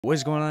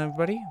What's going on,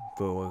 everybody?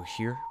 Voidlego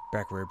here,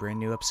 back with a brand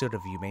new episode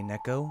of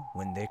Umineko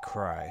When They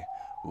Cry.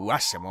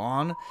 Last time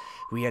on,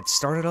 we had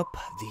started up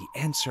the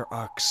Answer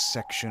Ox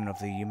section of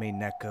the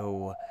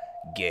Umineko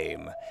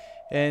game.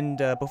 And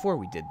before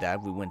we did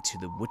that, we went to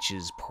the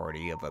Witches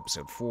Party of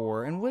episode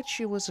 4, in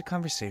which it was a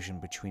conversation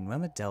between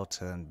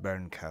Lamdadelta and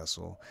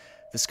Barncastle,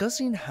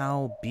 discussing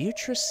how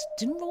Beatrice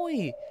didn't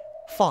really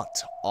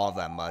fought all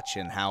that much,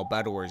 and how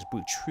Battle War's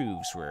blue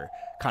troops were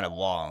kind of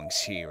longs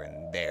here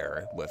and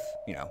there, with,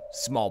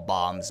 small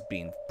bombs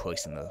being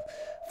placed in the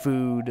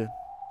food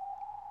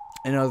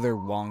and other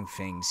wrong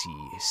things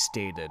he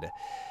stated.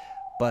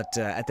 But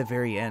at the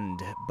very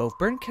end, both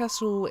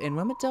Barncastle and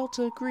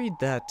Lamdadelta agreed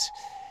that,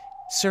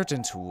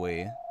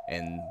 certainly,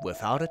 and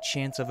without a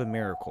chance of a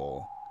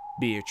miracle,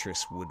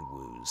 Beatrice would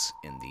lose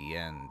in the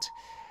end.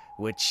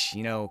 Which,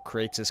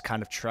 creates this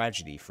kind of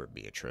tragedy for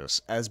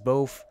Beatrice, as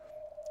both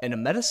in a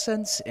meta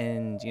sense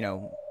and,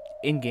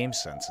 in-game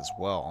sense as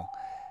well,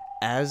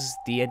 as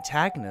the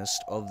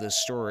antagonist of this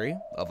story,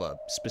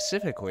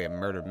 specifically a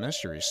murder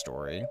mystery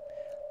story.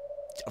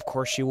 Of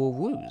course she will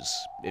lose.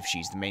 If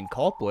she's the main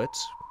culprit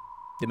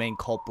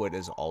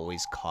is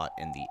always caught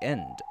in the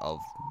end of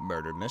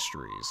murder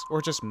mysteries,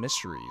 or just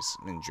mysteries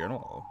in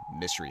general,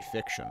 mystery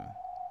fiction.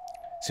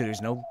 So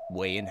there's no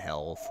way in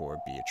hell for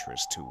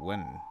Beatrice to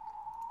win.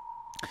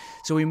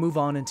 So we move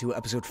on into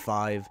episode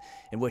 5,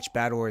 in which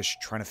Bador is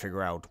trying to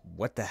figure out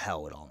what the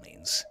hell it all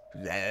means.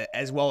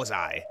 As well as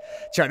I,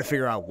 trying to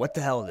figure out what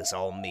the hell this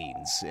all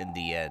means in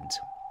the end.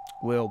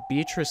 Well,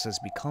 Beatrice has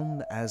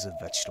become as a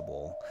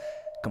vegetable,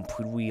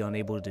 completely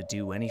unable to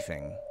do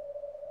anything,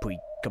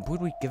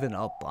 completely given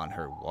up on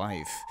her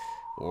life,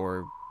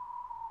 or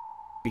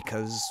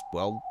because,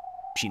 well,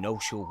 she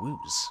knows she'll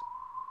lose,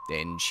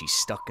 and she's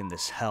stuck in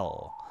this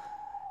hell.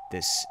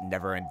 This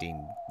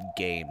never-ending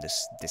game,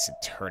 this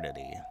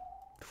eternity,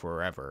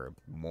 forever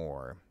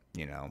more,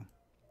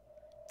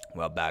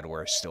 while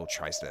Badwar still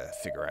tries to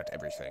figure out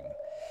everything.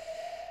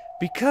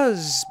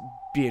 Because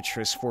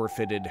Beatrice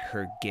forfeited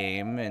her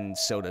game, and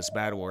so does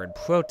Badwar in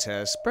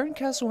protest,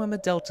 Barncastle and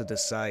Lamdadelta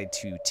decide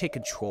to take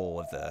control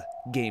of the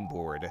game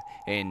board,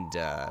 and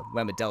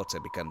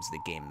Lamdadelta becomes the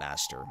game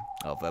master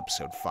of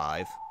episode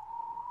 5.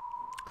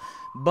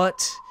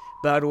 But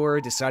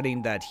Bador,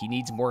 deciding that he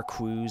needs more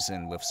clues,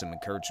 and with some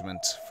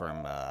encouragement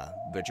from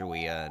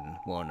Vigilia and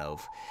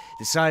Lonov,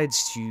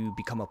 decides to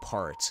become a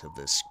part of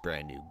this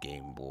brand new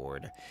game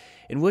board,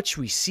 in which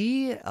we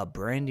see a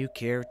brand new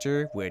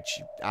character,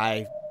 which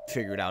I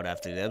figured out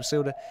after the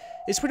episode.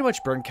 It's pretty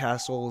much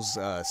Barncastle's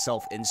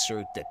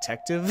self-insert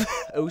detective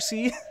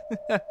OC,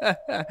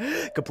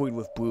 complete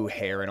with blue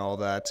hair and all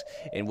that,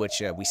 in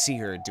which we see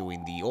her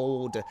doing the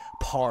old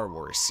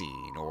parlor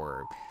scene,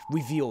 or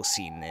reveal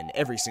scene in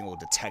every single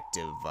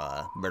detective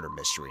murder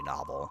mystery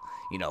novel,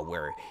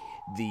 where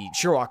the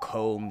Sherlock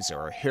Holmes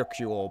or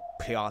Hercule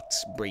Poirot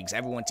brings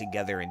everyone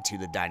together into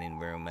the dining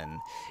room and,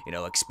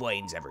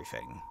 explains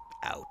everything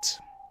out.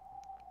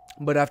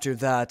 But after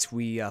that,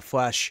 we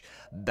flash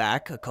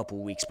back a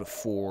couple weeks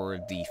before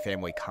the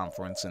family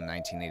conference in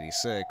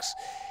 1986,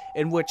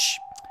 in which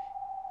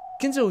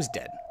Kinzo is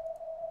dead.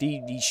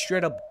 He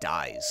straight up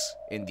dies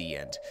in the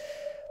end.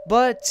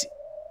 But,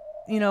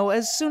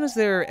 as soon as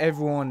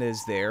everyone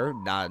is there,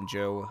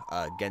 Nanjo,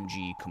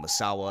 Genji,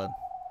 Kumasawa,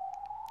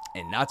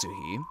 and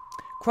Natsuhi,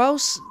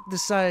 Kraus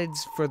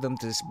decides for them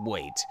to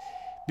wait.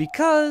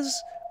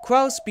 Because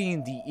Kraus,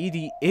 being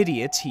the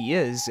idiot he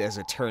is, as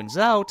it turns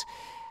out,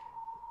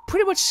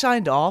 pretty much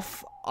signed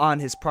off on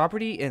his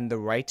property and the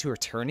right to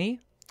attorney,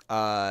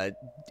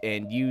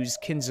 and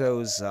used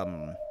Kinzo's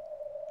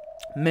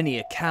mini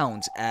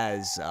account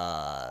as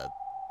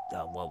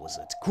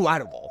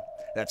collateral.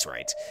 That's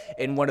right,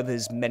 in one of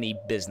his many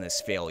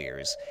business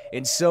failures.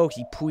 And so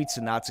he tweets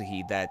to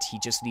Natsuhi that he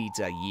just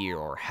needs a year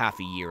or half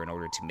a year in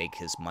order to make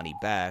his money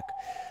back.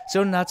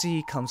 So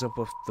Natsuhi comes up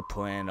with the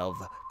plan of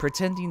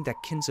pretending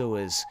that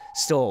Kinzo is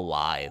still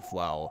alive,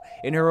 while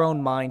in her own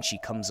mind she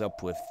comes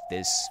up with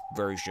this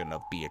version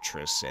of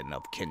Beatrice and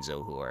of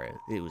Kinzo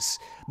who is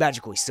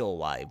magically still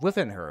alive,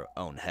 within her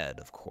own head,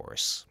 of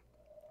course.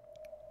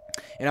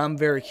 And I'm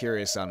very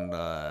curious on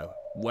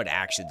what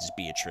actions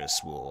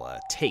Beatrice will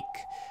take,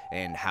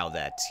 and how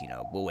that,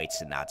 relates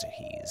to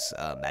Natsuhi's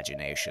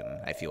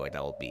imagination. I feel like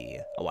that will be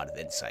a lot of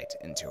insight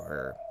into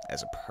her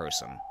as a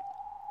person.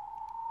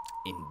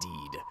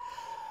 Indeed.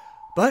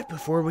 But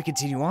before we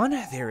continue on,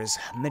 there is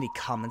many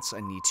comments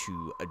I need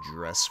to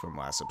address from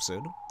last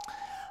episode.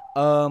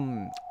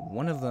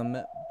 One of them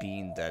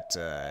being that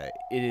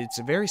it's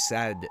a very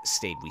sad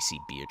state we see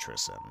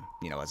Beatrice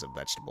in, as a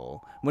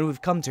vegetable, when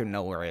we've come to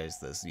know her as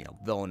this,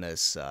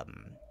 villainous,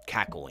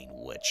 cackling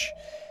witch.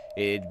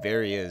 It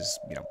very is,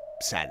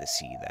 sad to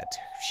see that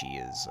she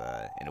is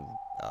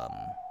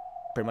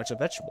pretty much a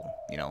vegetable,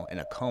 in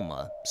a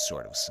coma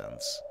sort of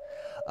sense.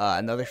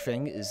 Another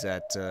thing is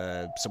that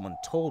someone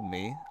told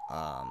me,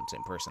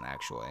 same person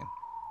actually,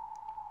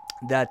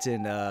 that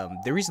in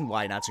the reason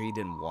why Natsuhi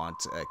didn't want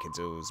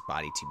Kinzo's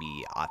body to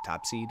be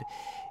autopsied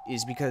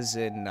is because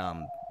in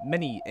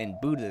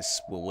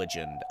Buddhist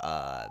religion,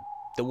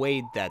 the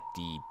way that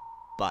the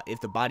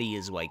if the body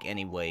is like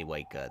anyway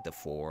like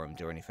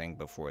deformed or anything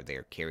before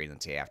they're carried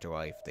into the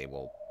afterlife, they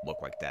will look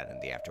like that in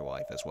the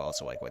afterlife as well.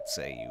 So like let's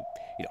say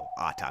you know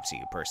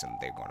autopsy a person,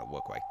 they're going to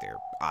look like their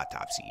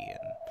autopsy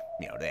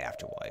in the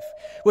afterlife,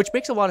 which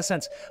makes a lot of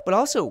sense. But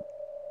also,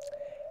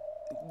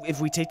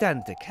 if we take that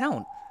into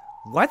account,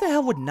 why the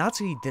hell would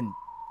Natsui then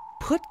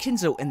put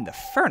Kinzo in the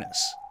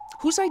furnace?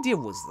 Whose idea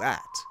was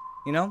that?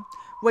 You know,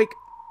 like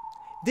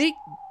they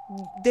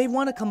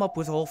want to come up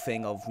with a whole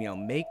thing of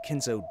make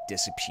Kinzo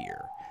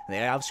disappear.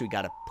 They obviously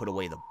got to put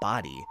away the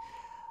body,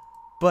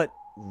 but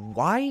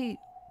why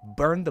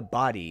burn the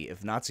body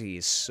if Natsui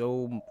is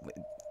so?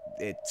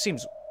 It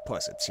seems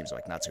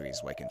like Natsui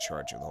is like in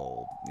charge of the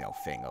whole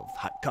thing of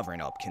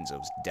covering up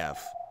Kinzo's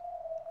death.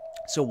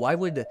 So why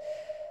would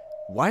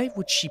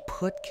she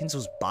put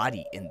Kinzo's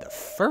body in the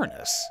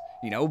furnace?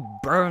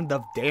 Burn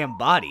the damn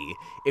body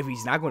if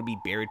he's not going to be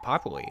buried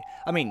properly.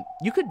 I mean,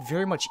 you could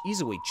very much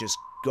easily just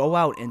go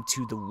out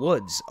into the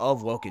woods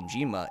of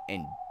Wokenjima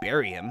and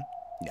bury him.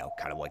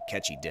 Kind of like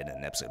Kechi did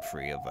in episode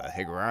 3 of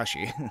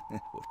Higurashi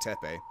with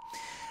Teppei.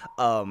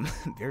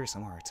 Very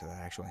similar to that,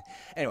 actually.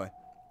 Anyway,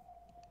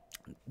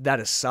 that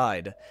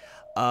aside,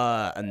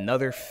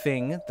 another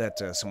thing that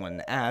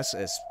someone asked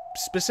is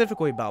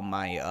specifically about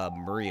my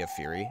Maria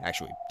theory.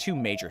 Actually, two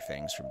major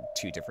things from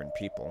two different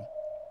people.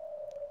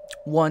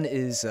 One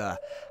is,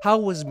 how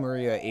was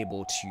Maria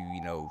able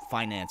to,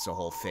 finance the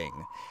whole thing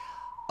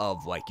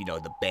of, like,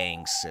 the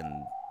banks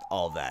and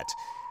all that?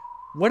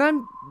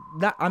 I'm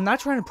not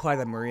trying to imply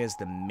that Maria is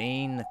the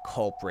main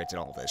culprit in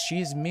all this.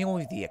 She is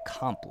merely the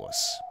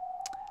accomplice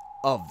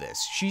of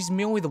this. She's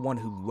merely the one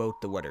who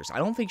wrote the letters. I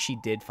don't think she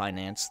did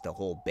finance the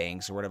whole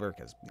banks or whatever,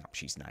 because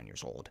she's 9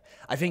 years old.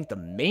 I think the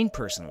main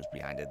person who's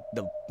behind it,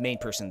 the main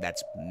person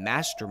that's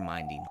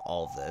masterminding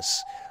all of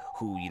this,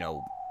 who,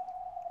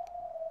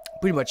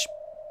 pretty much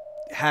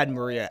had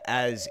Maria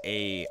as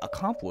a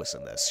accomplice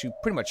in this, who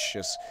pretty much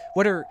just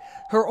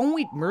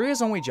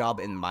Maria's only job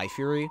in my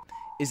theory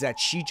is that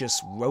she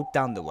just wrote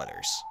down the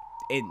letters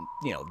in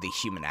the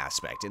human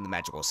aspect, in the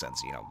magical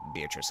sense,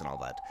 Beatrice and all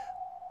that.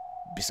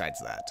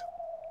 Besides that,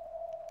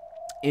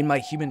 in my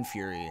human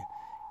theory,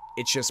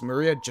 it's just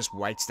Maria just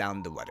writes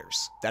down the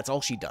letters. That's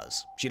all she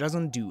does. She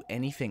doesn't do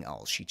anything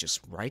else. She just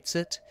writes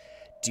it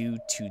due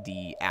to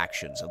the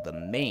actions of the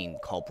main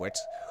culprit,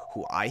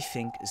 who I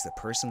think is the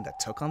person that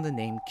took on the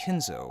name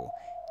Kinzo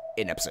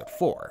in episode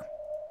 4.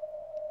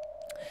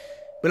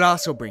 But it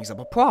also brings up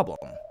a problem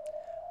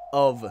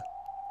of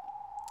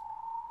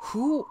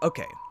who...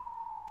 Okay.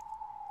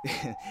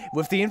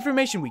 With the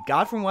information we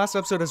got from last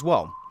episode as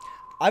well,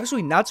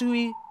 obviously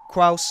Natsui,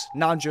 Kraus,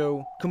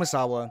 Nanjo,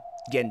 Kumasawa,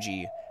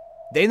 Genji,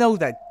 they know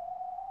that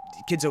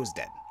Kinzo's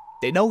dead.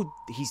 They know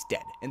he's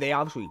dead, and they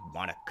obviously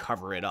want to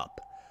cover it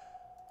up.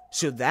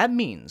 So that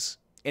means,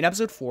 in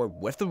episode 4,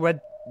 with the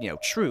red,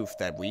 truth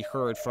that we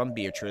heard from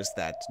Beatrice,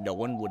 that no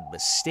one would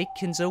mistake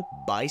Kinzo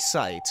by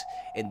sight,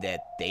 and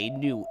that they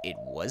knew it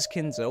was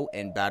Kinzo,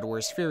 and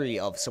Badwar's theory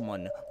of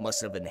someone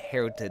must have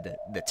inherited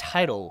the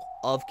title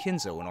of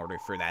Kinzo in order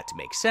for that to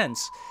make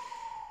sense,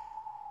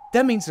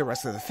 that means the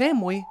rest of the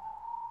family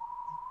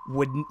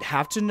would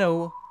have to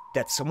know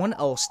that someone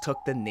else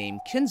took the name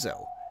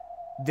Kinzo.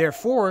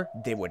 Therefore,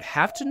 they would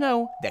have to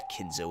know that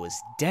Kinzo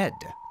is dead.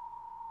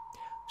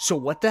 So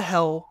what the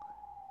hell?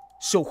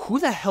 So who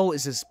the hell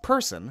is this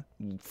person?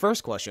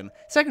 First question.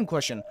 Second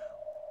question,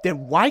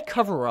 then why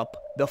cover up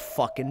the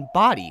fucking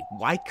body?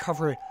 Why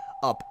cover it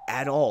up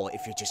at all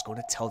if you're just going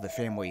to tell the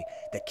family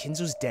that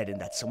Kinzo's dead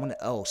and that someone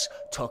else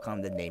took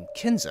on the name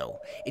Kinzo?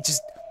 It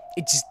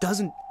just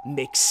doesn't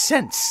make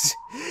sense,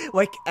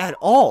 like, at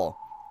all.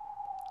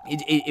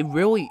 It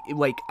really,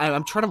 like,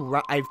 I've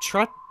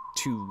tried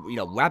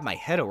to wrap my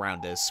head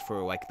around this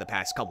for like the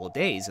past couple of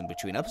days in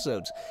between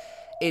episodes.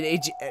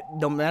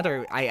 No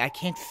matter, I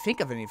can't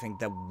think of anything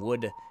that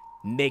would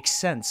make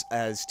sense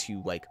as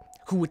to, like,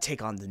 who would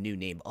take on the new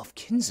name of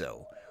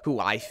Kinzo, who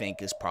I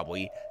think is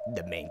probably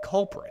the main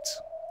culprit.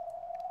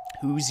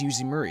 Who's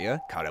using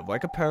Maria, kind of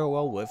like a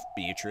parallel with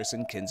Beatrice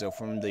and Kinzo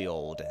from the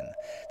old, and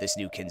this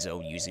new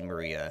Kinzo using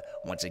Maria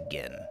once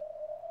again.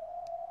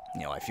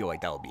 I feel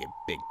like that would be a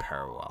big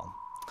parallel.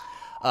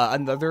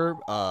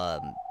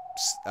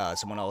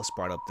 Someone else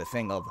brought up the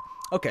thing of,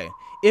 okay,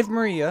 if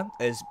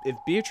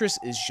Beatrice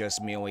is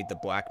just merely the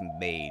black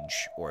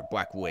mage or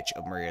black witch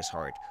of Maria's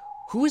heart,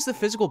 who is the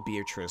physical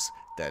Beatrice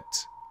that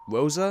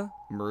Rosa,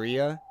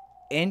 Maria,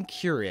 and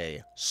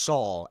Kyrie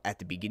saw at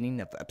the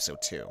beginning of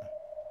episode 2?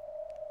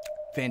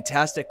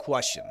 Fantastic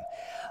question.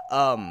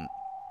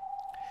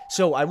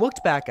 So I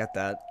looked back at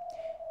that,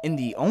 and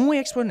the only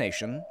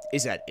explanation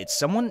is that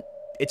it's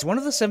one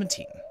of the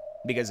 17,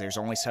 because there's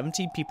only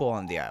 17 people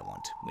on the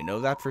island. We know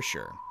that for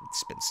sure.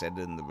 It's been said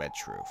in the Red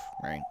Truth,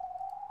 right?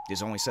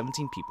 There's only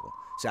 17 people,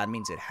 so that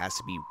means it has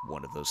to be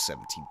one of those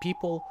 17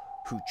 people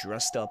who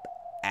dressed up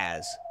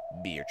as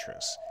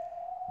Beatrice.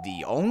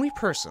 The only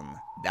person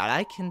that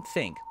I can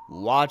think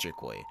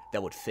logically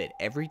that would fit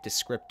every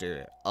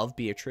descriptor of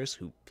Beatrice,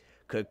 who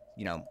could,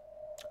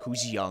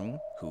 who's young,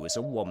 who is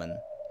a woman,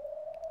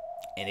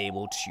 and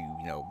able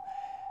to,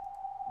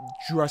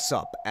 dress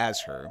up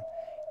as her,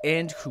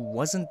 and who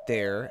wasn't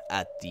there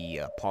at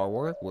the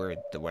parlor where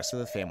the rest of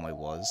the family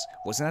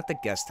wasn't at the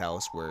guest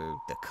house where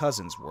the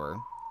cousins were,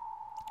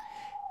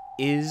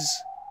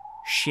 is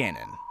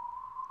Shannon.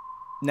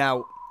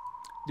 Now,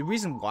 the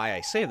reason why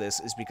I say this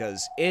is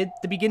because at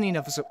the beginning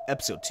of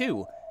episode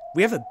 2,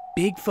 we have a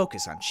big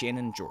focus on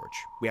Shannon and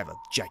George. We have a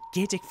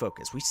gigantic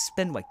focus. We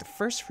spend like the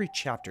first 3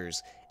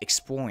 chapters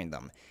exploring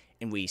them,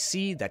 and we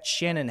see that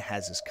Shannon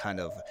has this kind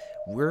of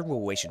weird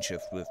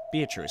relationship with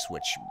Beatrice,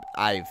 which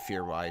I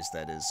theorize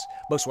that is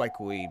most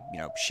likely,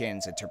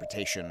 Shannon's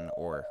interpretation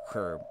or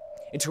her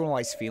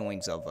internalized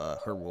feelings of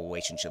her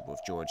relationship with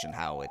George and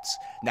how it's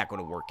not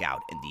going to work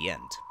out in the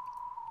end.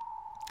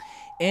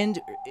 And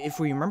if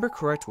we remember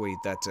correctly,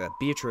 that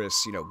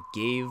Beatrice,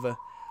 gave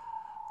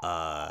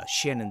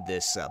Shannon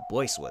this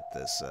bracelet,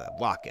 this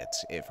locket,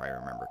 if I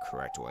remember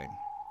correctly,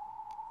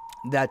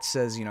 that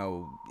says,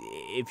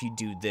 if you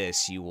do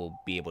this, you will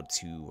be able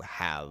to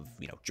have,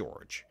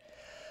 George.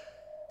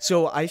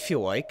 So I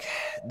feel like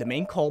the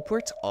main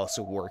culprit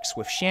also works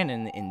with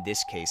Shannon in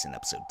this case in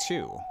episode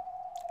 2,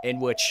 in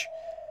which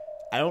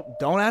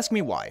don't ask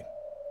me why.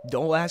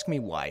 Don't ask me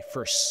why.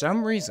 For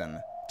some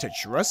reason, to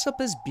dress up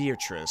as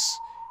Beatrice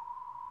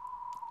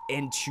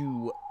and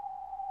to,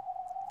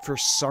 for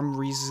some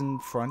reason,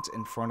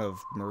 in front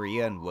of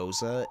Maria and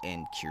Rosa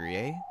and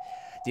Kyrie,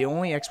 the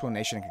only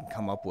explanation I can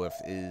come up with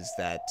is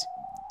that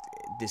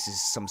this is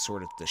some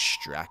sort of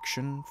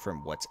distraction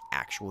from what's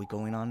actually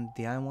going on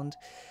the island.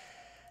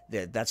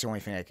 That's the only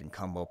thing I can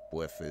come up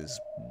with is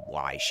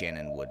why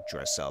Shannon would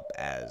dress up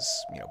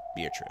as,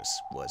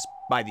 Beatrice, was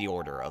by the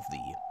order of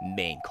the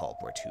main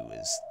culprit, who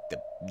is the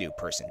new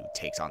person who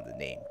takes on the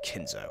name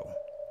Kinzo,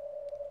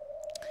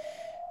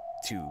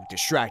 to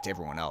distract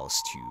everyone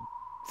else, to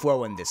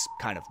throw in this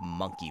kind of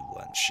monkey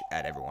wrench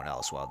at everyone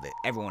else, while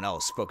everyone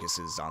else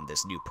focuses on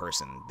this new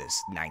person,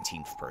 this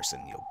 19th person,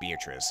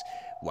 Beatrice,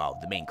 while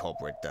the main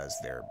culprit does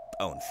their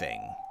own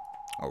thing,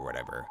 or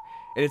whatever.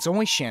 And it's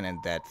only Shannon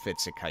that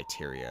fits the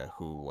criteria,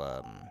 who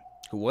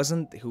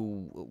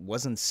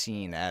wasn't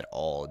seen at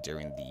all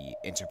during the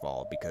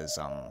interval, because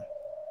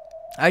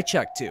I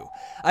checked too.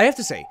 I have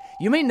to say,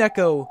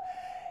 Umineko,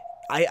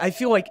 I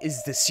feel like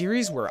is the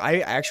series where I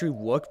actually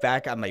look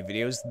back on my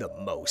videos the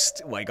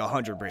most, like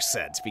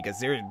 100%, because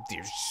there's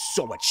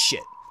so much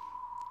shit.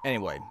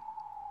 Anyway,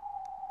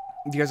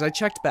 because I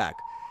checked back,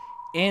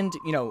 and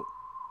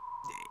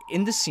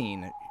in the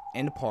scene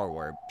in the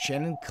parlor,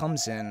 Shannon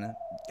comes in,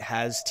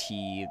 has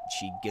tea,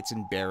 she gets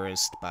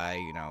embarrassed by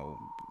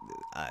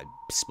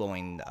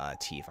spilling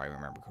tea, if I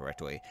remember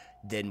correctly,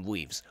 then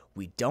leaves.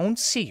 We don't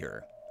see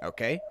her.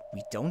 Okay?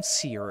 We don't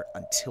see her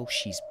until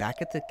she's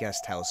back at the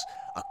guest house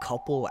a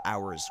couple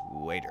hours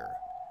later.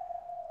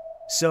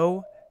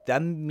 So,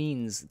 that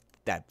means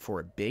that for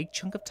a big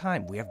chunk of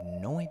time, we have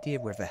no idea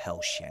where the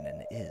hell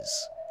Shannon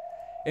is.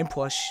 And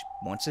plus,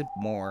 once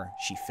more,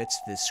 she fits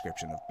the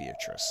description of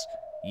Beatrice.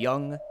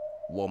 Young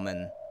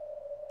woman,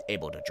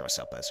 able to dress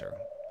up as her.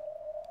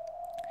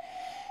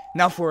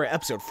 Now for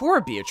episode 4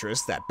 of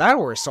Beatrice, that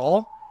battle we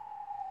saw,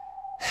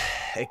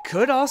 it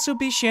could also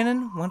be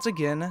Shannon, once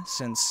again,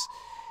 since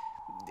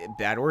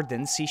Bador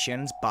didn't see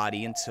Shannon's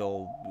body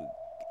until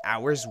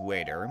hours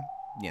later,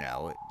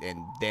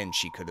 and then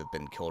she could have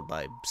been killed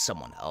by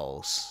someone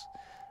else.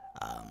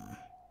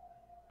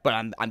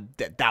 But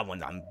that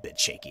one I'm a bit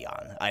shaky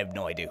on. I have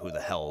no idea who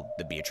the hell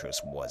the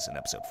Beatrice was in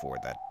episode 4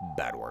 that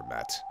Bador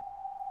met.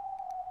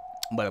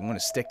 But I'm going to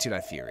stick to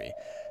that theory.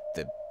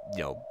 The,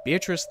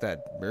 Beatrice that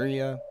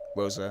Maria,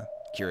 Rosa,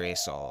 Kyrie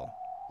saw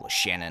was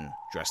Shannon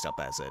dressed up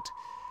as it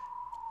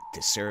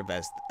to serve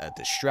as a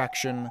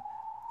distraction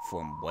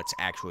from what's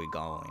actually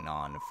going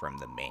on from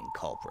the main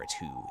culprit,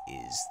 who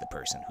is the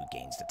person who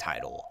gains the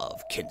title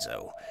of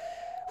Kinzo.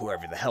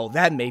 Whoever the hell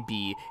that may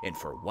be, and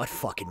for what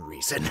fucking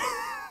reason.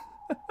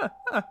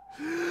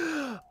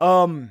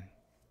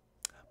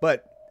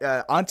 But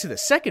on to the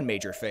second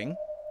major thing.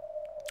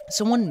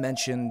 Someone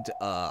mentioned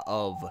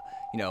of,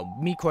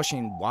 me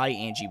questioning why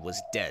Angie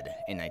was dead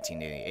in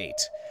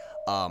 1988.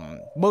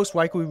 Most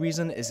likely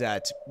reason is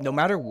that no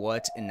matter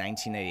what in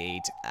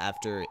 1988,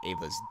 after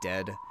Ava's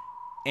dead,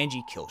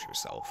 Angie kills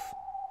herself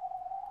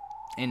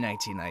in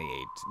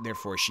 1998.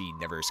 Therefore, she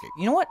never escaped.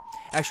 You know what?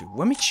 Actually,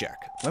 let me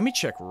check. Let me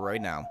check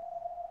right now.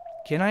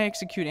 Can I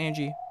execute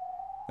Angie?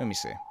 Let me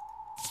see.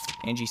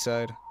 Angie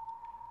side.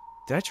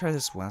 Did I try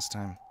this last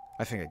time?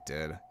 I think I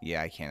did.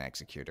 Yeah, I can't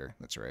execute her.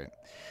 That's right.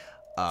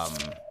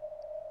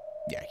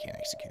 Yeah, I can't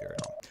execute her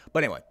at all.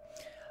 But anyway,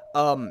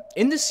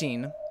 in the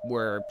scene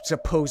where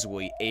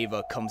supposedly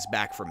Ava comes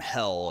back from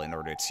hell in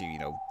order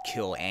to,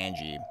 kill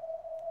Angie,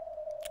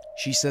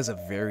 she says a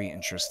very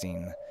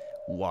interesting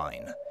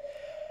line.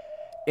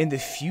 In the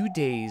few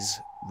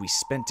days we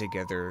spent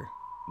together,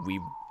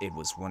 it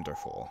was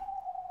wonderful.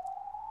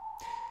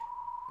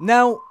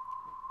 Now,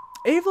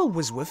 Ava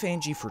was with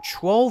Angie for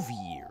 12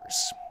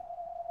 years.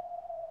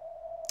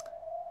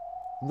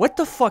 What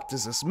the fuck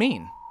does this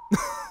mean?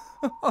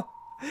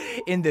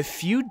 In the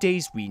few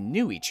days we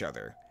knew each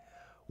other.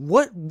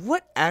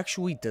 What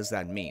actually does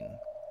that mean?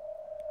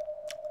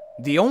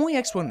 The only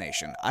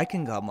explanation I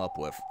can come up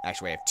with,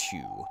 actually I have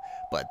two,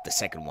 but the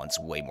second one's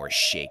way more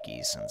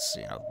shaky since,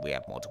 we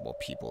have multiple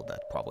people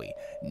that probably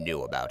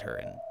knew about her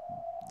and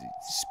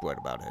spread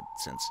about it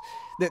since,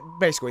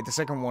 basically the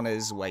second one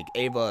is, like,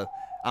 Ava,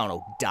 I don't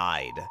know,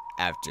 died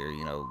after,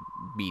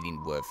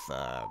 meeting with,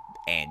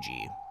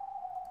 Angie,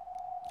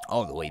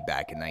 all the way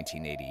back in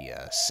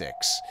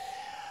 1986.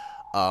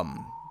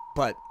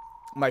 But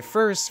my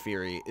first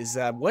theory is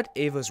that what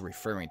Ava's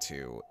referring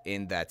to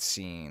in that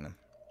scene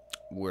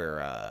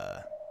where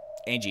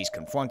Angie's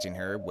confronting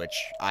her, which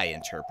I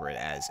interpret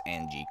as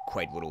Angie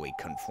quite literally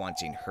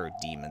confronting her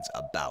demons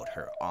about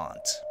her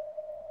aunt,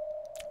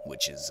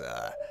 which is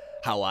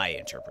how I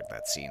interpret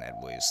that scene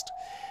at least.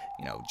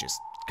 Just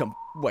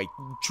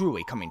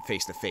truly coming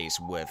face to face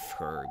with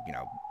her,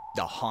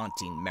 the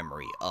haunting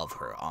memory of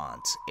her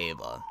aunt,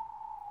 Ava.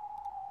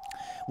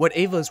 What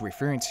Ava is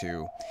referring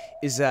to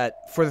is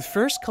that for the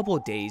first couple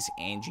of days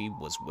Angie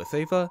was with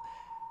Ava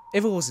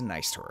wasn't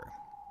nice to her,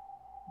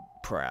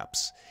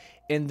 perhaps.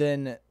 And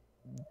then,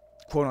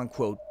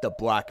 quote-unquote, the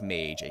Black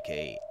Mage,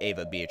 aka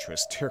Ava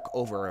Beatrice, took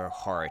over her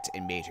heart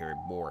and made her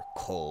more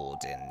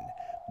cold and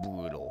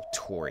brutal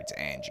towards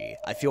Angie.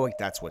 I feel like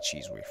that's what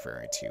she's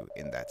referring to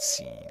in that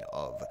scene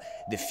of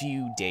the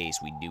few days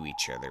we knew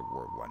each other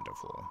were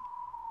wonderful.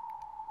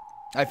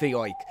 I feel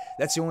like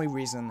that's the only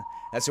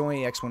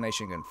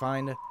explanation I can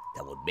find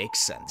that would make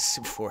sense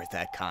for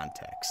that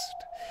context.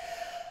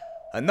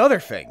 Another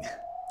thing,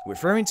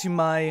 referring to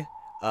my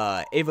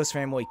Ava's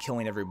family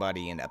killing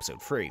everybody in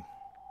episode 3,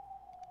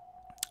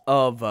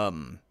 of,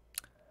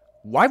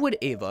 why would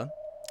Ava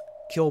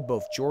kill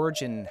both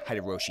George and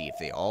Hideroshi if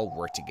they all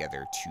work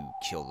together to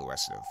kill the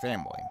rest of the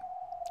family?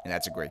 And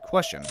that's a great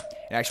question.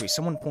 And actually,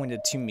 someone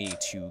pointed to me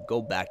to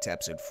go back to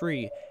episode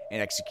 3 and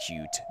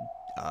execute,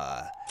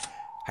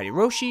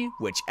 Hideroshi,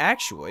 which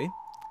actually,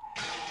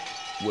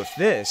 with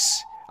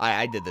this,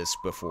 I did this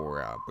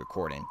before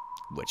recording,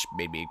 which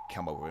made me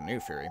come up with a new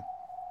theory.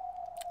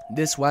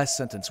 This last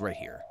sentence right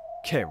here,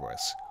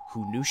 Keros,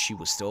 who knew she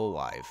was still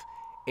alive.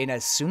 And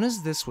as soon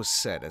as this was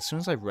said, as soon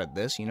as I read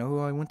this, you know who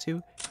I went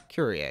to?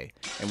 Kyrie.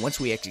 And once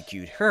we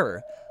execute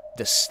her,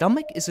 the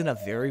stomach is in a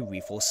very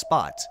lethal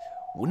spot.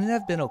 Wouldn't it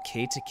have been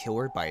okay to kill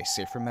her by a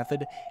safer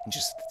method and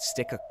just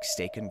stick a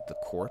stake in the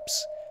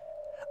corpse?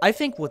 I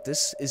think what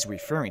this is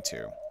referring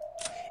to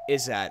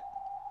is that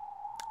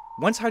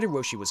once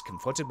Hideroshi was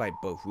confronted by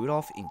both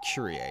Rudolph and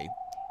Kyrie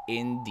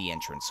in the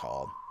entrance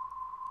hall,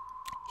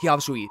 he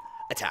obviously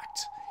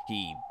attacked.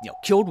 He,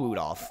 killed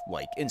Rudolph,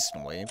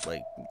 instantly.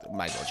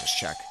 Might as well just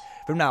check.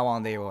 From now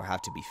on, they will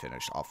have to be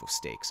finished off of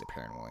stakes,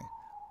 apparently.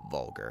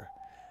 Vulgar.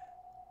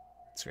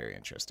 It's very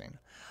interesting.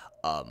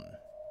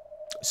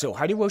 So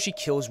Hideroshi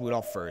kills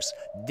Rudolph first,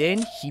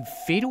 then he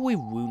fatally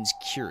wounds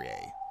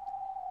Kyrie,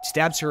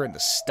 stabs her in the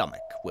stomach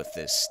with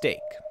this stake.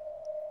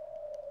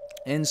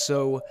 And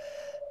so,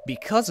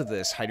 because of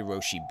this,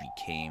 Hideroshi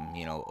became,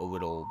 a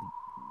little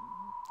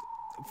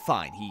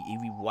fine. He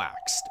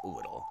relaxed a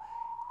little.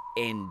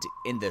 And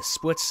in the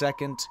split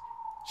second,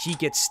 he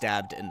gets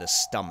stabbed in the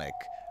stomach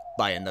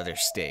by another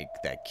stake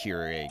that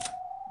Kyrie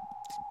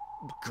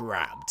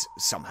grabbed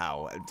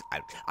somehow.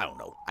 I don't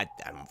know. I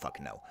don't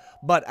fucking know.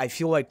 But I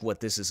feel like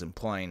what this is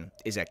implying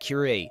is that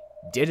Kyrie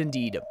did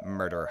indeed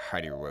murder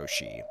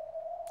Hideroshi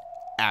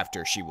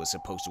after she was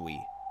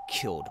supposedly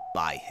killed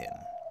by him.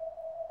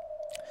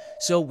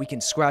 So we can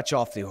scratch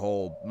off the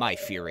whole my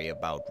theory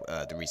about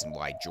the reason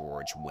why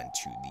George went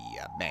to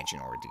the mansion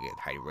in order to get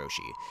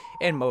Hideroshi,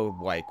 and more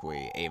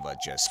likely Ava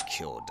just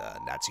killed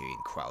Natsuki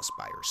and Kraus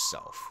by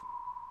herself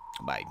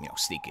by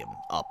sneaking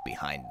up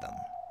behind them.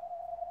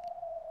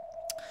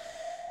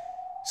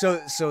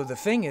 So the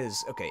thing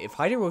is, okay, if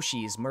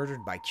Hideroshi is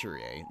murdered by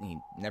Kyrie and he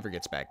never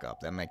gets back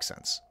up, that makes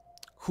sense.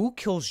 Who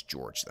kills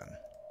George then?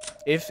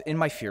 If, in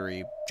my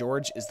theory,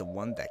 George is the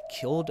one that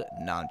killed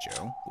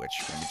Nanjo, which,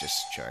 let me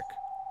just check.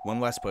 One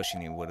last push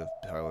and he would have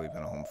probably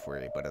been a home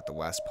free, but at the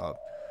last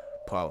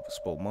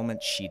possible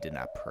moment, she did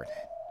not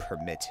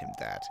permit him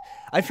that.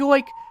 I feel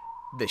like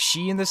the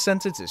she in this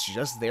sentence is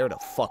just there to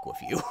fuck with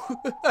you.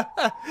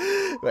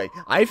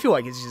 I feel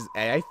like it's just,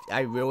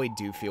 I really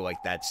do feel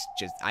like that's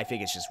just, I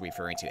think it's just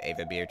referring to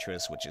Ava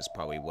Beatrice, which is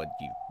probably what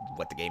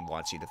the game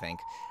wants you to think.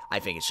 I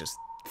think it's just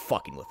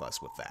fucking with us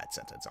with that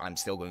sentence. I'm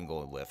still going to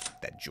go with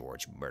that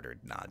George murdered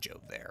Nanjo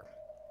there.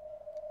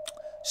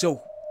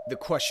 So, the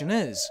question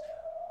is,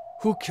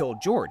 who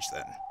killed George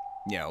then?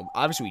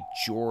 Obviously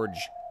George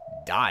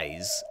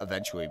dies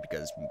eventually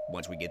because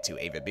once we get to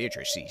Ava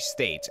Beatrice, she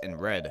states in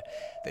red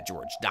that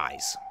George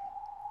dies.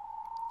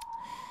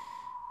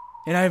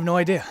 And I have no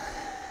idea.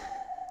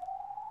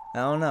 I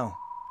don't know.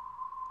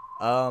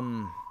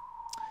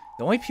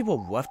 The only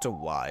people left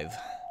alive,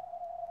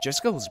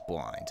 Jessica was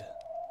blind.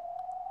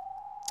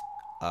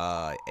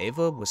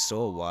 Ava was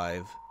still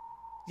alive.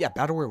 Yeah,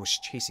 Battleware was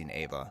chasing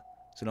Ava,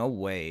 so no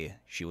way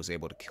she was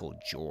able to kill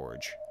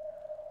George.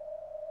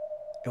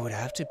 It would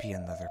have to be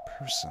another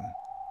person.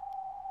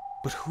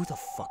 But who the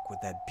fuck would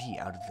that be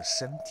out of the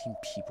 17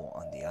 people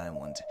on the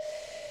island?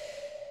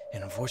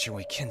 And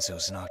unfortunately,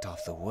 Kinzo's knocked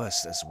off the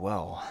list as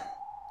well.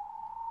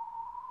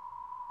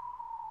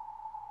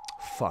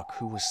 Fuck,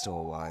 who was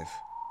still alive?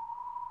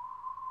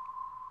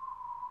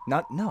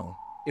 No.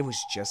 It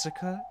was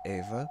Jessica,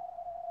 Ava,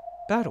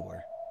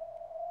 Battler.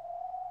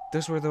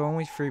 Those were the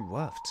only 3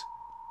 left.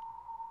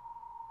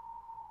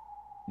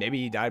 Maybe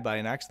he died by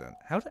an accident.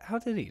 How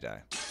did he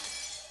die?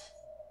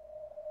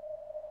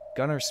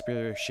 Gun or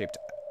spear-shaped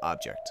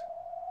object.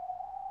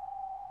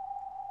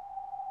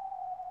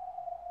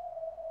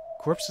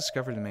 Corpse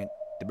discovered in the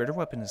murder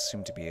weapon is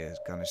assumed to be a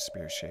gun or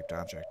spear-shaped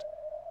object.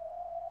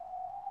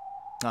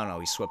 I don't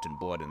know, he swept in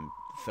blood and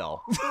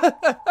fell.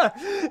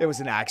 It was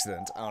an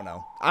accident. I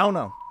don't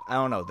know.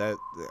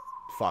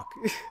 Fuck.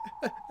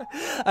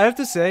 I have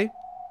to say,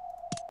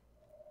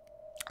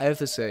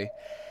 the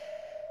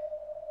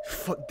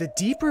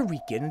deeper we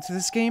get into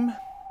this game,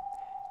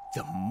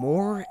 the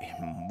more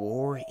and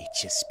more it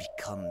just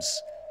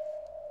becomes...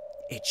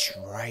 It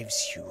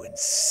drives you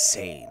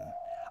insane.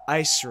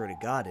 I swear to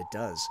God, it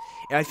does.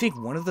 And I think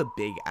one of the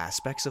big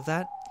aspects of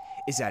that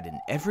is that in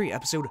every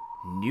episode,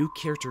 new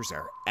characters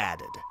are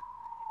added.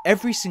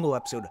 Every single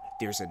episode,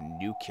 there's a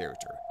new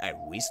character.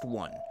 At least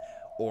one.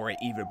 Or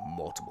even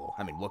multiple.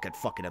 I mean, look at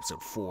fucking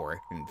episode 4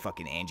 and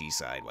fucking Angie's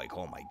side. Like,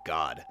 oh my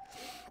God.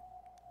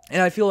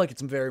 And I feel like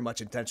it's very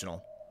much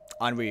intentional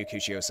on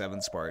Ryukushio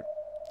 7's part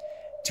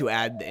to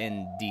add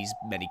in these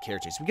many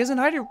characters. Because in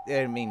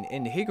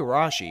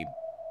Higurashi,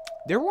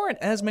 there weren't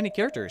as many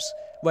characters.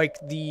 Like,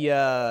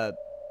 the,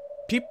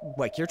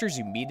 characters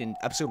you meet in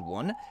episode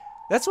 1,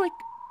 that's like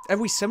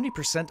every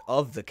 70%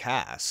 of the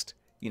cast,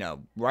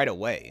 right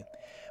away.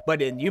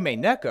 But in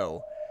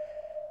Umineko,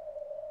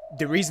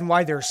 the reason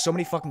why there are so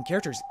many fucking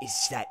characters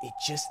is that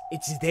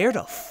it's there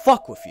to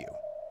fuck with you.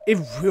 It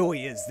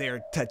really is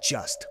there to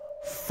just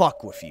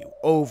fuck with you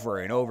over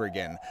and over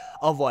again.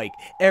 Of like,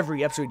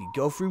 every episode you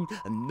go through,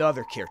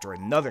 another character.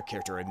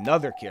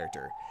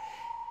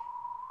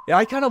 Yeah,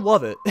 I kind of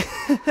love it.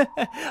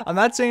 I'm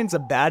not saying it's a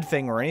bad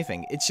thing or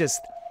anything. It just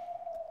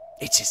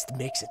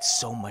makes it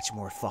so much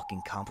more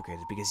fucking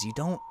complicated because you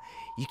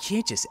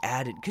can't just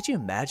add it. Could you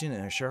imagine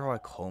in a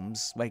Sherlock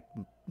Holmes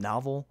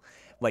novel,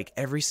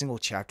 every single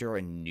chapter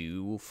a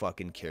new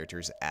fucking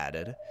character's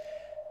added?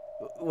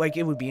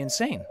 It would be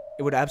insane.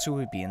 It would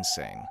absolutely be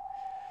insane.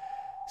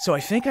 So I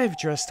think I've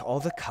addressed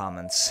all the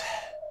comments.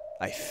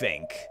 I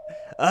think.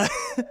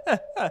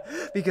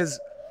 Because,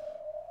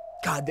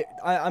 God,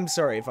 I'm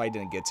sorry if I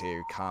didn't get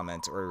to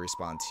comment or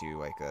respond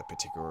to, a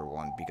particular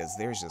one, because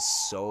there's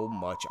just so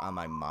much on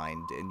my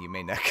mind in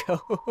Umineko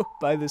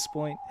by this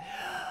point.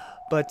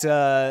 But,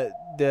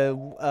 the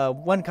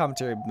one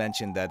commentator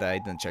mentioned that I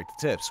didn't check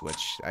the tips,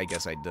 which I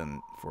guess I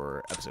didn't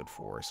for episode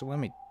 4, so let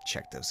me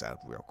check those out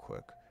real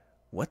quick.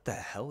 What the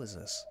hell is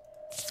this?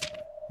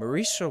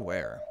 Maurice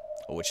Ware.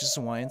 A witch's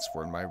alliance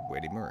formed by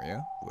Lady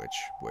Maria, Witch,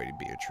 Lady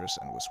Beatrice,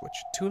 and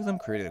Witch. 2 of them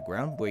created a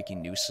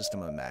groundbreaking new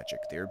system of magic,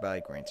 thereby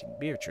granting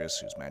Beatrice,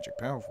 whose magic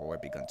powerful had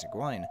begun to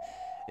decline,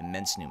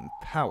 immense new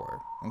power.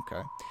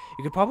 Okay.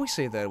 You could probably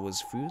say that it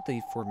was through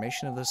the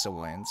formation of this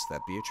alliance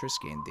that Beatrice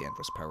gained the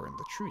endless power in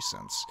the true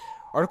sense.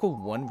 Article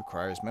 1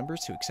 requires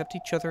members to accept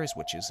each other as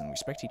witches and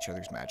respect each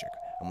other's magic.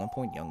 At one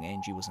point, young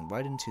Angie was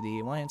invited into the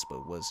alliance,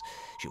 but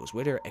she was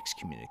later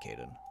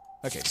excommunicated.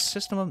 Okay,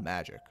 system of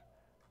magic.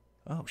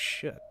 Oh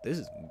shit, this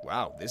is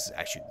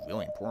actually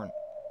really important.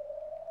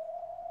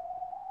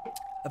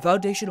 A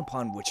foundation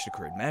upon which to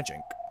create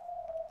magic.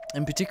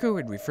 In particular,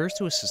 it refers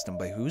to a system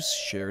by whose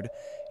shared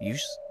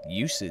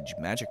usage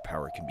magic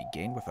power can be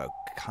gained without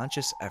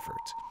conscious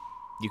effort.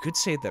 You could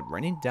say that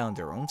writing down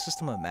their own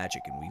system of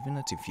magic and weaving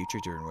it to future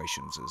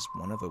generations is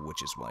one of a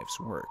witch's wife's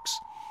works.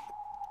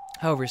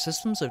 However,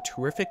 systems of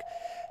terrific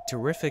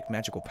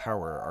magical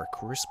power are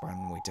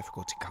correspondingly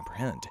difficult to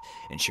comprehend,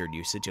 and shared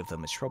usage of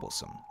them is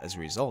troublesome. As a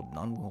result,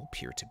 none will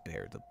appear to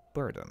bear the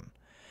burden.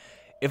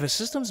 If a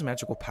system's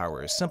magical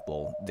power is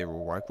simple, there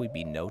will likely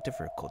be no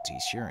difficulty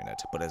sharing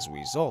it, but as a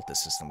result, the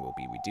system will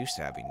be reduced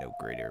to having no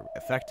greater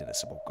effect than a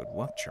simple good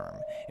luck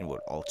charm, and would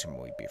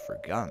ultimately be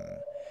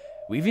forgotten.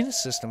 Weaving a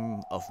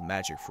system of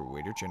magic for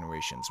later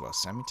generations while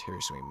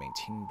simultaneously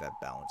maintaining that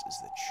balance is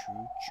the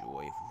true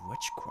joy of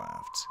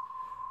witchcraft.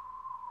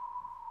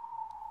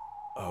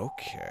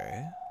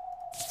 Okay.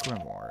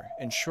 Grimoire.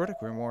 In short, a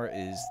grimoire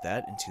is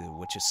that into the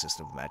witch's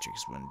system of magic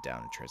is written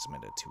down and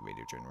transmitted to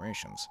later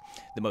generations.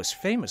 The most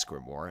famous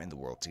grimoire in the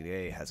world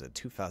today has a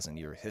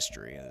 2,000-year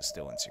history and is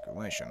still in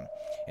circulation,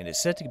 and is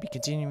said to be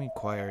continuing to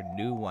acquire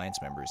new alliance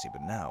members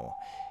even now.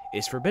 It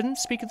is forbidden to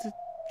speak of the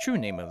true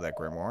name of that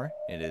grimoire.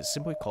 It is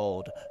simply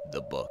called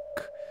the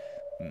Book.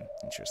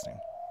 Interesting.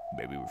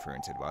 Maybe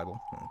referring to the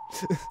Bible.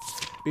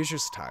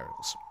 Beatrice's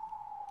titles.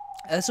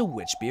 As a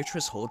witch,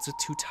 Beatrice holds the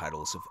 2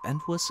 titles of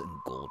Endless and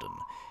Golden,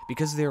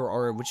 because there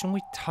are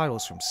originally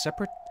titles from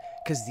separate...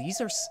 Because these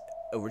are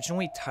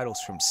originally titles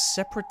from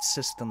separate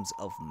systems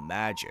of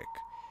magic.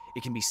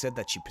 It can be said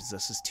that she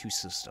possesses 2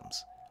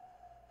 systems.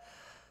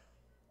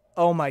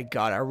 Oh my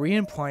god, are we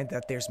implying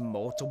that there's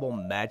multiple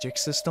magic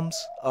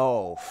systems?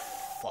 Oh,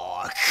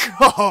 fuck.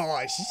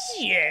 Oh,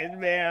 shit,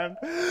 man.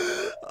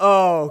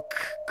 Oh,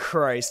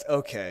 Christ.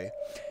 Okay.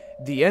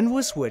 The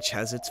Endless Witch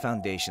has its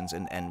foundations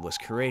in endless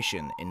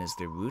creation and is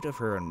the root of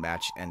her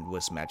unmatched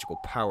endless magical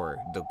power.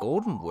 The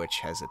Golden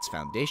Witch has its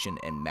foundation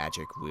in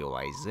magic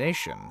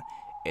realization,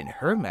 and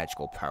her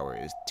magical power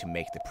is to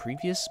make the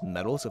previous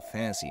metals of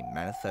fantasy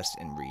manifest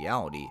in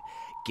reality,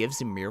 gives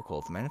the miracle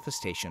of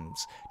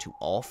manifestations to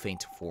all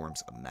faint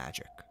forms of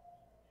magic.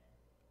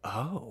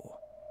 Oh.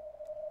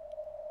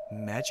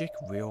 Magic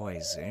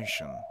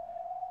realization.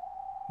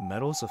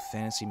 Metals of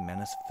fantasy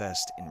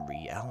manifest in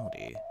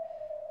reality.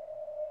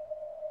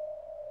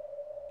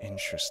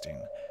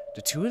 Interesting.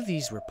 The two of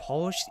these were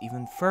polished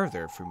even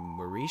further from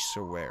Marie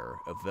Sorare,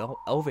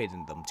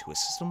 elevating them to a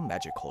system of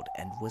magic called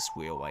Endless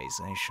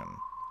Realization.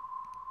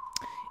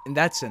 In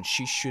that sense,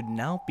 she should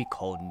now be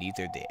called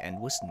neither the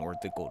Endless nor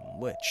the Golden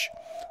Witch,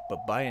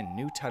 but by a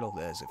new title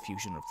that is a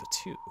fusion of the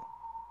two.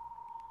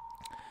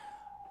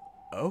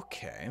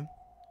 Okay.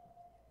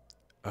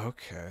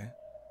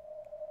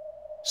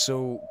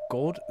 So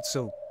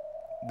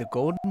the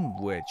Golden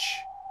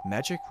Witch,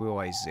 magic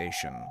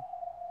realization.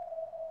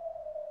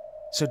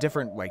 So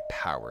different, like,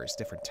 powers,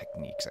 different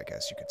techniques, I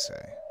guess you could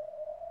say.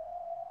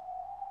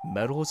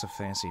 Metals of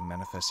fantasy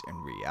manifest in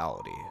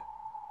reality.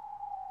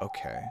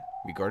 Okay.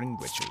 Regarding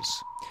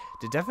witches.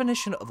 The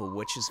definition of a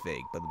witch is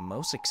vague, but the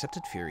most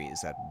accepted theory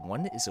is that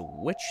one is a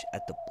witch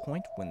at the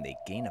point when they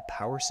gain a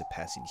power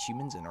surpassing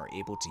humans and are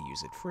able to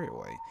use it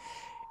freely.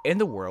 In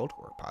the world,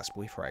 or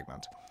possibly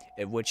fragment,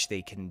 in which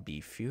they can be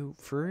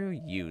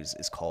freely used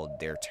is called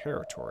their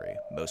territory.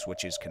 Most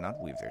witches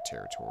cannot leave their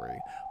territory,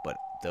 but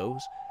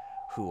those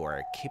who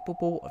are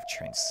capable of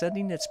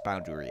transcending its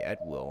boundary at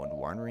will and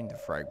wandering the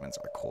fragments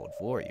are called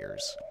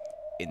warriors.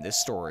 In this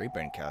story,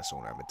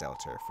 Castle and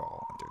Lamdadelta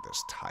fall under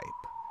this type.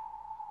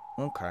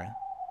 Okay.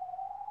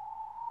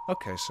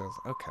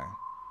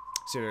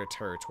 So their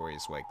territory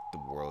is like the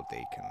world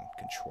they can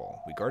control.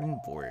 Regarding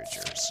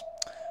voyagers,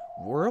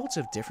 worlds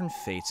of different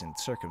fates and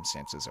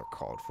circumstances are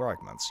called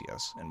fragments,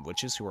 yes, and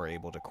witches who are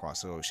able to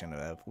cross the ocean of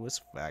endless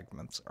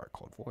fragments are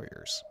called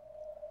warriors.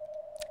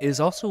 It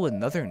is also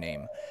another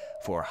name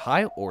for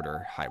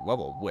high-order,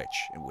 high-level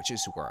witch, and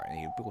witches who are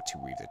unable to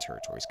leave their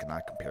territories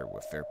cannot compare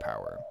with their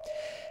power.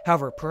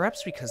 However,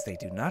 perhaps because they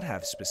do not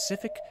have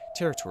specific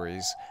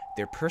territories,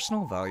 their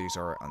personal values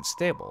are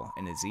unstable,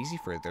 and it is easy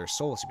for their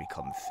souls to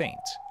become faint.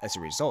 As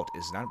a result, it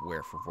is not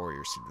rare for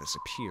warriors to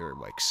disappear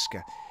like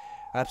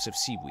scraps of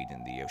seaweed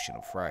in the ocean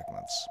of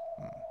fragments.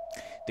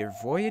 Their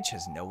voyage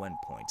has no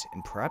endpoint,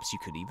 and perhaps you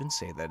could even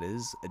say that it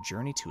is a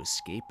journey to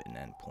escape an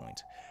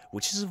endpoint.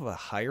 Witches of a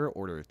higher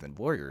order than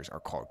warriors are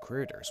called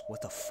creators.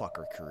 What the fuck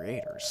are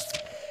creators?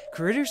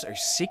 Creators are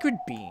sacred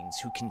beings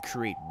who can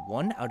create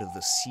one out of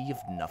the sea of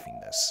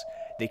nothingness.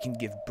 They can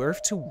give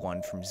birth to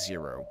one from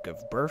zero,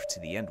 give birth to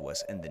the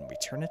endless, and then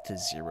return it to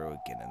zero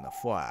again in a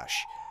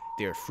flash.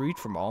 They are freed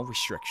from all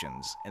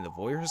restrictions, and the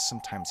warriors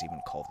sometimes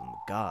even call them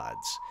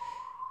gods.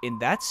 In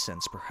that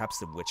sense, perhaps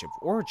the Witch of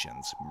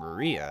Origins,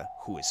 Maria,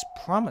 who is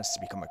promised to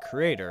become a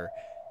creator,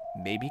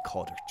 may be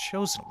called her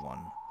chosen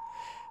one.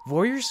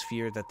 Warriors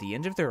fear that the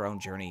end of their own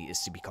journey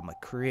is to become a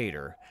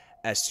creator.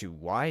 As to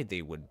why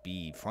they would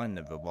be fond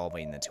of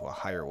evolving into a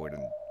higher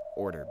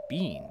order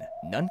being,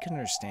 none can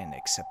understand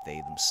except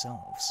they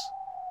themselves.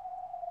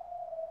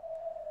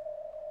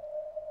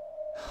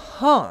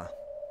 Huh.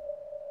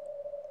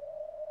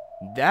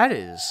 That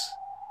is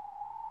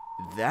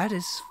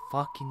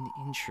fucking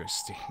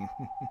interesting.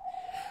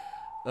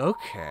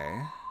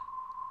 Okay.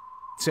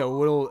 So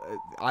we'll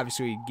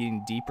obviously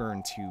getting deeper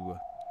into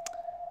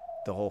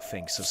the whole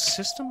thing. So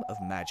system of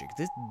magic.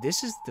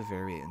 This is the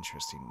very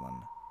interesting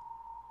one.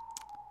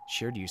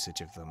 Shared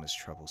usage of them is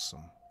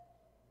troublesome.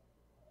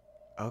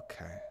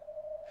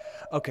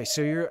 Okay,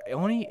 so you're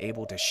only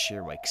able to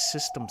share like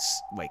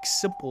systems, like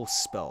simple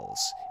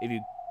spells. If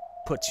you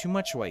put too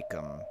much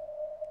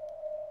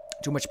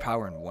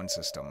power in one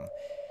system,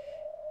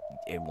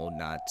 it will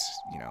not,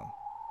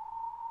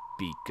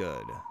 be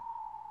good.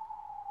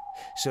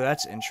 So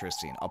that's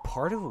interesting. A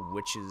part of a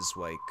witch's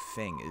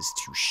thing is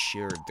to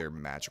share their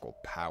magical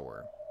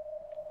power.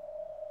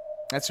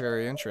 That's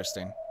very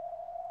interesting.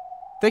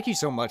 Thank you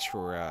so much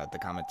for the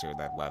commenter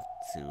that left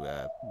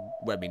to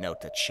let me know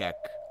to check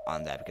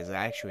on that, because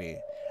that's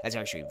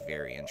actually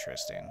very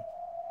interesting.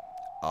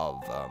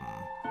 Of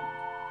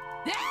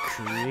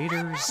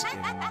creators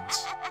and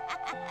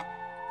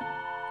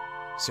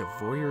so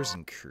voyeurs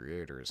and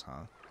creators,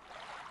 huh?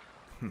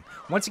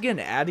 Once again,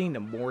 adding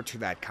more to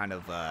that kind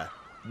of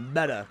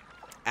meta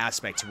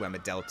aspect to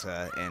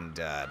Lamdadelta and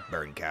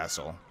Burn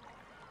Castle.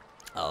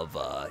 Of,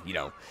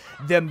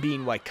 them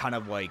being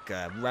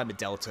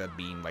Lamdadelta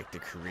being the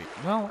creator.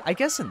 Well, I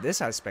guess in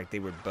this aspect they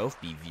would both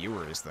be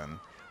viewers then.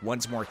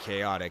 One's more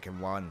chaotic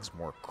and one's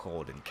more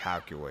cold and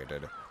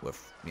calculated,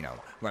 with,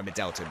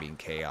 Lamdadelta being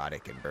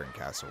chaotic and Burn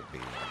Castle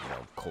being,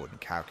 cold and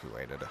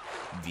calculated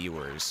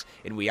viewers.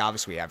 And we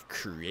obviously have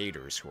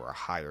creators who are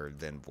higher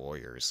than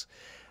voyeurs,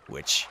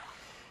 which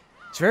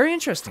is very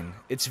interesting.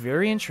 It's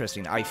very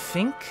interesting. I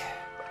think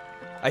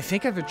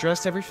I've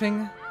addressed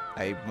everything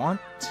I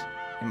want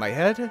in my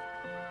head.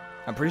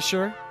 I'm pretty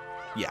sure.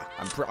 Yeah,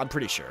 I'm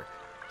pretty sure.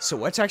 So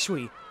let's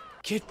actually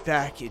Get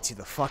back into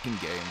the fucking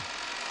game.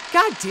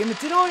 God damn it,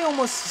 did I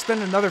almost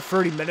spend another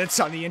 30 minutes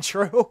on the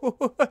intro?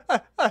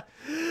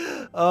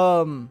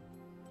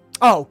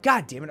 Oh,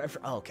 god damn it.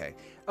 Oh, okay.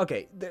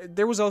 Okay,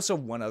 there was also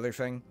one other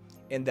thing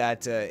in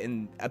that,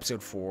 in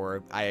episode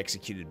 4, I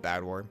executed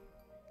Bad War.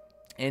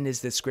 And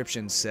his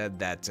description said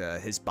that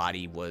his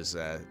body was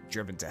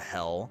driven to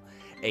hell,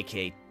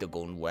 aka the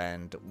Golden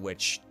Wind,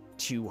 which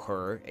to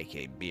her,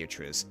 aka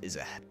Beatrice, is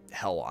a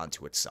hell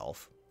unto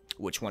itself.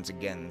 Which once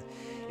again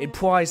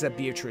implies that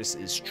Beatrice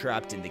is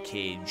trapped in the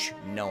cage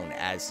known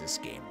as this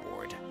game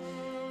board.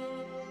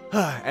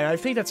 And I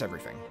think that's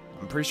everything.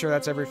 I'm pretty sure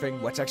that's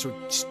everything. Let's actually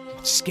just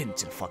get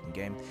into the fucking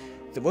game.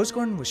 The Rose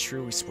Garden was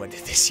truly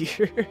splendid this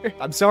year.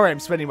 I'm sorry I'm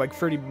spending like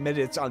 30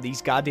 minutes on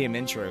these goddamn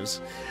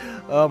intros.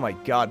 Oh my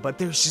god, but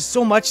there's just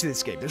so much to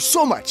this game. There's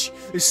so much.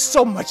 There's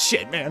so much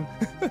shit, man.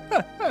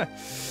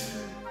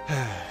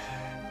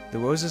 The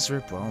roses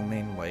were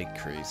blooming like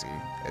crazy,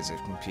 as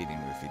if competing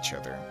with each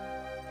other.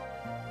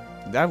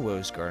 That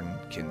rose garden,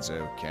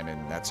 Kinzo, Ken,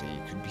 and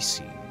Natsuki could be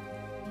seen.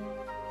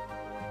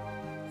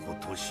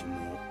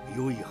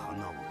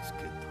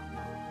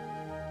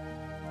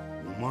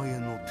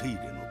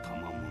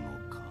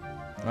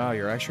 Wow,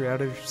 you're actually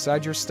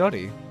outside your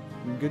study.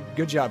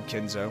 Good job,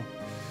 Kinzo.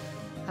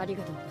 あり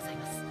がとうござい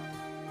ます。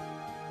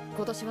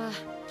今年は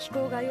気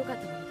候が良かっ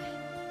たもので、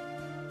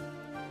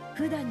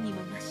普段に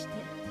も増して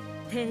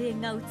庭園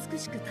が美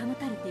しく保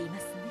たれていま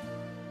すね。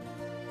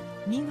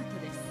見事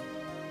です。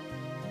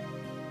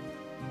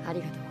あり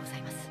がとうござ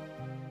います。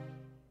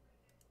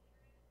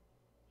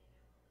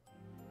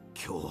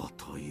今日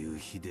という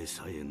日で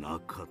さえな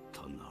かっ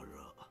たなら、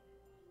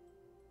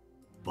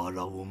バ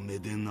ラをめ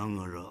でな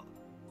がら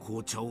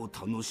紅茶を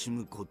楽し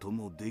むこと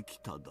もでき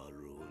ただろ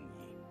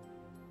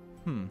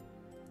うに。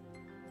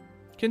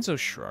Kinzo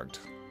shrugged.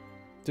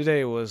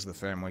 Today was the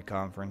family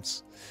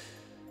conference.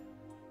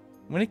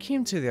 When it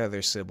came to the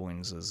other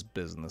siblings'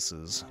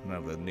 businesses, none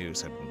of the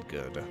news had been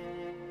good.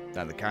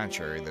 On the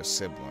contrary, the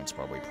siblings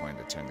probably planned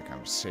to turn the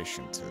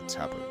conversation to the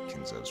topic of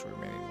Kinzo's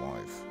remaining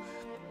wife,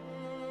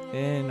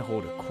 and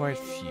hold a quiet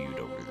feud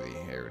over the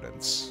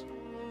inheritance.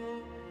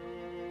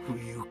 不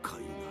愉快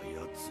な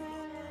やつら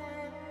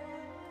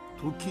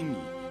だ。時に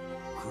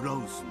クラ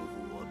ウスの方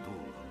はどう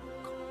なの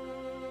か。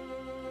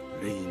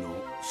レイの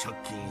借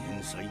金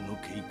返済の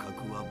計画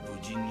は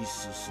無事に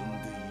進ん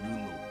でいる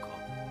のか。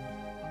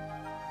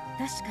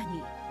確か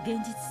に現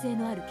実性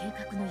のある計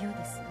画のよう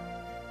です。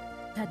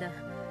ただ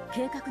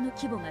計画の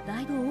規模が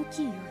だいぶ大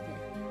きいよう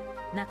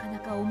で、なかな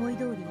か思い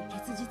通りに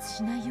結実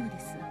しないようで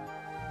す。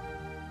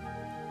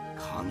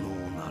可能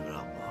なら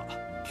ば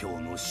今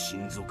日の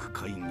親族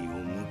会議を迎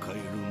える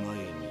前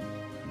に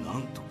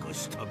何とか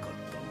したかったものだ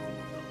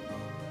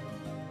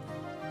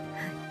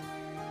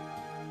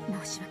な。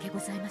はい、申し訳ご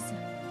ざいません。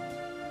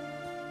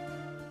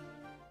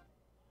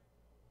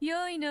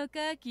良いの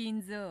か、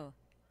金蔵。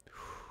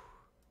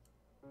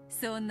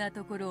そんな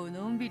ところを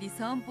のんびり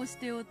散歩し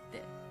ておっ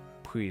て。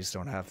Please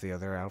don't have the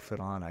other outfit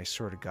on. I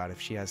swear to God,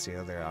 if she has the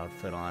other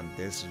outfit on,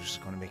 this is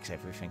just going to make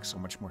everything so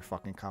much more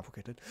fucking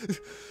complicated.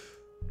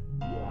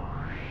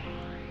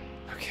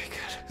 Okay,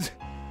 good.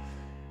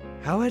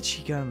 How had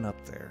she gotten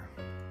up there?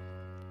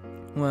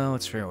 Well,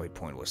 it's fairly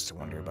pointless to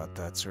wonder about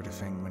that sort of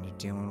thing when you're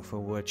dealing with a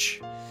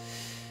witch.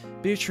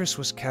 Beatrice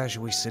was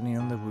casually sitting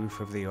on the roof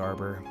of the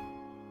arbor,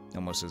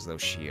 almost as though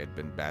she had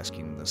been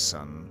basking in the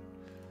sun.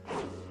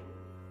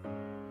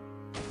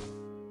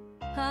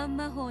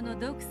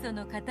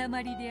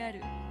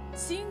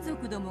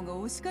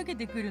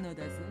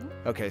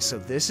 Okay, so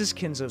this is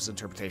Kinzo's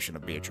interpretation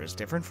of Beatrice,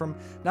 different from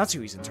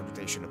Natsui's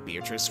interpretation of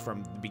Beatrice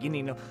from the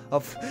beginning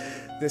of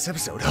this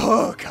episode.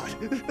 Oh, God.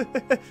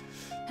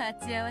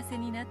 鉢合わせ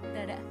になっ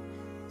たら、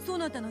そ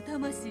なたの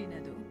魂な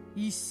ど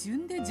一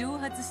瞬で蒸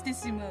発して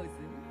しまうぞ。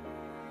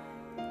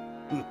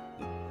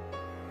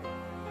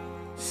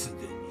す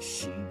でに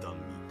死んだ身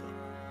だ。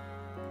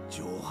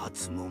蒸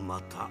発も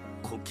また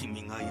小気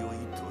味が良いというも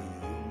の。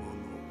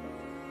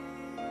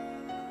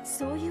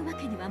そういうわ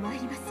けには参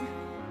りません。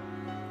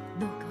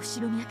どうかお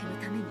城土産の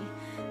ために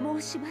も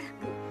うしばらく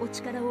お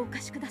力をお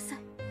貸しください。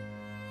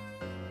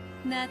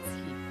夏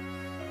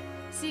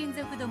日、親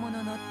族ども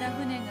の乗った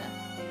船が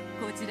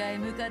こちらへ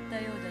向かっ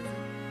たようだぞ。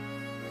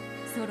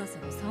そろそ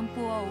ろ散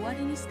歩は終わ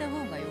りにした方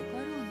がよかろうな。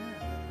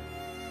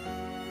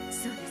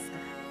そうですか。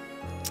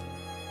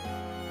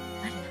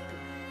ありが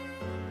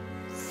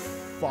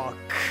とう。Fuck.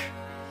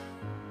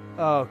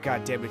 Oh,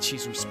 god damn it,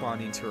 she's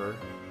responding to her.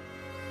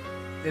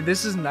 And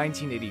this is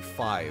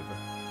 1985.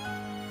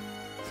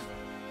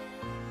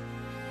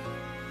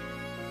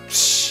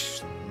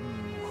 Shh.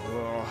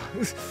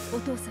 お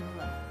父様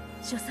は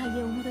書斎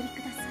へお戻り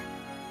ください。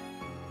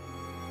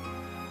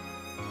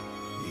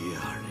や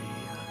れ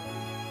や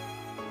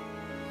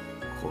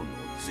れ。この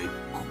絶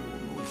好の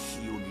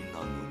日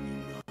和なのに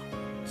な。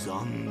残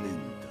念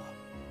だ。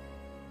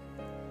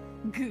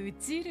愚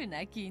痴る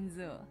な、金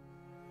蔵。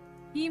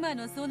今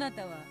のそな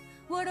たは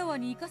わらわ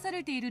に生かさ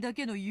れているだ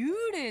けの幽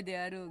霊で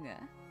あろうが、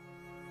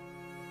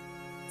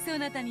そ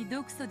なたに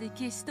毒素で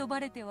消し飛ば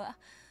れては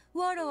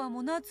わらわ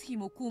も夏日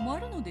も困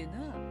るのでな。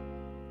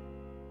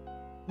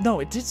No,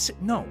 it did say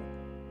no.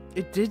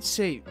 It did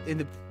say in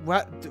the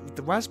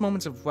last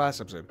moments of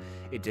last episode.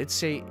 It did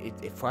say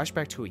it flashed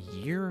back to a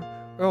year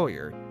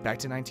earlier, back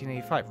to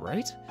 1985,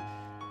 right?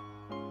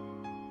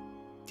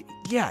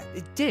 Yeah,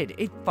 it did.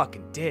 It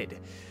fucking did.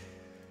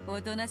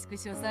 おとなしく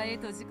書斎へ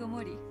閉じこ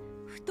もり、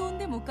布団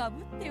でもか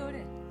ぶってお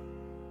れ。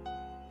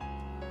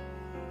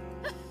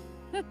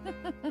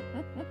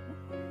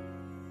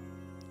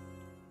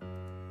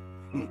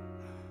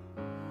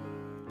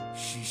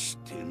死し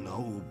てな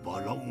お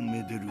バラを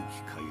めでる機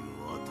会を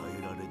与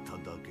えられた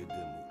だけでも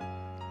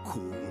幸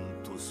運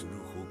とする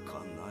ほか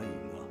な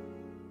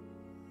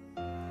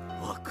い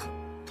が、わかっ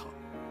た。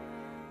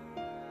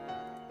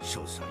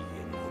書斎へ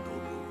戻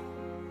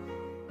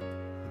る。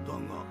だが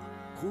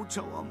紅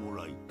茶はも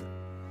らいたい。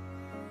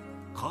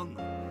かの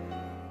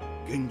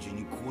源氏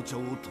に紅茶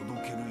を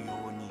届けるよ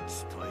うに伝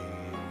え、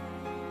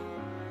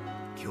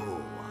今日は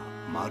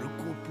マルコ・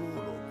ポー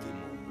ロで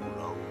もも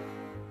らおう。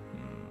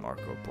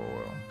Marco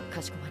Polo.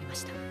 かしこまりま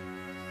した。で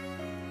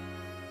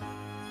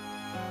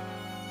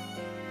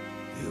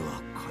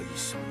は解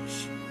散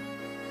しよ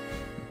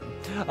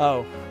う。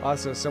 Oh,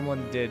 also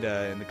someone did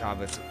in the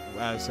comments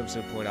last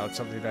episode point out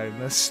something that I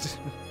missed,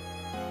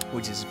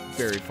 which is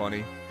very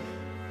funny.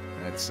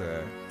 That's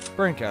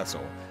Burn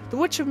Castle, the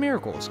Witch of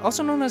Miracles,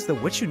 also known as the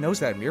witch who knows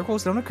that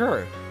miracles don't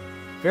occur.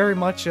 Very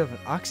much of an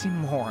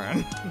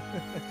oxymoron.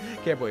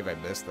 Can't believe I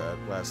missed that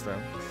last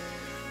time.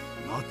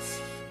 夏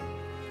日、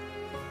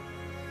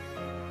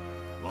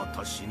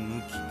私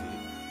抜きで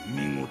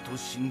見事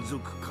親族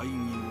会議を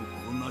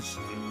こなし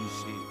てみ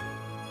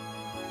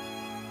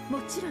せ。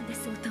もちろんで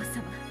す、お父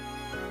様。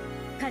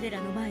彼ら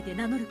の前で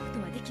名乗ること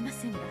はできま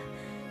せんが、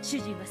主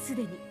人はす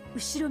でに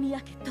後宮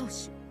家当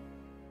主。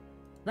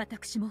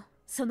私も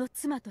その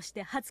妻とし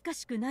て恥ずか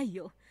しくない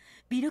よう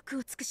微力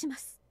を尽くしま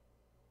す。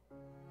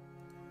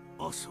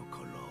朝か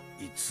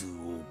ら胃痛を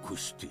起こ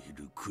してい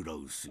るクラ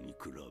ウスに比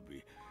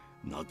べ、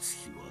夏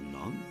日は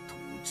なんと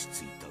落ち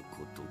着いた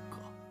こと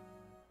か。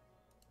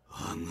我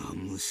が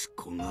息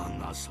子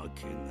が情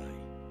けな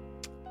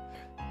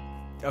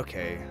い。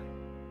 Okay.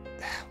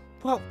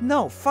 Well,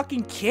 no,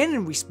 fucking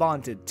Cannon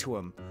responded to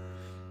him.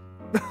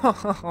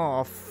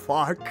 Oh,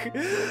 fuck.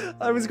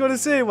 I was gonna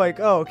say, like,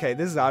 oh, okay,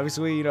 this is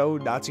obviously, you know,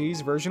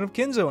 Natsu's version of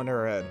Kinzo in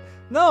her head.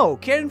 No,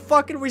 Cannon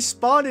fucking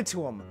responded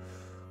to him.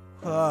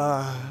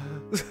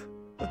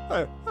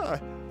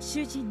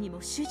 主人に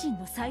も主人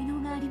の才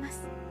能がありま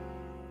す。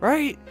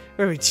 Right?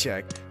 Let me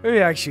check. Let me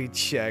actually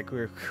check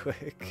real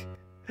quick.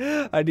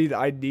 I need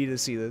to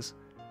see this.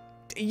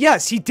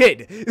 Yes, he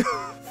did.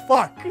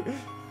 Fuck.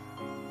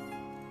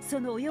 そ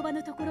の及ば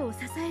ぬところを支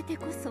えて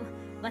こそ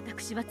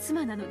私は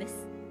妻なので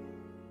す。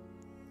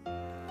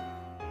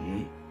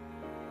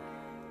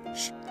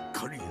しっ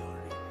かりやれ。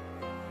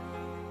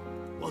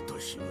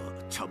私は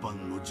茶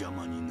番の邪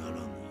魔にならぬ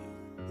よ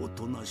うお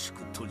となし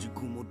く閉じ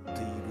こもってい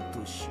る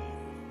としよ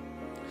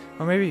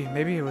う。 Or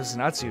maybe it was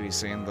Natsui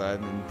saying that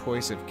in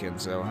place of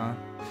Kinzo, huh?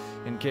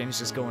 And Ken's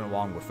just going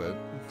along with it.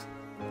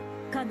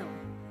 カノン、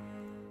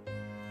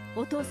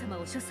お父様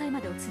を書斎ま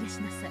でお連れし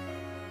なさい。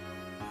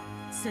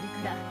それか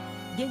ら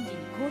源氏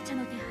に紅茶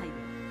の手配を。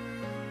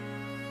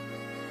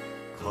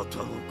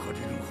肩を借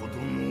りるほど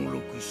能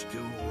力して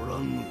おら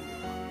ぬわ。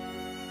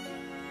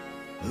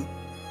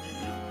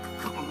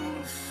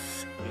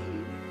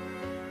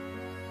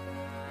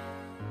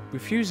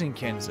Refusing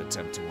Ken's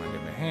attempt to lend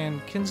him a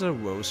hand, Kinzo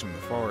rose from the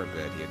flower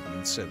bed he had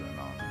been sitting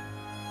on.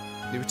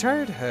 The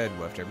retired head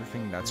left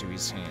everything in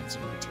Natsui's hands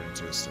and returned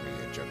to his steady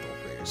and gentle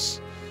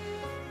pace.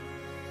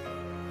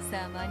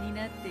 様に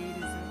なってい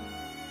るぞ。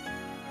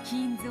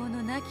金蔵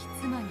の亡き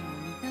妻にも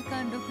似た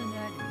貫禄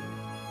がある。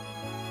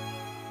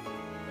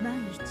万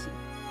一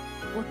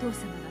お父様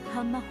が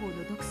半魔法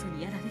の毒素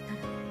にやられたら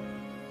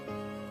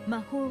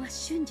魔法は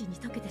瞬時に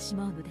解けてし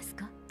まうのです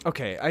か？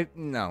 Okay, I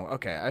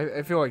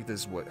feel like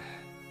this would.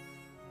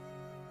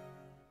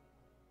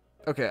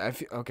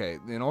 Okay,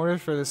 in order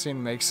for this scene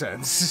to make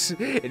sense,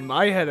 in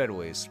my head at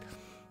least,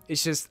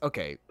 it's just,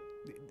 okay,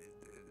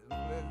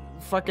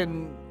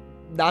 fucking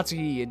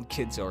Natsuki and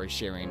Kinzo are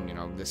sharing, you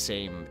know, the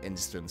same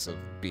instance of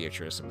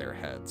Beatrice in their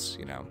heads,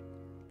 you know.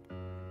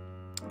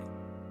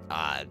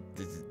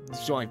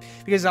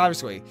 Because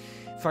obviously,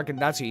 fucking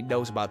Natsuki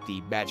knows about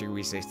the magic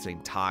resisting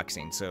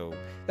toxin, so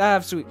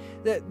that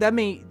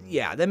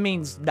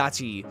means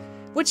Natsuki,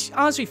 which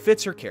honestly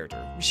fits her character.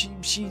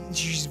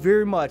 She's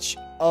very much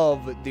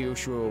of the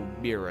Ushiro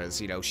Miras,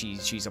 you know,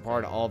 she's a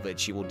part of it.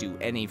 She will do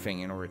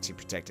anything in order to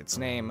protect its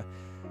name.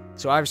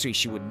 So obviously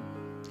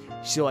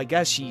so I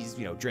guess she's,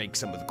 you know, drank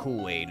some of the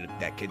Kool-Aid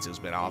that Kinzo's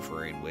been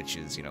offering, which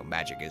is, you know,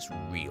 magic is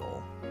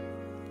real.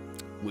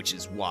 Which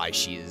is why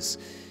she is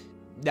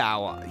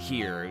now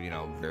here, you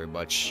know, very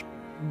much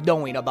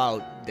knowing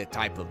about the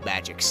type of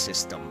magic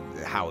system,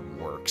 how it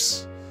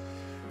works.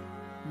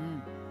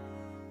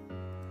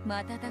 瞬く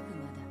間だ。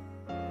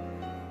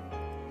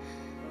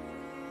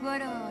わ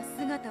らわは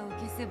姿を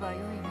消せばよい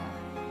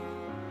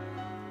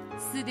が、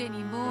すで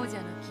に亡者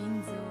の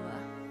金蔵は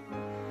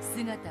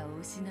姿を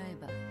失え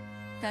ば、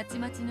たち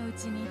まちのう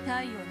ちに太陽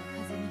の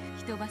風に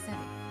吹き飛ばされ、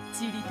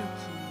塵と消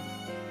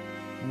える。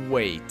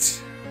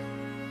Wait.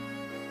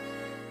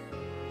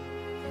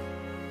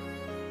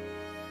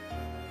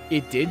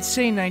 It did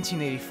say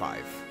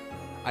 1985.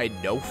 I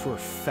know for a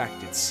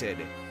fact it said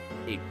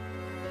it.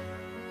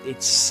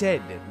 It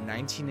said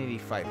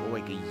 1985,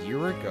 like a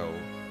year ago.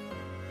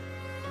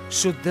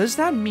 So does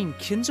that mean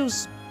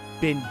Kinzo's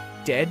been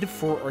dead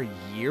for a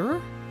year?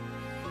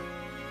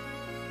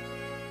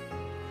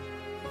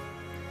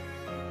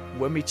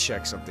 Let me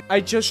check something.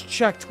 I just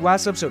checked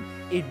last episode.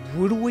 It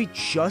literally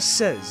just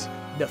says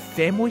the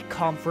family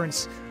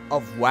conference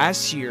of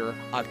last year,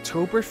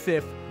 October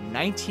 5th,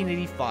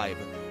 1985,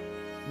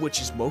 which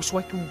is most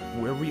likely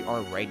where we are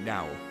right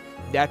now.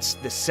 That's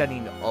the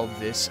setting of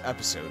this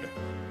episode.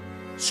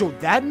 So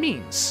that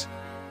means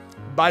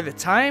by the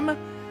time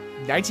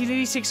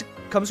 1986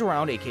 comes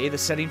around, aka the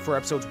setting for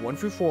episodes 1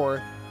 through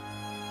 4,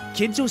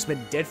 Kinzo's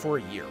been dead for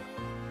a year.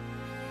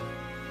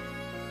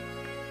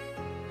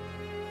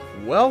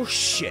 Well,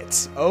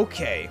 shit.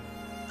 Okay.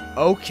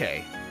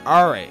 Okay.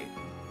 Alright.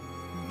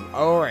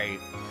 Alright.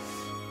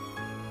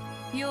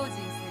 用心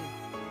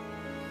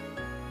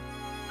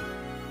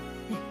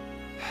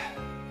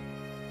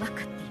分かっ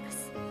ていま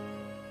す。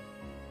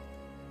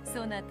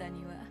そなた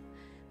には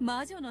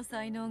魔女の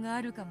才能が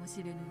あるかもし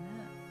れぬな。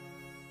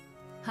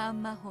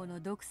半魔法の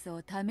毒素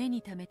をため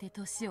にためて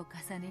年を重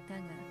ねた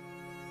が、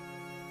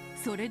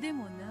それで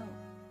もなお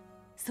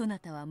そな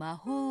たは魔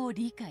法を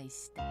理解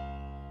した。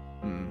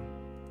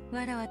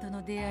わらわと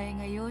の出会い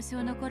が幼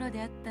少の頃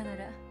であったな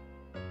ら、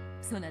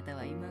そなた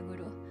は今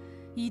頃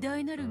偉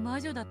大なる魔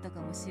女だったか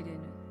もしれぬ。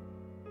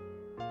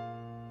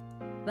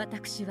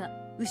私は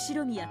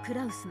後宮ク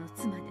ラウスの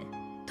妻で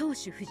当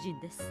主夫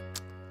人です。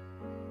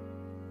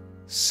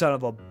Son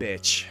of a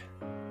bitch.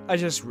 I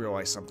just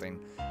realized something.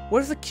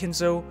 What if the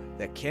Kinzo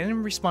that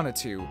Canon responded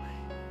to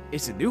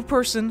is a new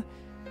person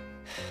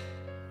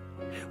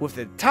with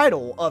the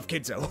title of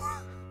Kinzo?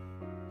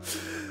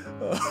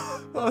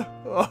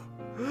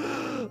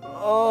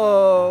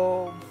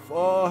 Oh,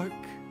 fuck.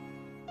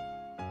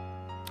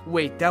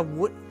 Wait, that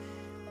would...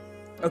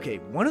 Okay,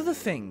 one of the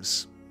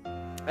things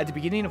at the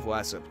beginning of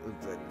last episode,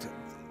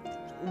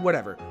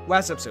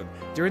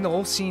 during the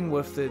whole scene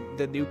with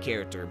the new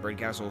character, Brain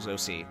Castle's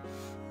OC,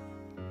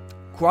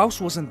 Kraus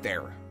wasn't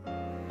there.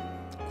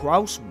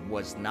 Kraus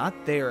was not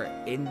there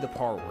in the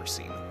parlor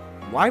scene.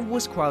 Why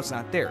was Kraus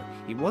not there?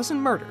 He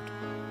wasn't murdered.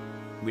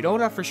 We know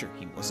that for sure.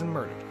 He wasn't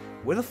murdered.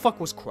 Where the fuck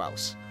was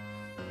Kraus?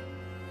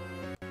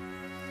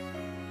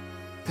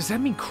 Does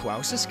that mean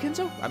Kraus is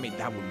Kinzo? I mean,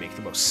 that would make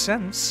the most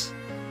sense.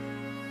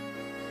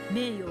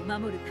 名誉を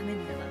守るため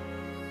なら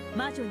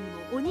ば魔女にも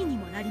鬼に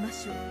もなりま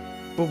しょう。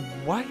But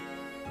why?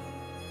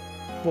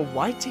 But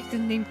why take the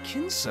name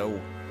Kinzo?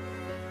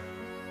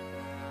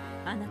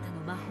 あなたの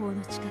魔法の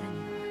力には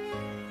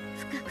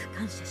深く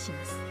感謝し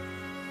ます。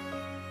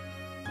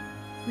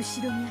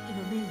後宮家の名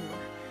誉は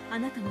あ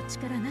なたの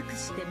力なく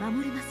して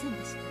守れません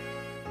でし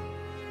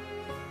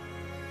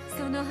た。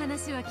その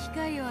話は機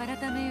会を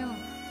改めよう。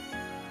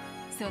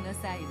その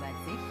際はぜ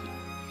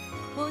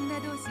ひ女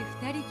同士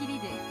二人きり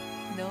で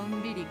の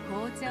んびり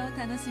紅茶を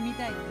楽しみ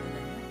たいものだ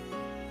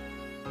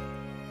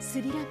な。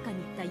スリランカ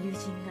に行った友人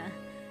が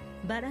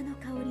バラの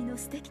香りの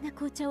素敵な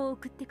紅茶を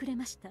送ってくれ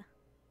ました。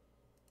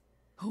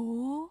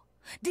ほう、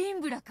ディ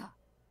ンブラか。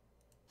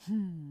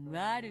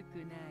悪く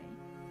ない。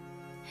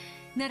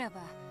なら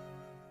ば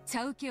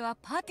茶受けは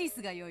パティ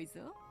スが良い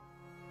ぞ。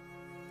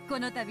こ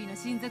の度の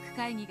親族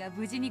会議が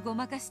無事にご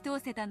まかし通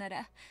せたな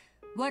ら、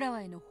わら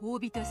わへの褒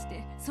美とし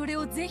てそれ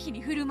をぜひ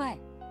に振る舞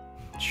え。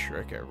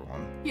Trick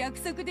everyone. 約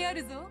束であ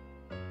るぞ。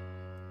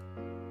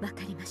わか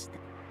りました。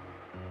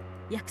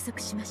約束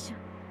しましょう。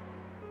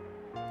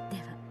で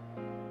は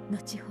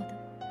後ほど。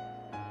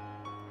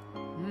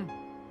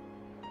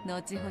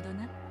後ほど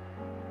な。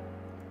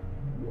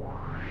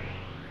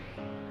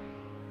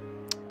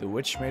The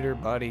witch made her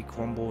body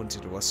crumble into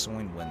the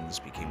rustling winds,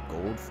 became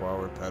gold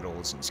flower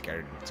petals, and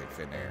scattered into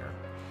thin air.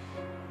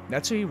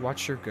 That's how you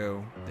watched her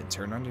go, then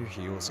turned on your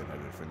heels and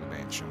headed for the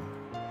mansion.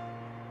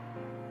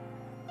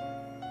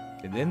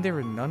 And then there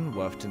were none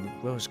left in the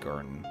rose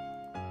garden.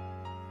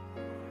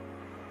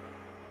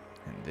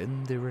 And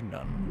then there were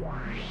none.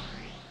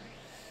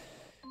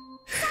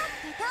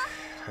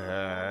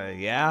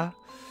 Yeah?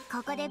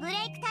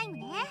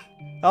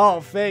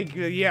 Oh, thank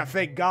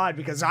God,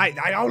 because I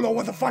don't know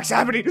what the fuck's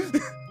happening.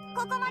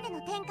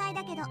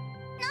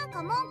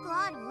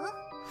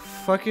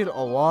 Fucking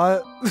a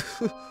lot.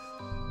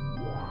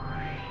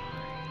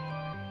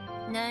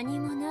 何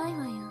もない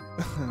わよ。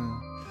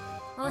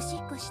おし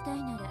っこしたい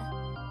なら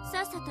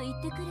さっさと行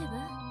ってくれば。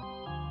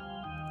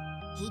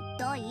ひ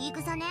どい言い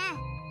草ね。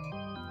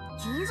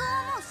金蔵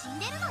はもう死ん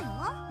でるのよ。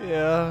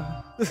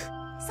Yeah.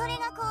 それ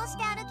がこうし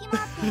て歩き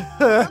回って言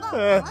葉を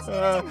交わしてる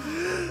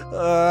じゃ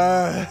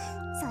ない。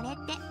それっ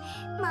て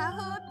魔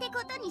法ってこ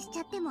とにしち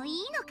ゃってもいい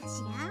のか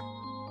しら。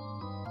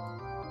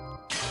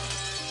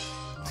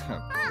まあ、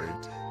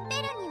ベ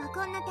ルには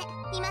こんな手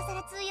今さ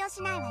ら通用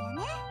しないわよ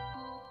ね。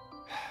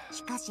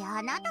しかし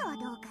あなたは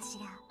どうかし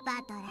ら、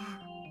バトラー。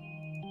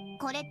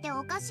これって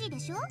おかしいで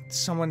しょ？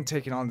 Someone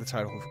taking on the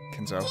title of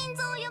Kenzo. 金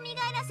蔵を蘇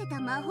らせた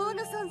魔法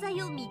の存在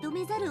を認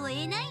めざるを得な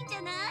いんじ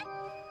ゃない？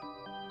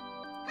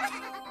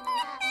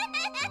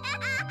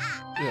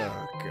 Oh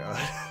god.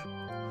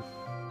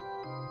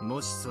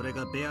 もしそれ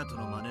がベアと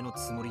の真似の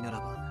つもりなら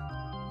ば、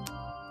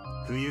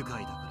不愉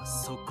快だから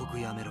即刻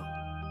やめろ。や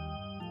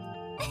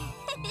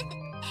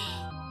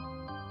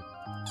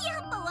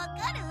っぱわか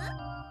る？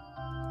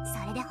そ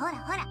れでほら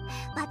ほら、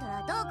バトル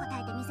はどう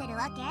答えてみせる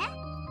わけ？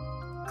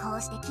こ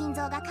うして金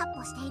蔵がカッ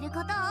ポしていること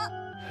を、い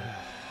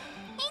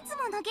つ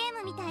ものゲ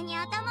ームみたいに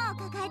頭を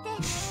抱えて、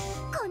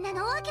こんな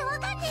のわけわ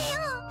かんねえよ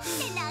って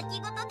泣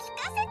き言聞か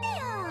せて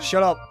よ。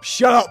 Shut up!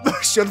 Shut up!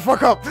 Shut the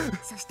fuck up!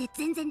 そして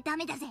全然ダ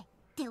メだぜっ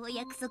てお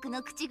約束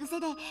の口癖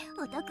で、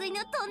お得意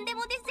のとんで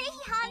もでぜひ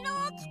反応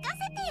を聞か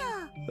せ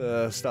て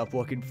よ。 Stop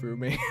looking through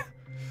me.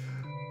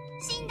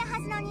 死んだは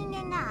ずの人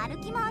間が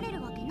歩き回れ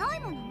るわけない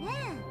ものね。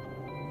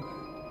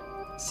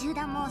集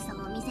団妄想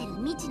を見せる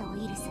未知のウ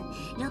イルス、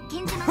六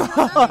軒島のじわ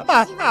と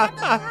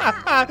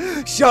か。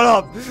 Shut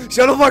up!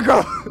 Shut the fuck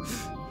up!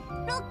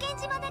 六軒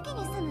島だけ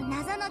に住む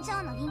謎の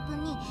蝶の鱗粉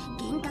に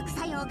幻覚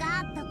作用がと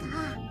か。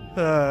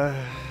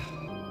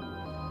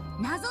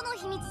謎の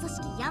秘密組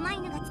織山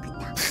犬が作っ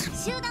た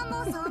集団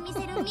妄想を見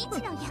せる未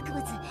知の薬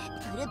物、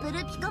プルプ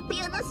ルピコ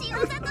ピオの仕業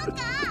とか。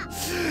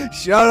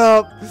 Shut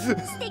up! 素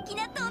敵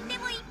なとんで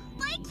もいっ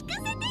ぱい聞か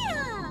せてよ。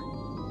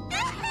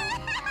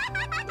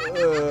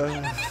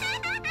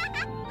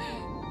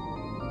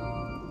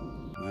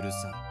うる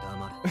さい、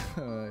黙れ。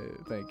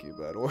Thank you,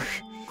 Battle.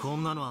 こ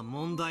んなのは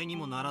問題に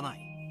もならない。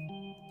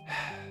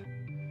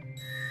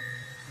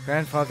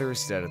Grandfather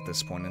is dead at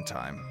this point in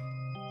time.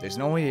 There's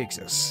no way he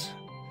exists.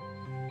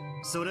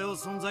 それを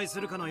存在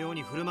するかのよう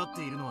に振る舞っ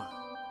ているのは、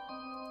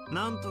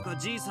なんとか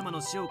じい様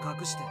の死を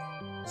隠して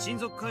親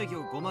族会議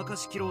をごまか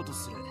しきろうと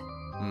する、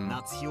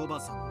夏日おば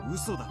さんの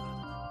嘘だからだ。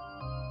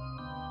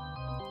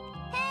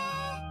へ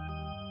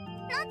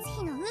え、夏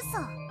日の嘘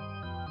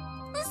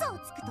を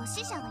つくと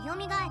死者が蘇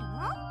るの？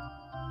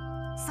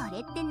そ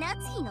れって夏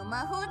日の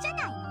魔法じゃ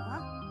ない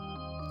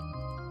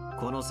の？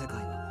この世界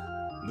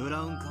はブ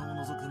ラウン管を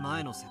除く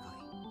前の世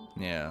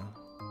界。Yeah.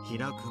 開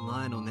く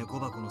前の猫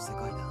箱の世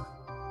界だ。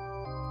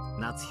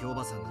夏日お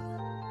ばさんが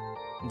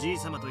じい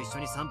様と一緒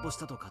に散歩し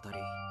たと語り、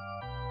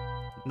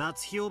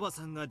夏日おば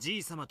さんがじ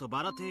い様と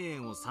バラ庭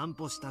園を散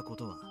歩したこ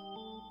とは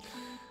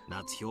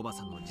夏日おば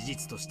さんの事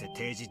実として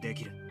提示で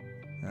きる。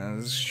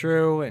 This is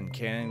true, and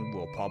Ken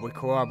will probably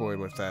corroborate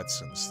with that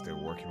since they're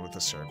working with the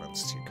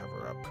servants to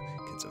cover up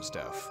Kenzo's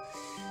death.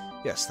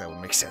 Yes, that would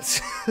make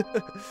sense.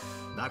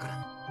 だか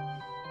ら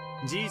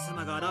じい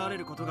様が現れ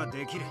ることが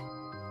できる。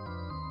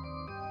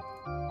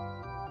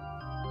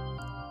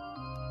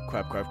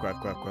 Clap, clap, clap,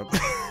 clap, clap.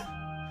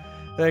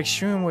 The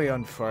extremely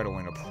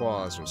unflattering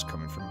applause was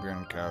coming from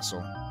Grand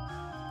Castle.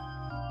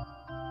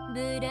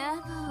 ブラ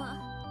ボー。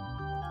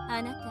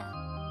あなた、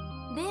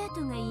ベア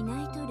トがい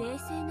ないと冷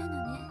静な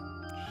のね。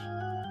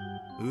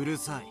うる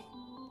さい。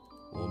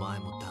お前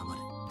も黙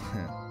れ。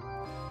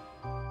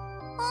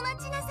お待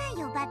ちなさい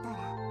よ、バトラー。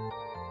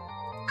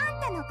あ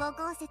んたのご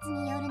考説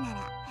によるなら、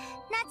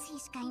夏日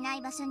しかいな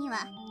い場所には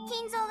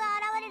金蔵が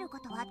現れるこ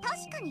とは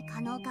確かに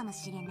可能かも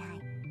しれない。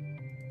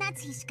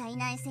夏日しかい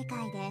ない世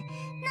界で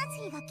夏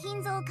日が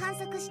金蔵を観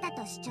測した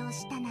と主張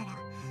したなら、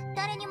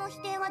誰にも否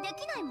定はで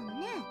きないもの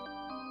ね。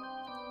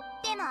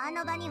でもあ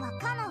の場には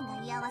カノン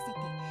が居合わせて、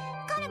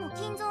彼も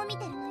金蔵を見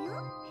てるの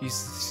よ。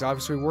 He's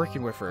obviously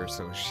working with her,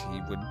 so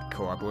he would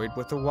corroborate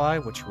with the lie,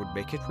 which would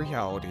make it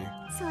reality.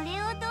 それを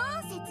ど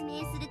う説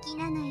明する気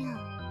なのよ。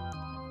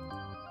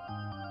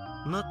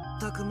全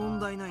く問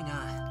題ない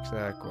な。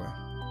 Exactly.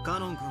 カ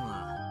ノン君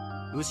は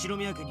後ろ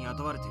宮家に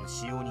雇われてる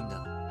使用人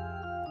だ。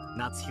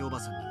夏日おば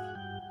さんに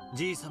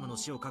じい様の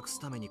死を隠す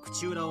ために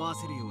口裏を合わ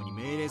せるように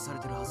命令され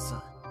てるはず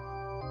さ。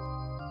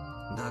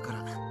だか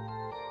ら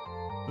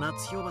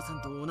夏日おばさ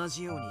んと同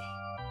じように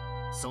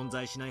存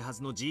在しないは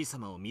ずのじい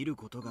様を見る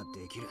ことが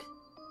できる。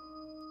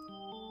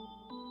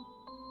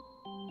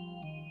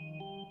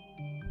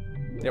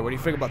 Yeah, what do you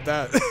think about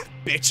that,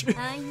 bitch?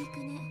 あいにく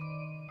ね、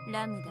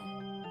ラムダ。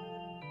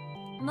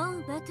も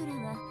うバトラ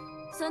は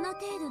その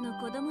程度の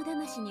子供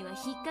騙しには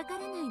引っかから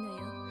ないのよ。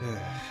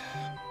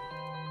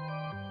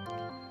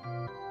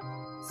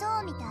そ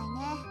うみたいね。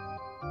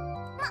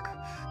ま、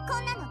こ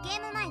んなのゲ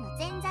ーム前の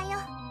前座よ。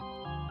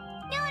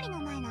料理の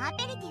前のア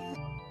ペリティ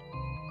フ。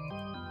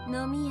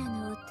飲み屋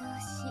のお通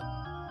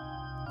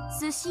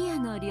し、寿司屋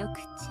の緑茶。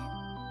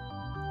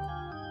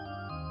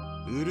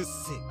うる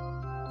せえ。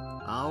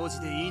青字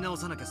で言い直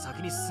さなきゃ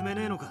先に進め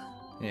ねえのか。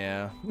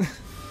Yeah.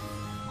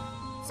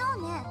 そ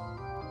うね。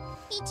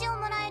一応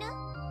もらえる？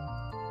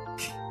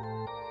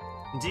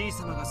じい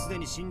様がすで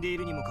に死んでい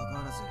るにもかか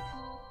わらず、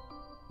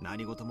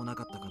何事もな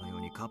かったかのよ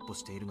うにカッポ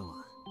しているのは、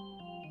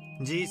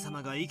じい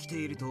様が生きて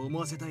いると思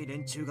わせたい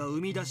連中が生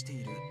み出して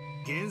いる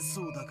幻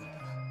想だか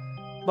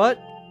らだ。 But,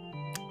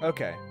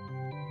 okay.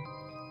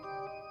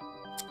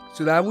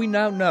 So that we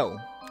now know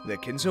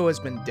that Kenzo has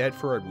been dead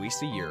for at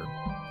least a year.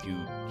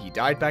 He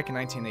died back in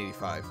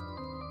 1985.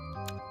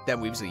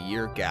 That leaves a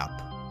year gap.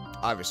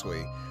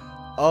 Obviously,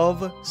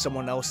 of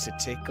someone else to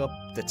take up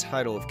the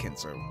title of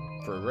Kinzo.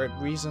 For what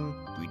reason,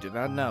 we do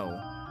not know.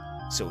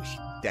 So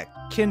that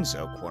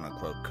Kinzo,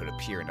 quote-unquote, could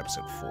appear in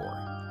episode 4.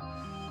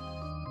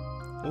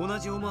 同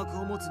じ思惑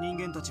を持つ人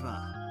間たち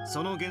は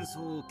その幻想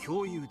を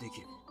共有で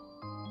きる。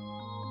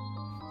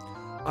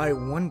 I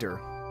wonder.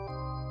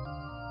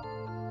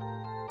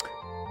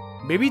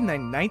 Maybe the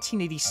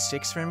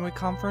 1986 Family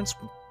Conference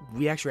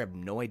we actually have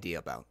no idea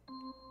about.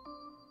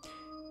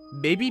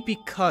 Maybe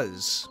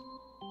because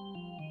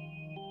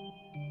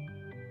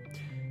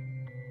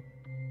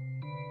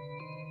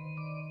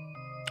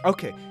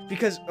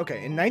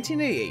in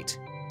 1988,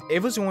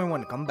 Ava's the only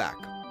one to come back.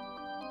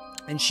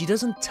 And she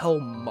doesn't tell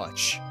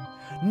much.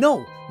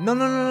 No.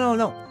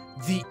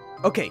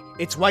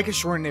 It's like a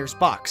Schrodinger's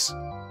box,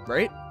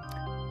 right?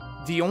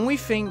 The only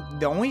thing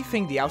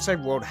the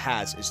outside world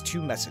has is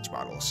 2 message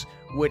bottles,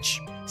 which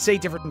say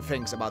different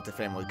things about the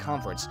family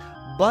conference.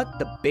 But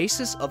the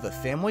basis of the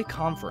family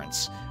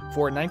conference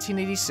for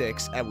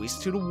 1986, at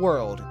least to the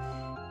world,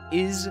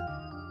 is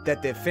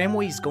that the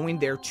family is going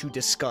there to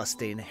discuss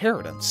the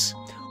inheritance.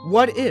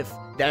 What if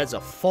that is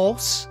a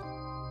false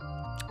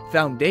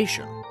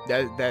foundation?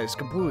 That is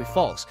completely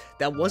false.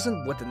 That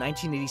wasn't what the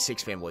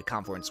 1986 family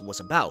conference was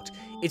about.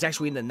 It's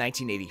actually in the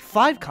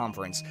 1985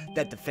 conference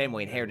that the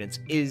family inheritance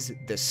is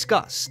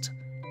discussed.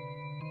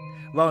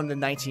 While in the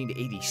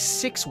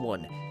 1986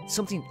 one,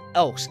 something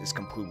else is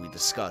completely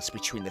discussed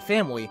between the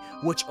family,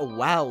 which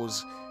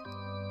allows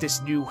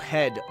this new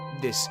head,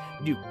 this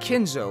new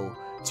Kinzo,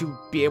 to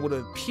be able to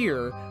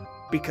appear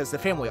because the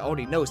family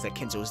already knows that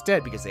Kinzo is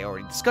dead because they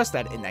already discussed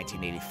that in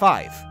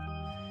 1985.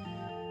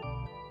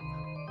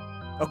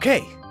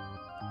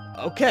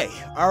 Okay,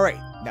 alright.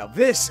 Now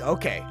this,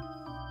 okay.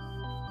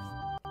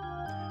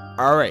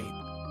 Alright.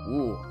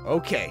 Ooh,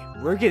 okay.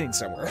 We're getting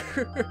somewhere.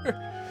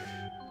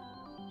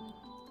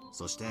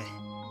 そして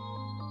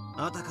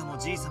あたかも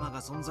じい様が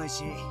存在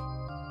し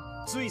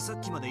ついさ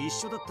っきまで一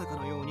緒だったか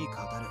のように語る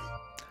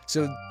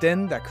So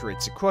then that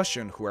creates a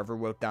question. Whoever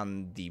wrote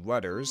down the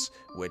letters,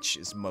 which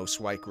is most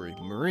likely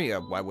Maria,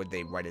 why would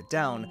they write it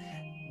down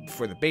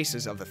for the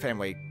basis of the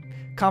family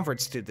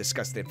conference to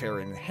discuss the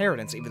family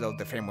inheritance, even though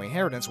the family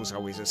inheritance was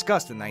always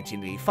discussed in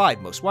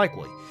 1985, most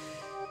likely?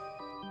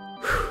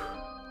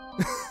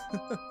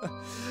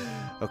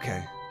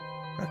 Okay.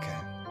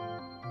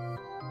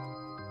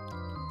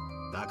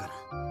 だか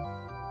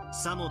ら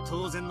さも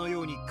当然の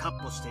ように闊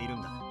歩している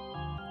んだ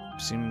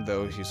Seem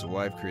though he's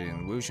alive, creating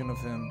an illusion of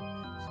him,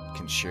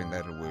 can share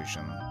that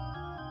illusion.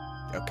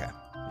 Okay,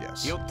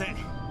 yes. よって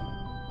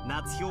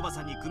夏日おば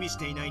さんに組みし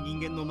ていない人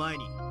間の前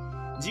に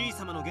じい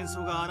様の幻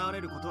想が現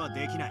れることは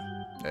できない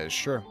That is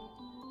true.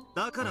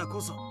 だから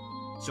こそ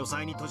書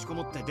斎に閉じこ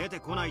もって出て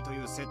こないと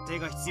いう設定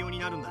が必要に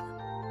なるんだ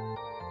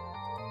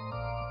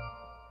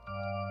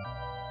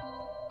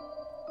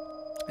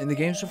In the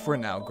games before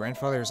now,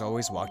 Grandfather has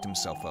always locked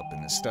himself up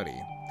in his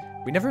study.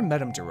 We never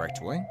met him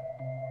directly.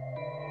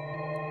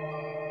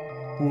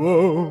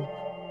 Whoa!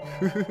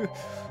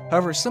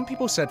 However, some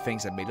people said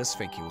things that made us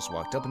think he was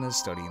locked up in his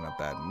study in a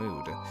bad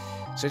mood,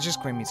 such as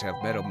claiming to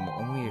have met him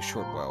only a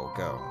short while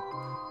ago.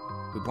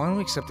 We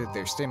blindly accepted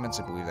their statements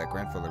and believed that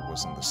Grandfather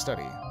was in the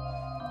study.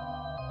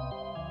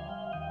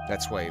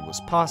 That's why it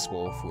was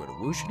possible for an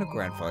illusion of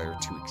Grandfather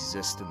to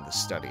exist in the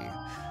study,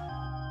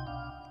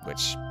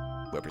 which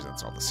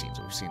represents all the scenes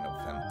we've seen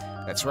of him.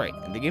 That's right,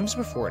 in the games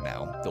before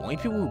now, the only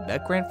people who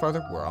met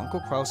Grandfather were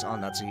Uncle Kraus,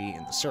 Aunt Natsuki,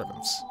 and the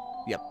servants.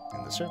 Yep,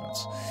 and the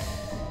servants.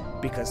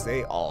 Because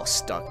they all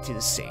stuck to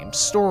the same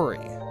story.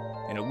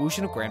 An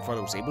illusion of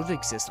Grandfather was able to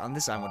exist on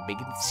this island,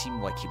 making it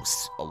seem like he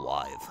was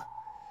alive.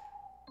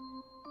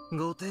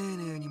 ご丁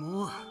寧に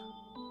も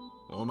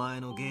お前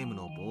のゲーム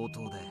の冒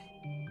頭で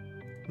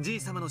じい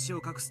様の死を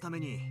隠すため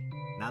に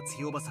夏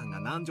日おばさんが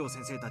南條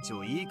先生たち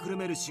を言いくる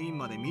めるシーン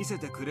まで見せ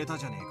てくれた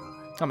じゃねえか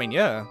I mean,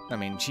 yeah. I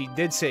mean, she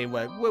did say,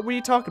 what are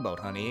you talking about,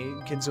 honey?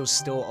 Kinzo's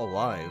still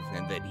alive.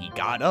 And then he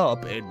got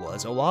up and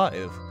was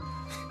alive.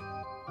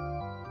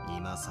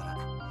 今さら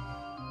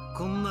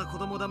こんな子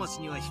供騙し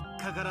には引っ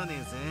かから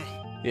ね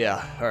えぜ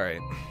Yeah,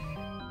 alright.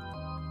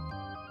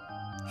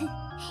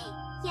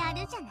 や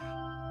るじゃない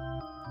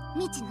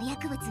未知の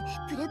薬物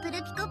プルプ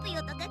ルピコピ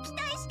ヨとか期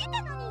待して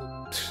た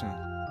のに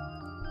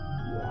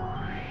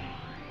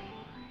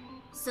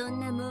そん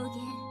な妄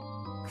言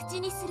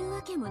口にする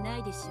わけもな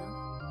いでしょ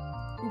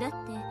だって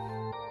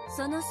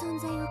その存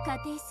在を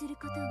仮定する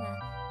ことは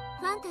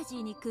ファンタジ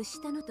ーに屈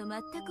したのと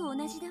全く同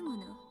じだも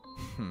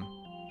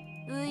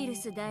のウイル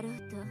スだろう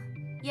と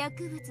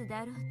薬物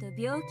だろうと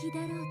病気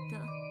だろうと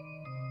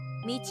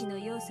未知の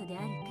要素で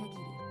ある限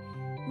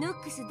りノ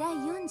ックス第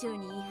4条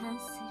に違反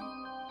する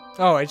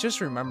Oh, I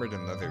just remembered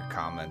another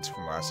comment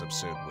from last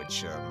episode,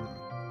 which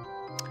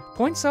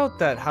points out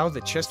that how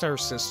the Cheshire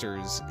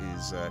Sisters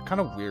is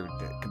kind of weird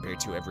compared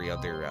to every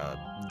other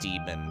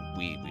demon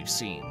we've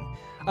seen.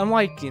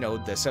 Unlike,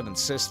 the Seven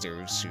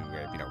Sisters, who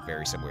are,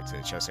 very similar to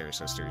the Cheshire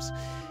Sisters,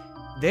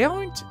 they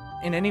aren't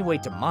in any way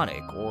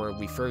demonic or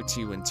referred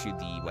to into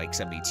the,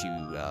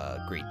 72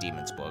 Great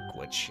Demons book,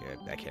 which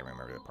I can't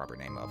remember the proper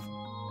name of.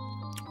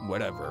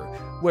 whatever,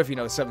 with, you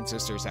know, seven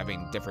sisters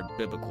having different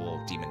biblical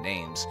demon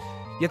names.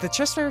 Yet the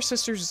Cheshire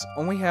sisters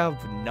only have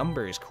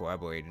numbers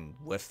collaborating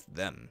with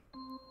them.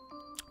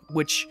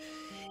 Which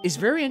is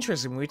very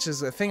interesting, which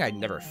is a thing I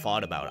never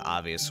thought about,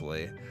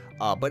 obviously.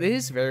 But it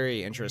is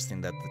very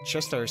interesting that the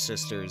Cheshire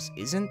sisters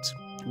isn't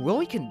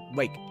really,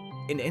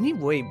 in any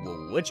way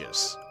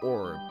religious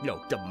or, you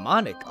know,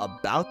 demonic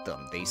about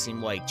them. They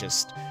seem like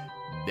just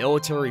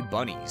military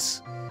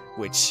bunnies,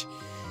 which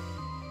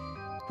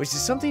is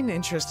something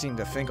interesting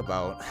to think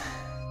about.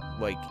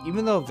 Like,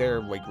 even though they're,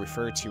 like,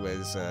 referred to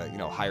as, you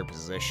know, higher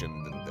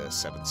position than the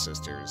Seven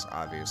Sisters,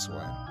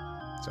 obviously.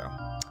 So,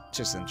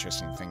 just an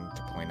interesting thing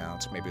to point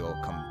out. Maybe it'll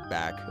come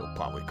back. It'll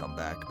probably come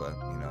back, but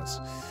who knows.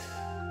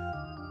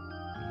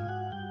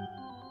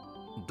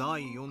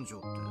 第4条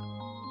って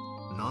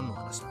何の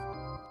話だ？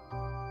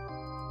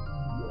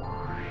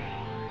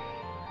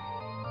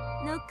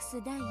ノック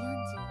ス第4条、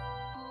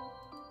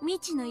未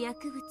知の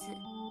薬物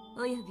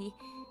および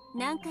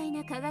難解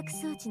な化学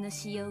装置の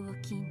使用を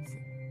禁ず、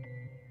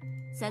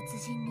殺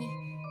人に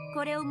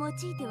これを用い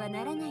ては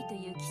ならないと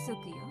いう規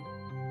則よ。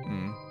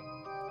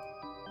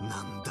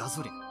なんだ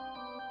それ。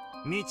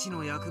未知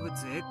の薬物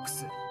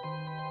X、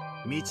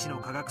 未知の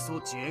化学装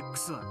置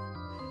X は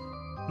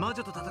魔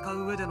女と戦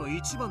う上での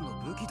一番の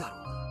武器だろう。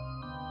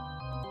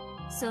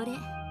それ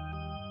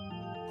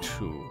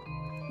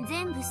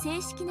全部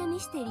正式なミ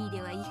ステリー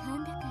では違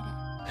反だか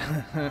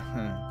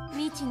ら。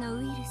未知の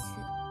ウイルス、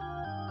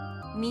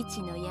未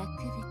知の薬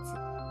物、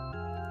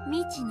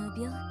未知の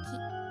病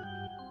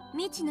気、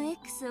未知の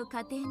X を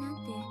仮定なん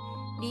て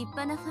立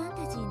派なファン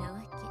タジーなわ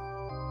け。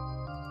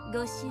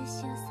ご愁傷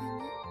様。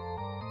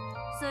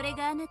それ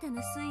があなた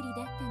の推理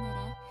だったなら、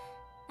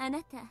あ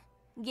なた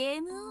ゲ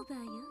ームオーバー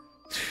よ。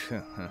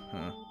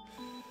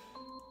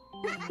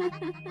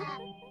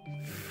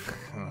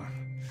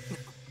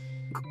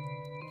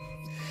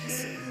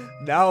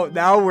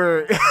Now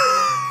we're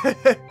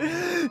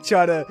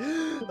trying to,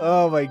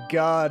 oh my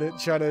god,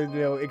 trying to,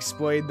 you know,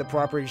 explain the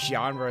proper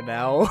genre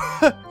now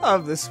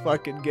of this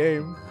fucking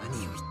game.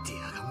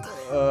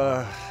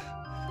 あ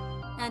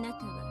な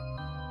たは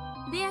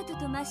ベアト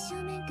と真正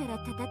面から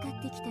戦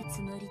ってきた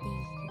つもりでいる。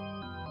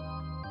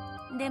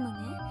でもね、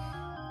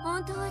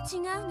本当は違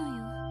うの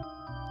よ。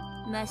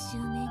真正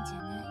面じゃ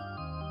ない。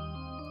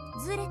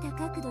ずれた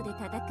角度で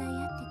戦い合って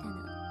たの。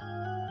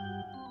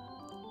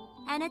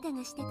あなた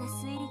がしてた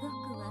推理ごっこ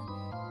は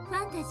ファ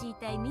ンタジー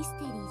対ミス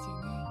テリーじゃ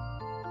ない。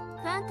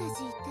ファンタ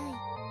ジー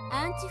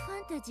対アンチファ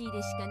ンタジー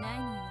でしかない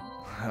の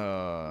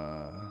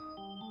よ。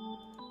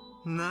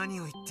何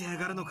を言ってや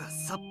がるのか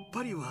さっ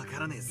ぱりわか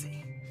らねえぜ。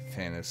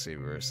Fantasy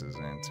versus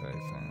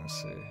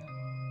anti-fantasy.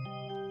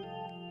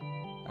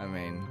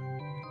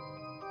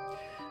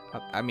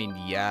 I mean,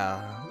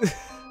 yeah.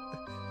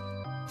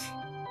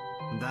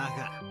 だ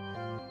が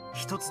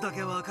一つだ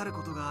けわかる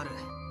ことがある。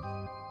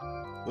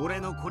俺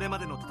のこれま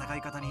での戦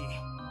い方に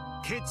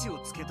ケチを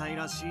つけたい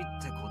らしいっ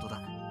てことだ。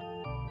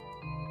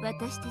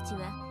私たち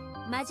は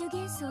魔女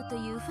幻想と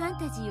いうファン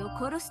タジーを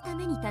殺すた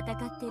めに戦っ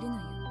てるの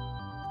よ。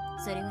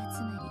それは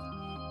つま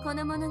りこ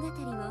の物語を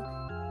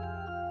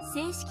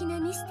正式な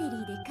ミステリー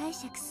で解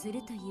釈す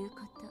るという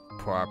こ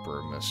と。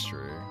Proper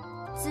mystery.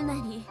 つま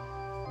り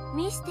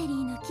ミステリ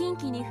ーの禁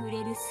忌に触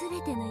れるすべ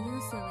ての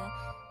要素は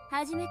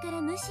初めか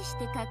ら無視し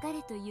て書か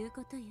れという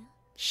ことよ。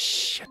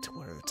Shit,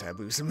 what are the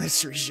taboos of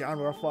mystery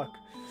genre? Fuck.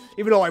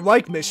 Even though I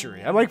like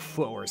mystery, I like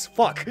flowers.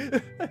 Fuck.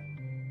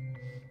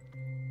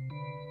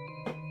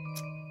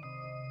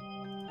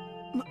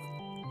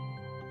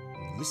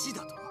 無視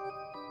だと？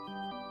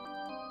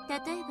例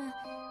えば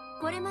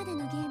これまでの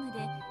ゲームで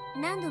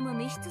何度も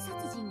密室殺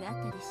人があっ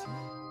たでしょ。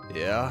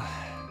Yeah.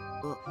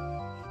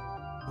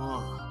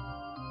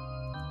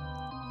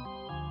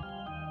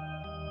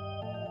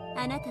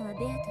 あなたは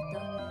ベアト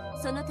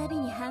とその度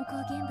に犯行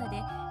現場で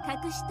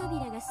隠し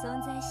扉が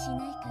存在しな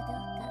いかどう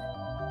か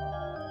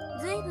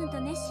随分と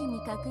熱心に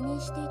確認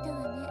していたわ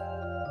ね。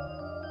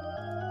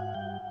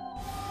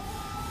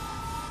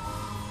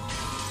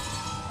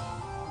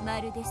ま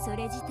るでそ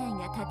れ自体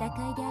が戦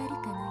いである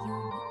かのよ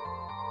うに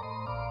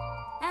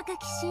赤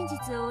き真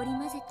実を織り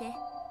交ぜて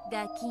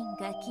ガキン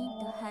ガキン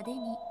と派手に。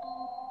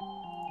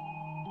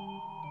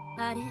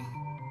あれ、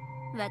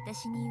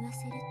私に言わ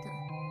せると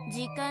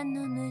時間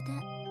の無駄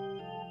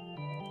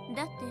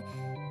だって。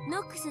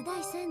ノックス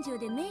第3条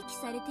で明記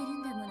されてる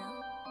んだもの。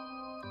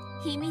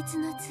秘密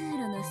の通路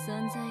の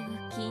存在を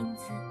禁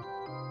ず。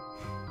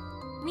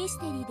ミス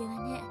テリーでは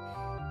ね、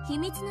秘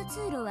密の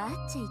通路はあっ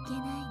ちゃいけな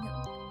いの。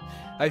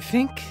I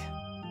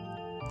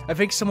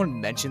think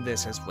someone mentioned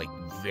this as like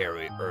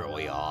very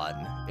early on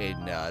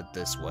in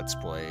this Let's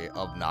Play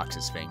of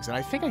Noxus Things, and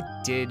I think I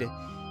did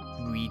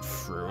read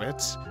through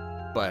it,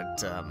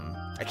 but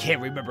I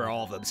can't remember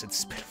all of them since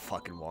it's been a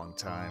fucking long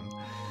time.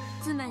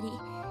 つまり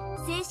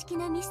正式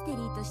なミステリ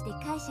ーとして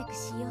解釈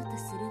しようと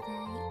する場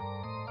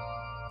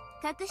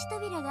合、隠し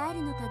扉があ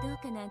るのかどう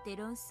かなんて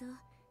論争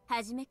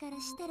初めから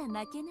したら負け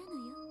なのよ。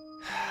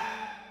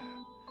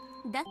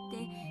だって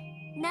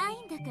ない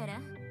んだから。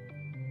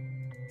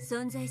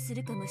存在す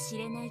るかもし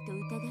れないと疑う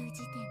時点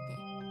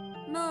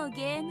でもう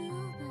ゲームオー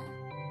バ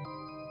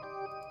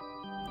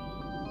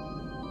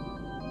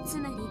ー。つ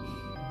まり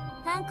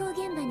犯行現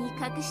場に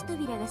隠し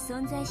扉が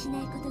存在しな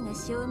いことが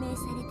証明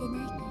されて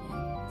ないか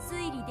ら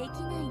推理でき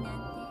ないなん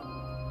て。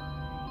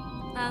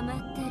甘っ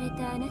たれ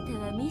たあなた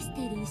はミス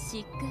テリー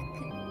失格。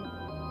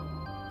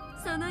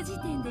その時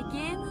点でゲ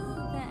ームオー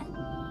バ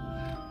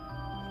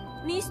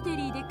ー。ミステ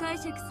リーで解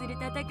釈する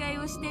戦い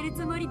をしてる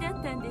つもりだ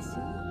ったんでしょ。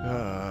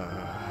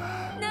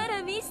な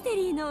らミステ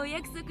リーのお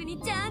約束に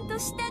ちゃんと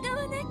従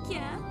わなき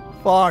ゃ。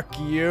Fuck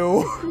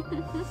you.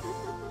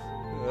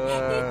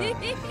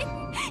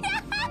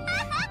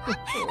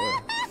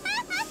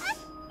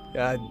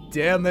 God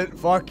damn it,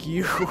 fuck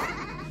you.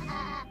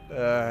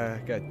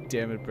 God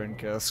damn it, Brent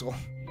Castle.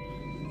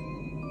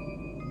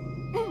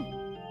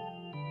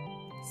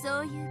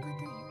 そういうこと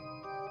よ。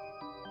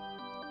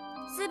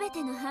すべ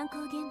ての犯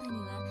行現場に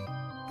は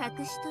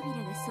隠し扉が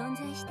存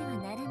在しては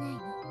ならないの。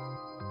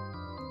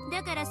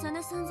だからそ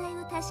の存在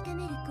を確か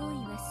める行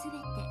為はすべ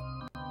て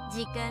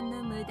時間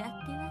の無駄ってわ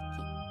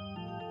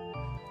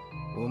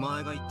け。お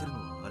前が言ってるの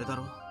はあれだ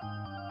ろ。ど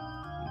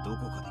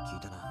こかで聞い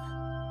たな。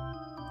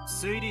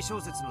推理小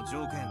説の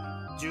条件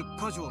10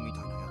か条みた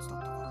いなやつだっ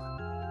たか。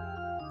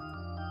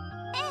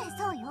ええ、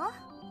そうよ。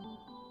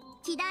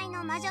希代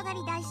の魔女狩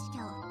り大司教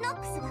ノッ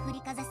クスが振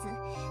りかざす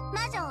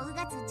魔女をう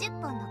がつ10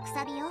本のく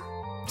さびよ。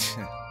そ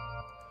れこ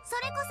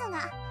そ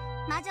が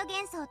魔女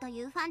幻想と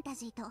いうファンタ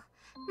ジーと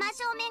真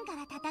正面か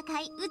ら戦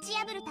い打ち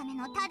破るため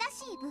の正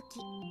しい武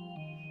器。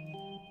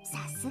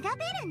さすが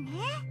ベルンね。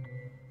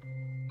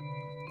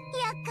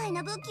厄介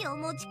な武器を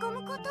持ち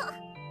込むこと、フ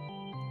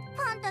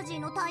ァンタジー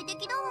の大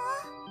敵だわ。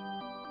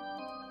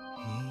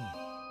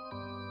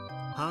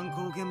犯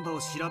行現場を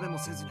調べも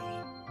せずに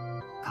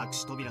隠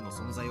し扉の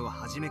存在を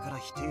初めから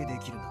否定で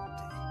きるなん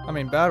て。I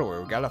mean,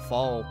 Battleware, we gotta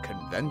follow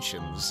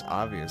conventions,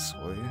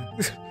 obviously.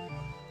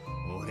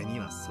 俺に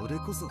はそれ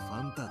こそフ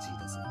ァンタジー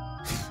だぜ。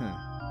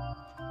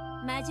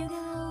魔女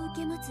側を受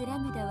け持つラ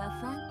ムダは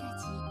ファンタ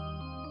ジ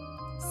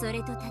ー。そ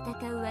れと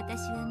戦う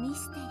私はミ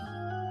ステリー。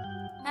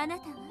あな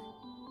たは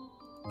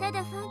た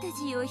だファンタ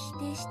ジーを否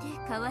定して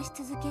かわし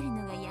続ける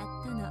のがやっ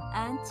との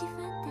アンチファン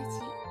タジ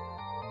ー。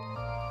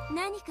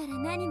何から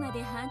何ま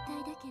で反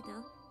対だけど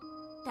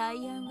対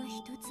案は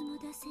一つも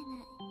出せな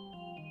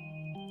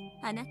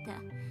い。あなた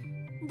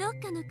どっ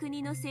かの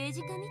国の政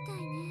治家みたい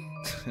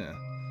ね。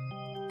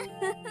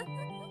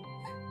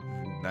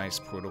Nice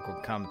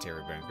political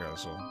commentary, Ben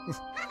Castle.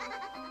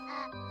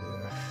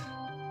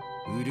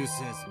 うる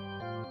せえぞ。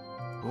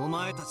お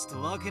前たち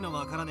とわけの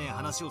わからねえ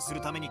話をす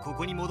るためにこ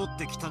こに戻っ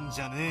てきたん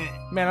じゃね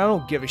え。Man, I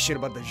don't give a shit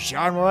about the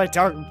genre. I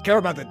care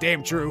about the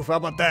damn truth. How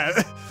about that?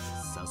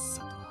 さっ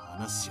さと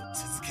話を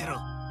続けろ。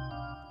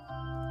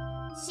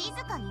静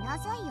かにな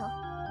さいよ。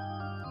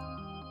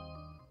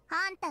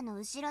あんたの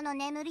後ろの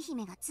眠り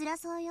姫が辛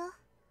そうよ。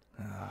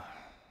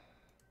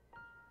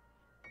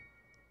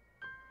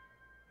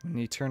When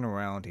he turned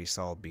around, he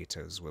saw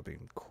Bito's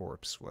whipping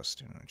corpse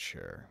resting in a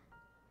chair.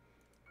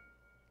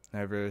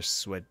 Never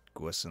sweat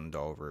glistened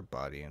all over her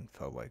body and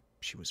felt like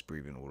she was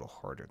breathing a little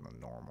harder than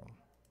normal.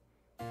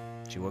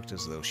 She looked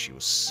as though she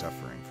was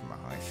suffering from a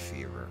high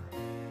fever.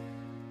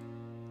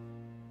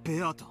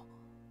 ベアト、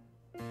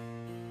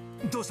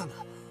どうしたんだ？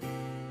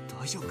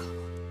大丈夫か？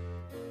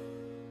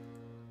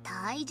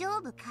大丈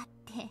夫かっ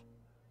て。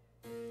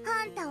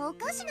あんたお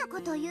かしなこ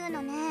と言う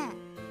のね。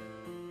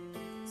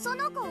そ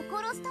の子を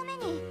殺すため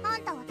にあ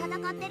んたは戦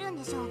ってるん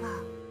でしょうが。あん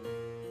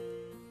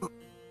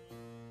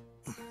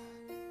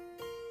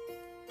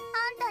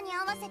たに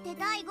合わせて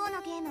第5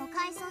のゲームを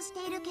改装し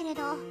ているけれ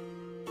ど、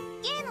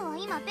ゲームは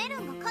今ベ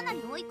ルンがかな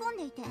り追い込ん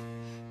でいて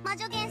魔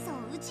女幻想を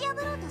打ち破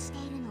ろうとして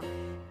いるの。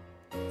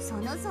そ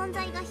の存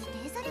在が否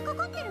定されか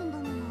かってるんだ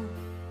もの。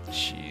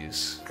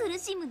Jeez. 苦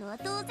しむのは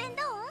当然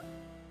だわ。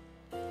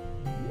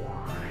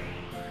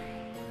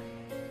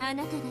あ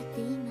なただっ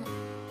て今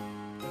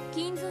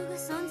金像が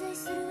存在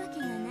するわけ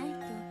がない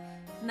と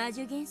魔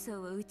女幻想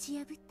を打ち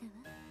破った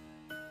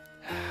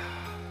わ。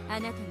あ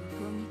なたの攻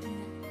撃が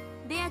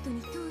ベアト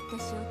に通った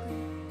証拠よ。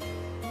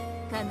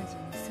彼女のそ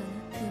の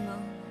苦悶は。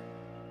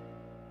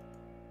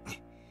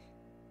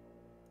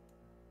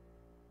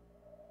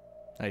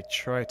I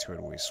tried to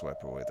at least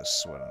wipe away the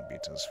sweat on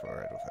Bito's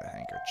forehead with a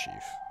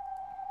handkerchief.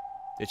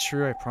 It's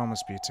true I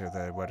promised Bito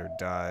that I'd let her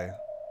die,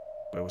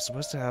 but it was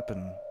supposed to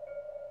happen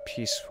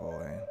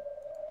peacefully.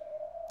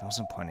 I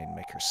wasn't planning to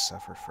make her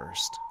suffer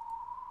first.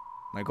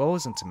 My goal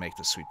wasn't to make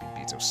the sweet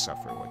Bito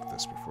suffer like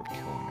this before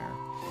killing her.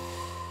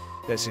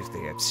 As if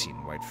they had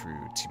seen white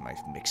fruit to my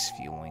mixed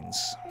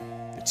feelings.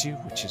 The two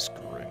witches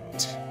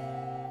grinned.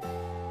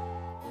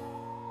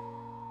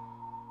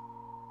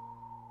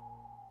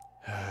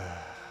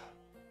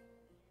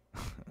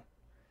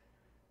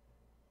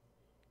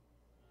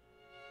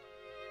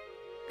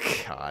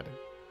 God.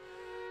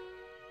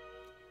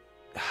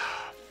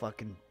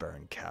 Fucking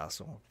burn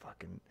castle.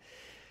 Fucking.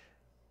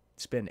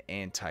 It's been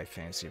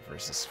anti-fantasy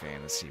versus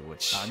fantasy,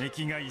 which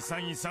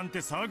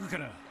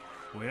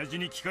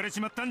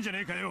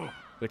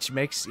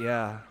makes,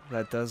 yeah,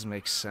 that does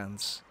make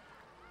sense.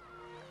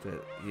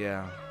 But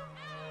yeah,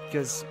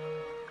 because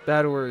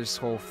Battle Warrior's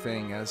whole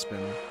thing has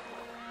been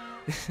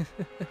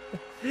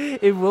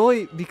it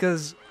really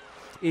because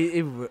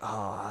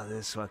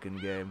this fucking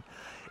game.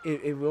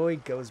 It really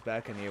goes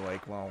back and you're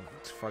like, well,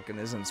 it fucking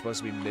isn't supposed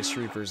to be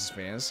mystery versus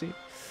fantasy.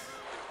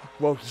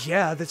 Well,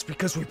 yeah, that's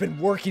because we've been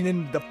working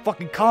in the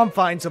fucking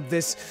confines of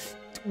this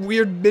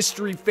weird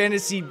mystery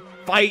fantasy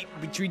fight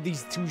between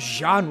these two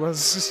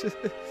genres.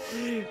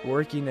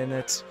 Working in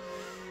it.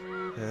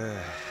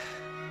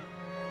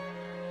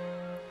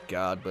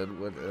 God, but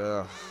what,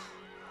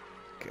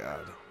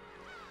 God.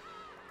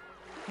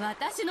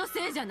 私の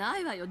せいじゃな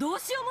いわよ。どう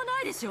しようも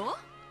ないでしょ。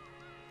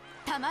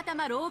たまた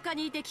ま廊下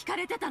にいて聞か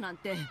れてたなん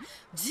て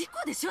事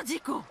故でしょ、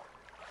事故。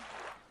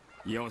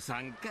予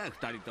算か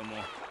2人とも。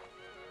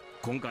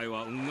今回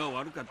は運が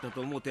悪かった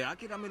と思って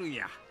諦めるん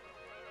や。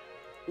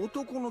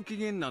男の機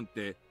嫌なん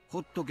てほ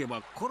っとけ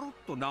ばコロッ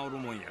と治る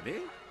もんや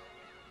で。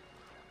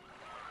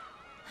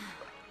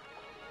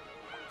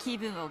気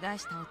分を害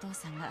したお父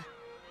さんが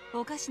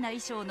おかしな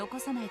衣装を残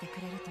さないでく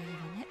れるといいわ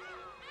ね。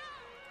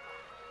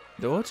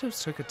The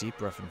Otos took a deep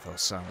breath and fell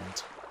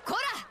silent. こら、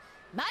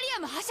マリア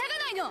もはしゃが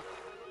ないの。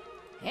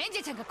エンジ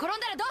ェちゃんが転ん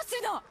だらどうす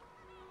るの。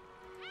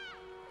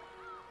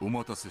お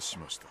待たせし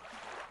ました。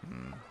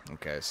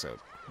Okay, so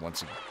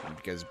once again,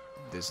 because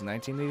this is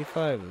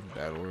 1985,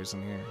 Battle Warriors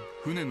in here.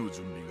 船の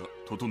準備が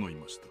整い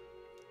ました。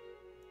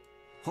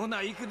ほ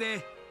な行く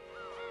で。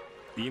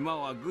今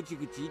はぐち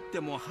ぐち言って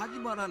も始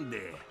まらん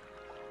で。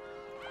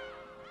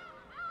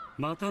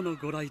またの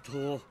ご来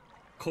島を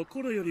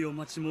心よりお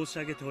待ち申し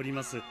上げており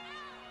ます。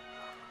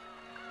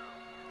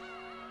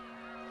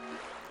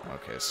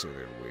Okay, so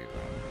they're leaving.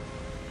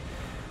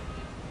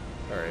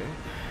 Alright.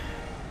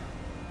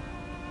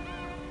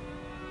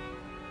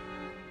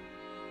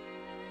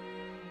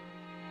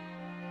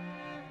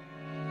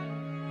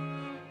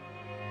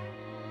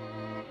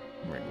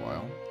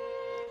 Meanwhile,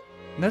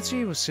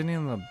 Netsuya was sitting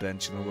on the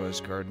bench in the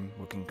rose garden,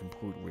 looking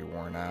completely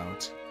worn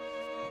out.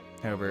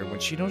 However, when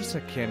she noticed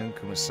that Ken and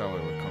Kumasawa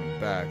were coming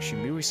back, she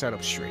immediately sat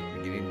up straight,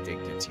 regaining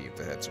dignity of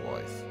the head's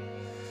wife.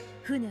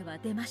 船は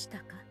出ました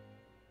か。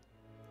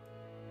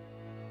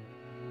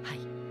はい。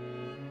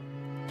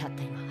たっ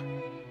た今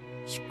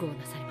出港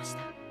なされました。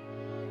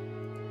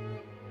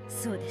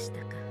そうでした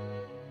か。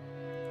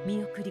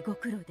見送りご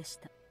苦労でし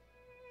た。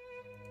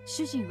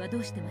主人はど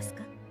うしてます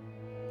か。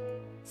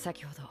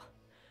先ほど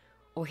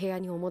お部屋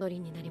にお戻り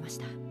になりまし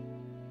た。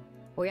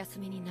お休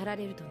みになら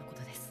れるとのこ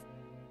とです。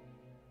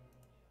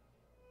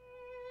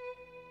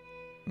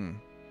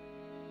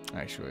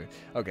Actually,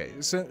 okay,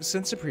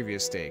 since the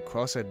previous day,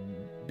 Cross had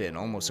been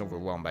almost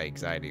overwhelmed by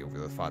anxiety over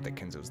the thought that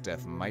Kenzo's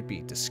death might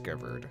be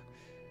discovered.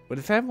 When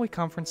the family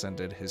conference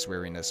ended, his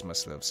weariness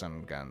must have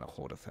suddenly gotten a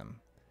hold of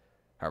him.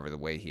 However, the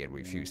way he had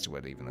refused to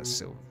let even a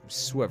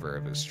sliver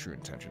of his true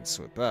intentions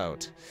slip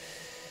out,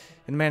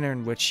 and the manner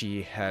in which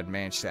he had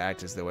managed to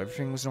act as though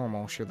everything was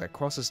normal, showed that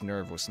Cross's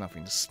nerve was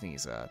nothing to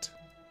sneeze at.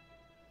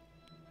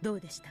 どう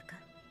でしたか。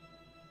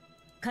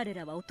彼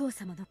らはお父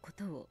様のこ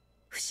とを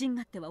不審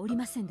がってはおり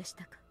ませんでし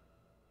たか。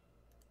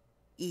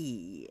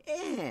いい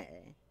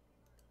え、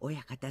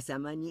親方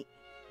様に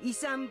遺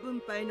産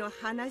分配の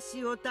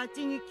話を立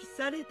ち聞き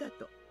された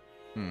と。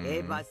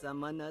エヴァ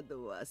様な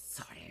どは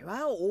それ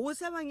は大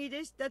騒ぎ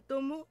でしたと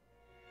も。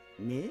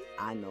ね、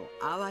あの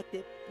慌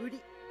てっぷ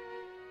り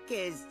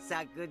傑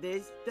作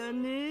でした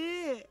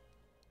ね。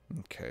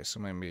Okay, so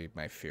maybe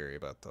my theory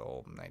about the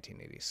whole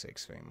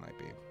 1986 thing might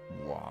be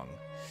wrong.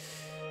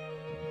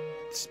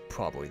 It's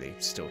probably they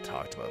still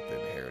talked about the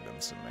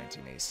inheritance in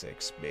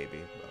 1986,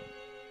 maybe,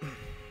 but...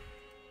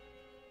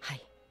 は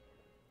い。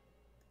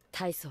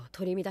大層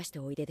取り乱して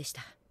おいででし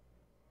た。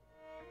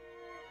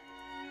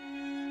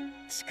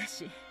しか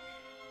し、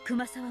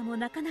熊沢も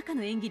なかなか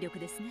の演技力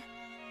ですね。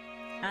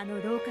あ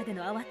の廊下で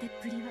の慌てっ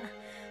ぷりは、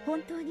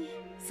本当に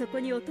そこ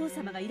にお父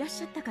様がいらっ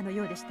しゃったかの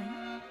ようでしたよ。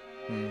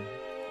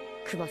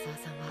熊沢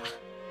さんは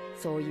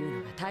そういう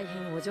のが大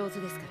変お上手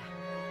ですか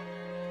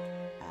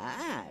ら。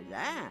あ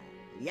ら、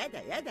や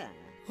だやだ、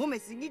褒め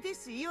すぎで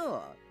す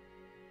よ。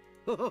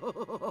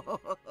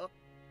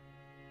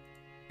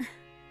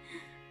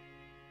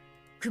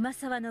熊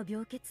沢の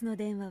病欠の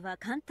電話は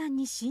簡単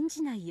に信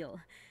じないよ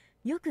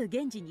う、よく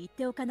現地に行っ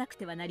ておかなく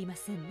てはなりま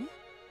せんね。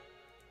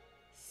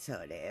そ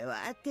れ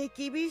は手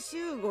厳し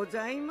ゅうご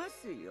ざいま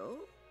すよ、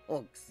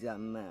奥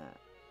様。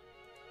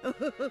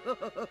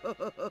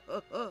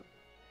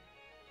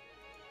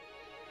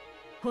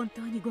本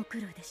当にご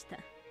苦労でした。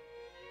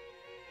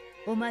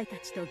お前た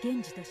ちと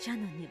源氏とシャ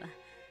ノンには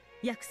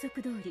約束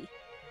通り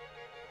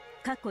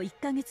過去1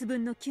ヶ月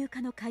分の休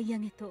暇の買い上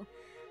げと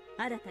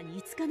新た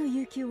に5日の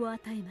有給を与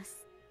えま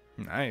す。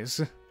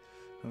Nice.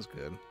 That's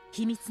good.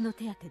 秘密の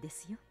手当で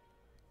すよ。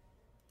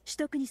取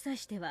得に際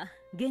しては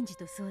源氏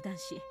と相談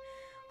し、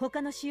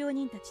他の使用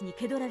人たちに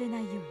気取られな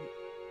いように。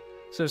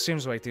So it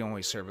seems like the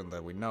only servant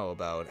that we know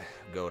about,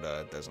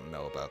 Goda, doesn't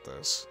know about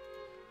this.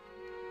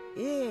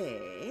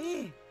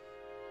 ええ、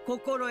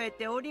心得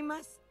ており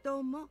ます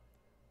とも。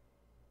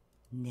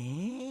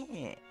ね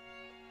え。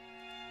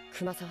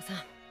熊沢さん、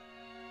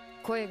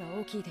声が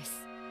大きいで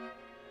す。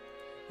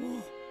お、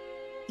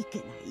いけ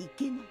ないい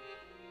けない。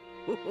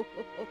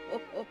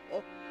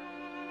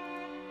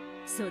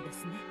そうで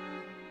すね。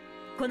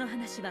この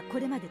話はこ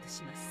れまでと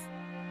します。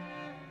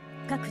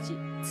各自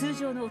通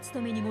常のお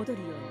勤めに戻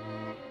るように。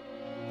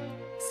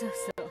そう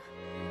そ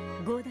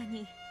う、ゴーダ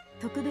に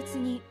特別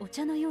にお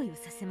茶の用意を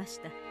させまし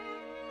た。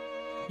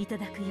いた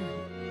だくように。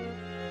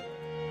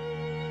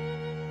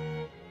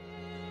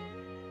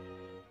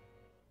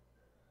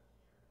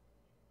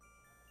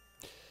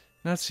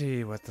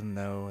Natsu let them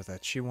know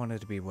that she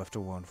wanted to be left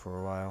alone for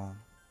a while,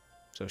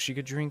 so she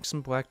could drink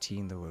some black tea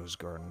in the rose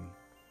garden.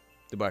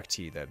 The black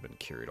tea that had been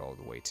carried all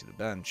the way to the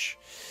bench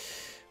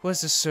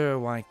was the Sir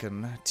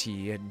Wycombe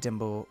tea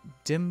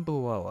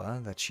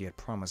Dimboella that she had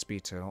promised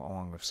Beta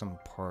along with some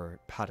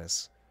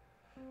patis.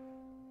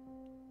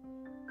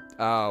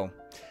 Oh,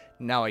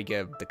 now I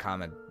get the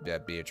comment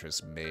that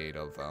Beatrice made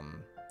of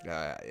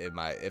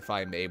if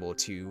I'm able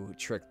to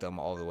trick them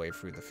all the way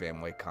through the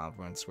family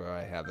conference where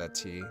I have that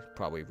tea,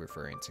 probably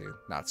referring to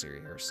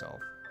Natsuri herself.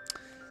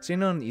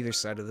 Sitting on either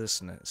side of the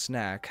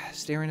snack,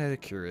 staring at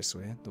it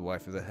curiously, the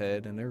wife of the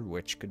head and her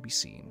witch could be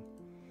seen.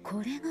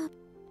 これが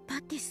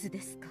パティスで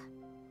すか。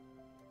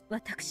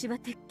私は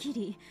てっき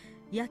り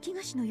焼き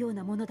菓子のよう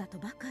なものだと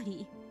ばか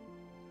り。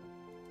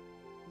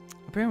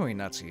Apparently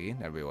Natsuri,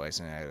 not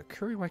realizing it had a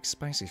curry-like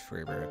spicy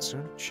flavor, had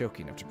started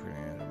choking after putting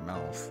it in her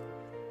mouth.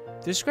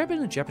 To describe it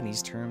in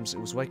Japanese terms, it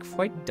was like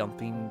fried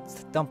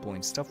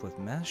dumplings stuffed with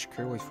mashed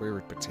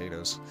curly-flavored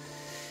potatoes.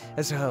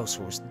 As a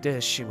household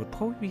dish, it would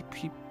probably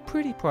be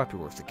pretty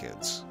popular with the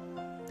kids.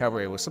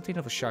 However, it was something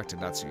of a shock to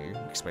Natsuri,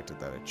 who expected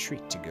that a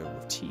treat to go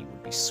with tea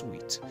would be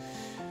sweet.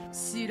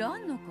 知ら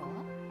んのか？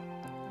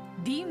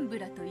ディンブ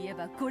ラといえ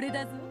ばこれ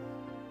だぞ。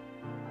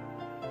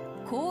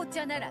紅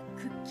茶なら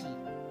クッキ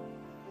ー。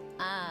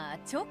ああ、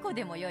チョコ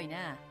でもよい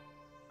な。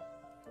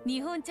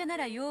日本茶な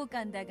ら羊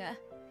羹だが、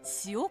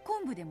塩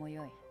昆布でも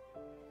よい。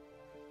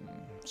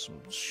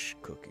Some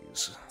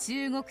cookies.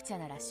 中国茶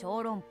なら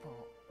小籠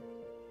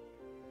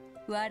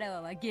包。わら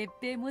わは月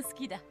餅も好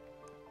きだ。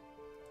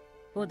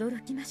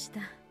驚きました。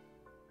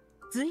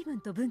随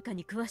分と文化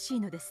に詳しい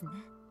のですね。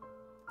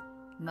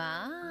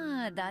ま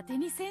あ、伊達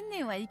に1000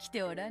年は生き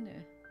ておら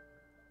ぬ。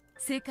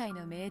世界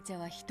の名茶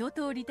は一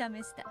通り試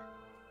した。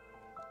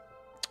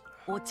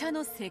お茶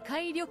の世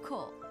界旅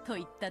行と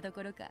いったと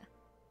ころか。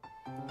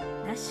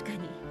確か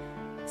に、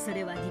そ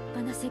れは立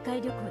派な世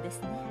界旅行で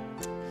すね。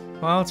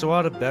Well, it's a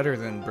lot better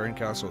than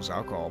Bernkastle's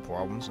alcohol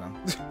problems, huh?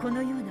 こ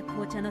のような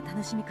紅茶の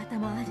楽しみ方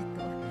もあると、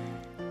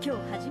今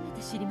日初め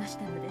て知りまし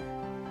たので、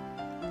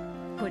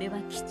これは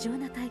貴重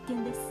な体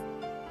験です。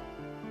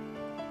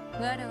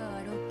わらわ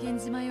は六軒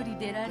島より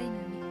出られぬに、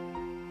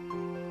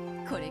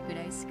これく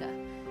らいしか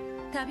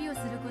旅をす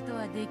ること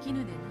はでき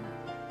ぬでな。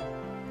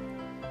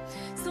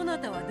そな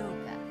たはどう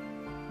か。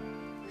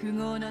富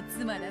豪の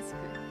妻らし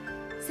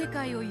く世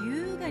界を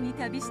優雅に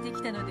旅して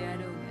きたのであ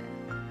ろうが。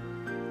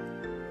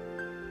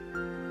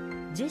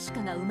ジェシ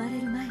カが生まれ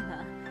る前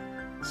は、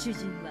主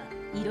人は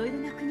いろいろ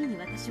な国に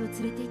私を連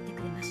れて行って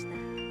くれました。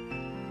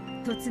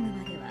嫁ぐ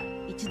までは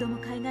一度も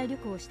海外旅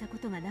行をしたこ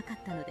とがなかっ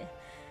たので、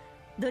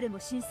どれも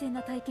新鮮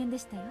な体験で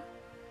したよ。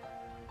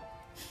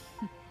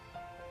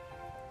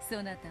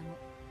そなたも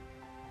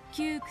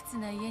窮屈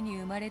な家に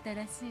生まれた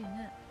らしい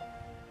な。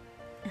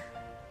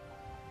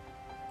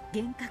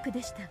厳格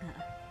でしたが、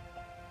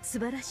素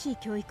晴らしい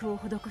教育を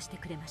施して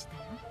くれました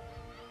よ。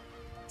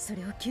そ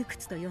れを窮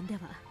屈と呼んで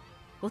は、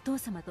お父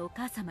様とお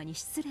母様に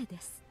失礼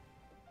です。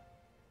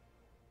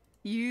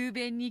雄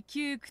弁に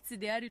窮屈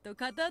であると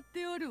語っ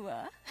ておる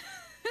わ。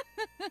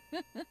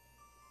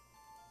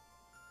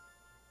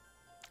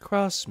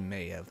Cross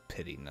may have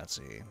pitied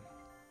Natsuri,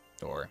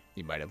 or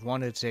he might have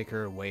wanted to take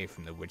her away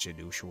from the rigid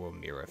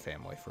Ushiro-Mira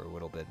family for a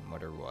little bit more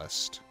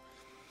lust.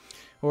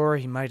 Or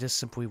he might have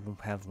simply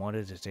have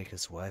wanted to take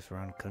his wife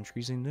around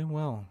countries he knew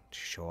well, to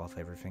show off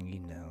everything he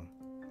knew.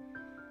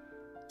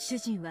 主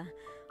人は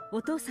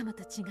お父様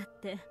と違っ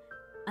て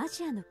ア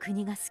ジアの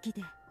国が好き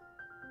で、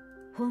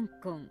香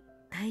港、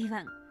台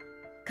湾、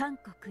韓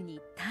国に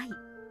タイ、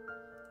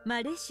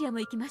マレーシアも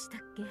行きました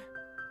っけ？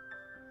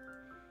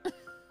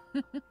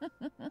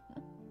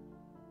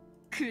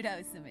クラ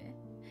ウスめ、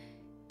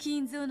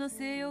金蔵の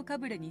西洋か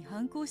ぶれに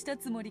反抗した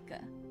つもりか。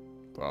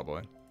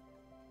Probably.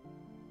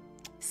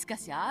 しか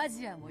しア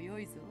ジアも良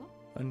いぞ。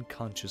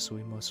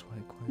Unconsciously, most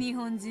likely. 日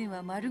本人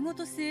は丸ご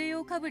と西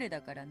洋かぶれ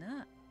だから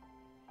な。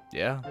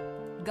Yeah.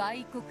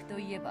 外国と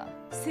いえば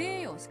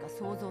西洋しか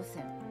想像せ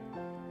ん。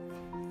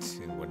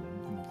When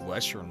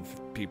Western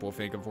people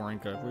think of foreign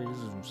countries,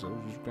 so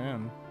does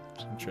Japan.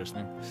 It's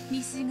interesting.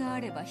 西があ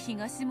れば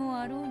東も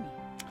あろうに。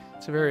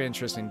It's a very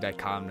interesting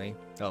dichotomy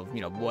of,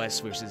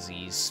 West versus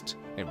East.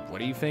 And what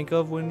do you think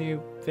of when you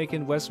think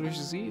in West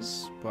versus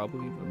East?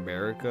 Probably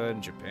America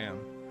and Japan.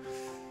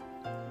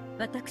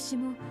 私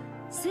も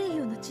西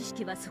洋の知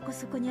識はそこ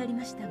そこにあり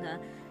ましたが、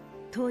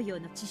東洋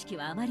の知識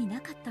はあまり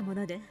なかったも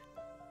ので、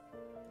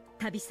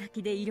旅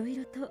先でいろい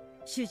ろと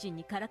主人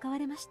にからかわ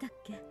れましたっ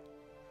け。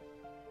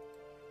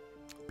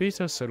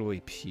Beta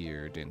subtly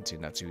peered into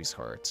Natsui's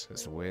heart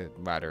as the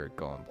latter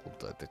grumbled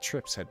that the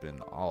trips had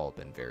all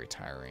been very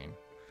tiring.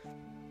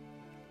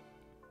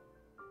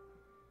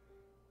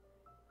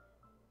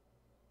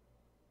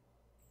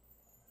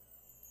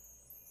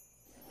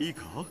 いい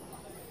か、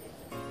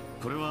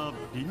これは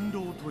林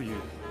道という、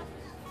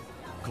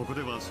ここ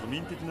では庶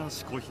民的な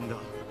嗜好品だ。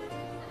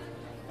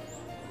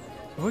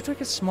 It looked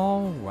like a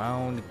small,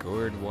 round,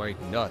 gourd white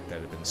nut that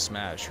had been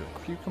smashed with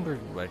a cucumber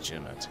wedge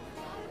in it.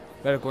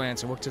 At a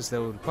glance, it looked as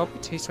though it would probably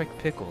taste like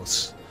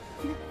pickles.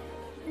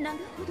 なる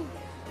ほど。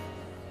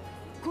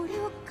これ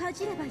をか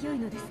じればよい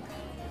のですか。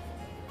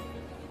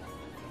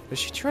 As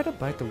she tried to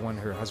bite the one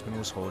her husband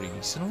was holding,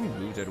 he suddenly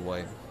moved it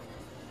away.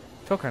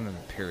 Felt kind of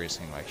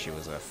embarrassing, like she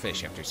was a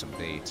fish after some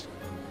bait.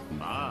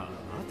 まあ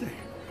待て、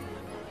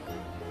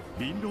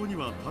林道に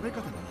は食べ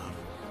方がある。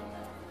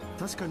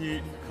確か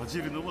にか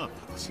じるのは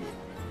正しい。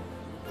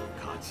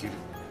かじる、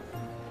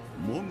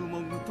もぐ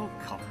もぐと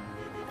噛む。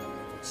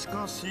し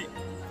かし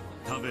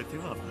食べて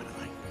はならない。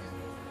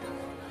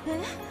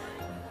え、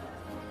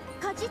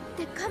かじっ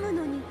て噛む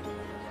のに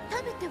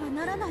食べては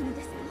ならないの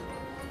ですか。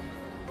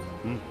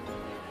うん、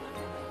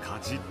か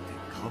じって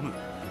噛む、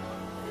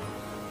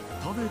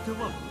食べて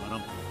はなら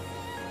ん。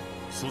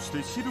そし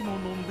て汁も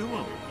飲んではな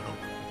ら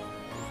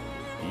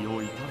ん。胃を痛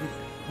めるか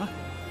らな。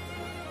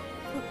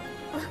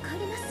わか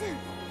りません。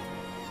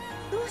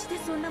どうして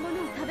そんなものを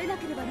食べな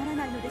ければなら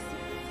ないのです。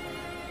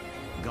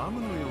ガ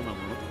ムのような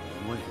ものと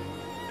思え。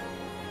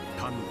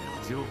噛んで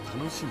味を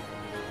楽しむ。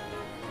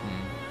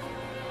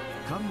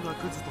噛んだ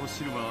くずと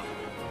汁は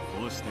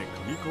こうして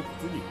紙コッ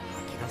プに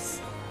吐き出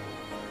す。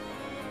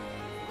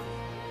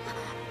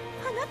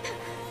あなた、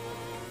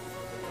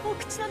お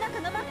口の中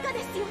が真っ赤で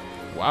すよ。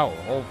 Wow, a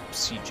whole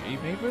CG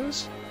made for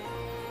this?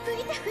 拭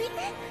いて拭い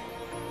て。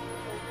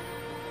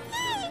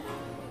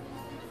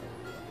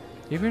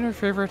 Even her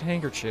favorite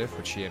handkerchief,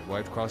 which she had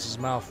wiped across his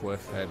mouth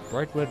with, had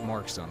bright red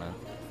marks on it.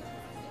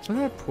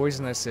 Something that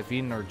poisonous if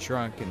eaten or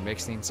drunk and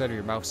makes the inside of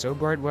your mouth so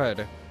bright red,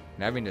 and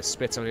having to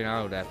spit something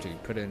out after you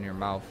put it in your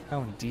mouth.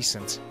 How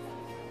indecent.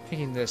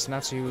 Thinking this,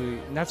 Natsui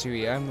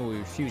will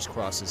refuse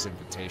Cross's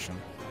invitation.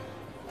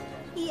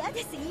 嫌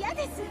です、嫌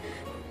です。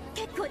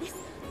結構です、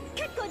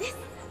結構です。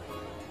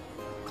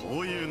こ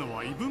ういうの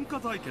は異文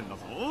化体験だ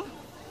ぞ。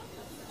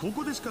こ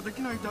こでしかで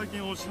きない体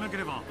験をしなけ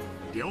れば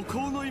旅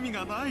行の意味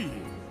がない。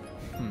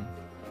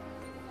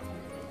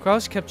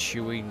Kraus kept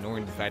chewing,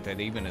 ignoring the fact that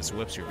even his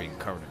lips were being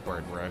covered in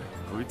bright red.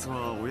 こいつ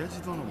は親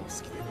父殿も好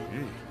きで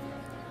ね。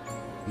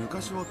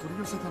昔は取り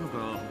寄せたの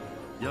が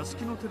屋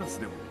敷のテラス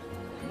でも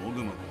も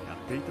ぐもぐやっ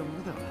ていたも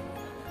のだ。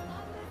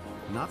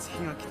夏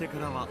日が来てか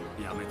らは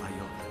やめたよ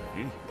う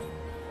だね。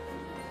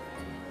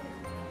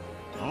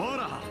ほ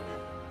ら、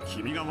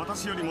君が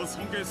私よりも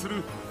尊敬す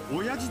る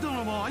親父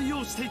殿も愛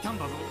用していたん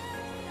だぞ。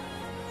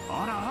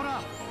ほらほ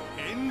ら、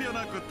遠慮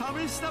なく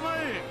試したま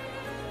え。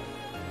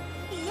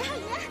いやいや、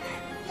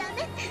や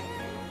めて、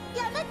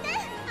やめて、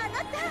あ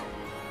なた。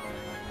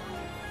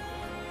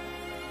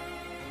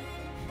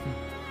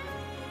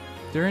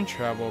 During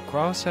travel,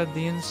 Kraus had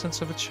the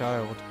innocence of a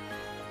child.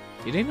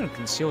 He didn't even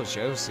conceal his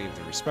jealousy of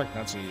the respect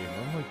Natsui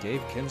normally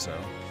gave Kinzo.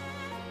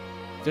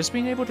 Just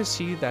being able to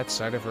see that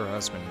side of her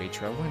husband made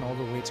traveling all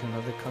the way to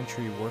another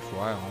country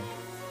worthwhile.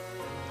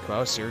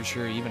 Kraus urged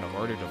her even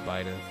harder to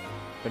bite it,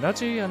 but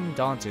Natsui,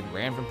 undaunted,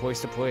 ran from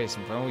place to place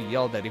and finally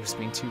yelled that he was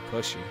being too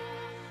pushy.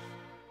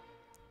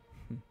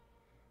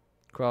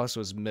 Kraus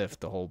was miffed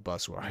the whole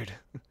bus ride.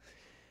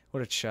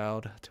 What a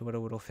child, to let a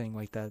little thing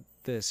like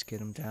this get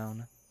him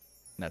down.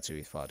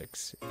 Natsui thought that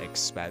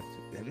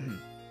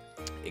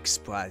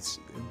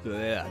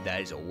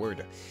is a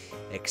word.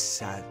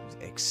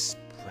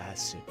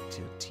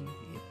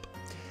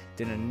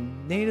 Then a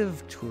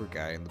native tour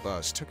guide in the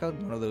bus took out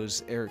one of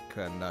those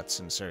Erica nuts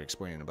and started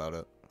explaining about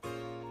it.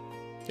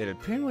 It had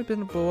apparently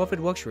been a beloved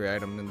luxury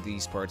item in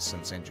these parts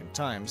since ancient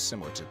times,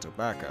 similar to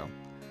tobacco.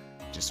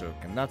 Just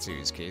like in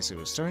Natsui's case, it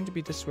was starting to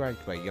be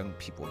disliked by young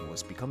people and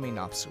was becoming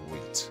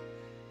obsolete.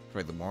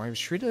 Furthermore, it was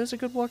treated as a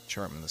good luck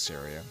charm in this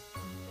area.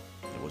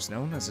 It was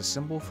known as a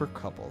symbol for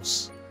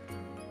couples.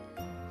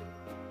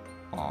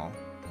 Aw,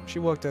 she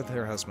looked at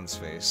her husband's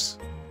face.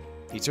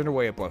 He turned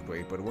away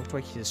abruptly, but it looked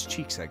like his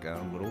cheeks had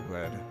gotten a little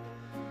red.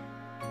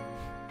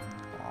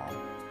 Aw.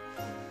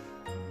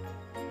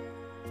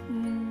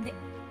 で、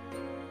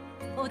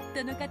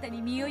夫の肩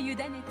に身を委ね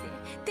て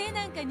手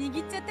なんか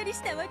握っちゃったり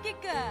したわけか。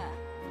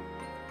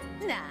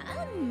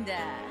なんだ、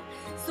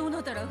そ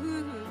なたら夫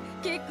婦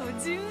結構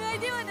純愛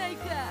ではない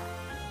か。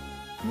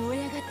燃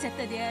え上がっちゃっ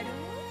たであろう。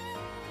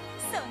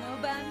その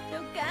晩と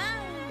か。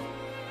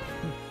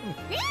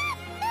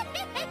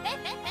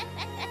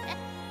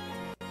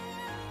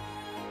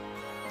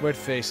Red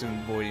face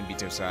and avoiding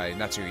Bito's eye,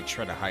 Natsui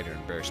tried to hide her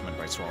embarrassment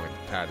by swallowing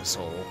the pad as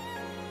whole.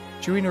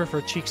 Chewing her,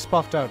 her cheeks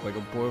puffed out like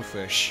a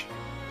blowfish.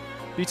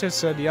 Bito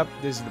said, "Yep,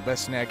 this is the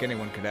best snack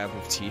anyone could have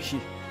with tea."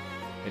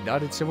 And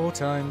nodded several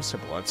times, a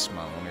blood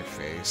smile on her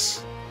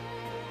face.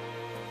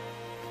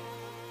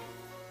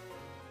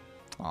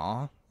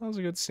 Aw, that was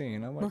a good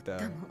scene. I like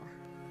that.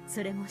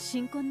 それも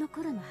新婚の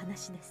頃の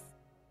話です。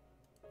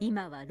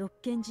今は六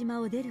軒島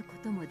を出るこ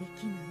ともで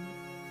きぬに、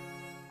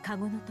カ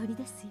ゴの鳥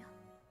ですよ。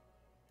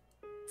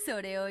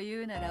それを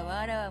言うなら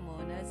わらわも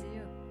同じ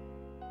よ。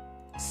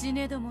死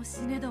ねども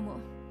死ねども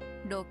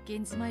六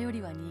軒島よ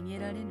りは逃げ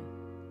られぬ。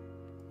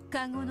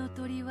カゴの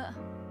鳥は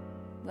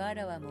わ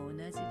らわも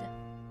同じだ。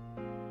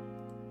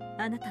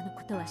あなたの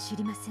ことは知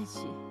りませんし、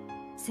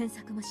詮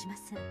索もしま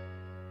せん。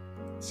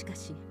しか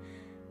し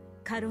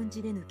軽ん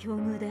じれぬ境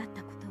遇であっ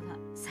たことは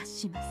察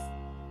します。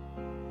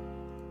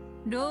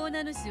老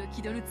名主を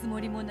気取るつも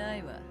りもな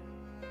いわ。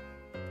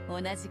同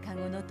じカ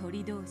ゴの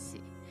鳥同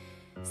士、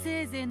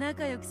せいぜい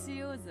仲良くし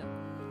ようぞ。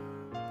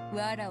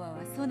わらわは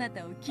そな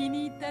たを気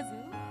に入ったぞ。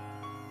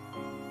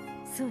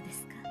そうで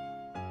すか。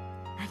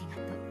ありが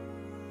とう。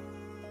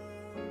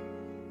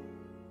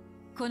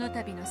この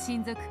度の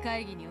親族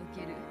会議にお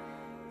ける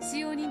使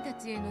用人た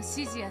ちへの指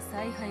示や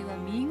采配は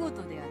見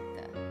事であっ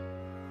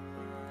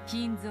た。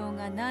金蔵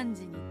が何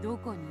時にど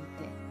こにい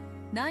て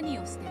何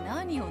をして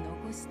何を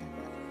残したか、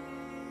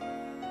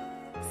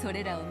そ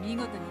れらを見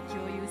事に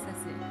共有さ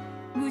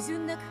せ矛盾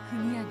なく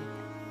組み上げ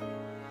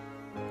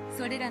た。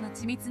それらの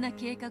緻密な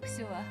計画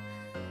書は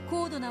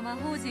高度な魔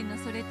法陣の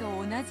それと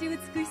同じ美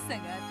しさがあった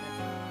ぞ。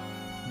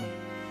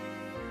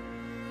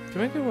To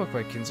make it look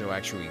like Kinzo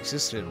actually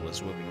existed and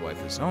was living life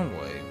his own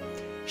way,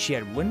 she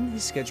had written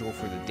his schedule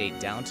for the date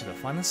down to the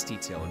finest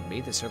detail and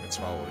made the servants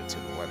follow it to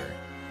the letter.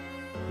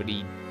 But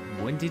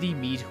when did he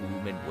meet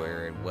whom and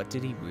where, and what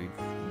did he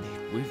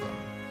with them?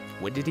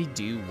 When did he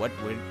do what,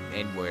 when,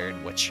 and where,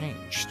 and what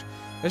changed?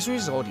 As a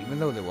result, even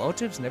though the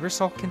relatives never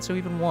saw Kinzo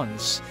even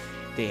once,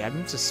 they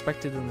hadn't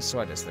suspected in the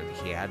slightest that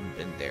he hadn't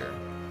been there.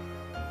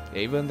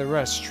 Ava and the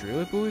rest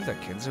truly believed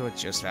that Kinzo had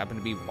just happened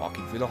to be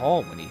walking through the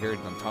hall when he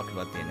heard them talk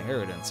about the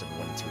inheritance and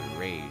went into a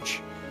rage.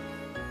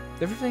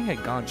 Everything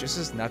had gone just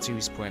as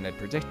Natsui's plan had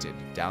predicted,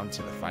 down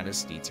to the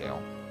finest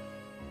detail.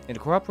 And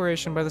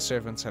cooperation by the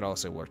servants had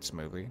also worked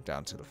smoothly,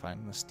 down to the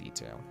finest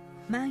detail.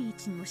 万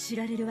一にも知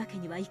られるわけ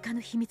にはいか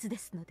ぬ秘密で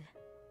すので、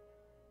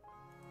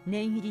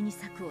念入りに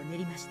策を練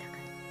りましたから。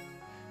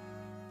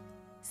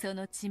そ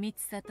の緻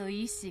密さと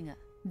意志が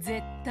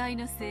絶対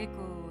の成功を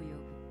呼ぶ。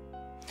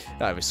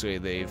Obviously,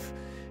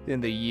 in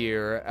the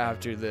year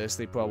after this,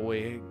 they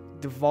probably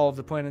devolved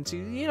the plan into,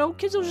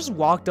 Kinzo just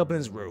walked up in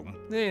his room,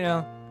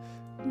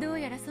 どう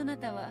やらそな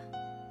たは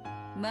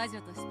魔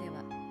女として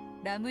は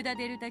ラムダ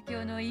デルタ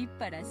教の一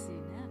派らしい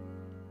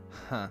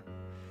な。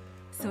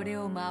それ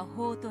を魔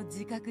法と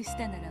自覚し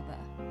たならば、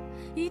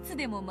いつ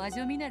でも魔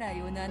女見習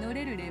いを名乗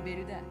れるレベ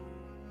ルだ。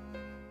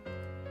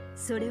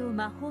それを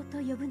魔法と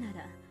呼ぶな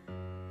ら、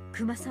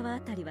熊沢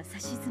あたりはさ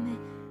しずめ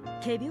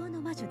仮病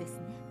の魔女です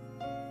ね。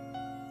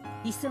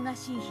忙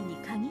しい日に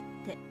限っ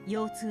て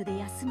腰痛で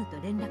休むと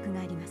連絡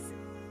があります。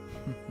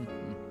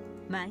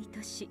毎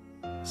年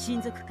親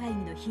族会議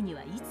の日に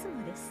はいつ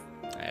もです。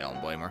I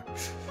don't blame her.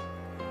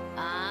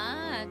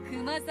 ああ、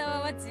熊沢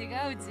は違う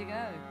違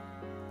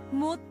う。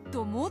もっ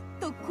ともっ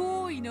と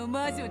高位の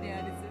魔女で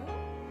あるぞ。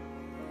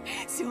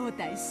正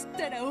体知っ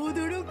たら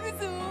驚く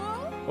ぞ。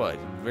What?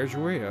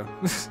 Virturia?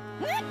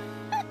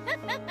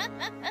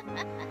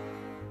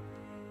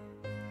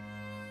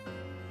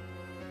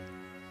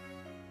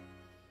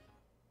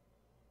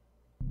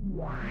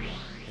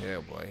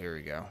 Oh boy, here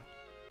we go.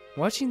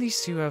 Watching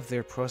these two have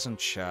their present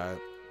chat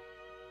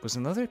was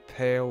another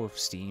pail of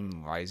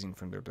steam rising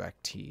from their black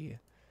tea.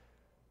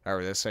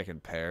 However, the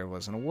second pair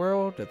was in a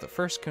world that the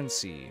first couldn't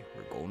see,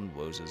 where golden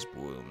roses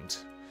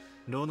bloomed.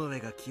 ロノウ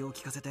ェが気を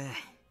利かせて、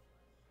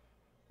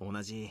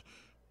同じ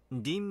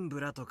ディンブ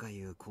ラとかい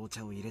う紅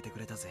茶を入れてく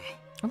れたぜ。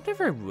I've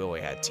never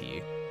really had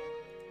tea.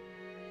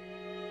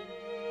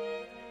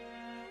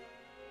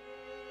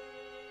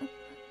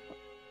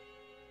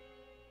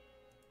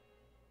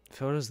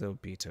 Felt as though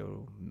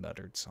Bito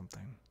muttered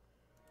something.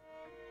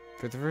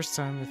 For the first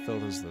time, it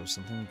felt as though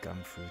something had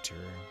gone through to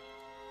her.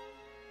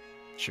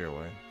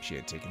 Surely, she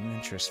had taken an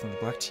interest in the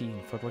black tea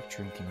and felt like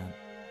drinking it.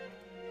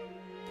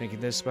 Thinking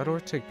this,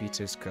 Bador took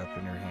Bito's cup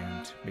in her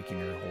hand, making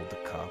her hold the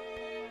cup.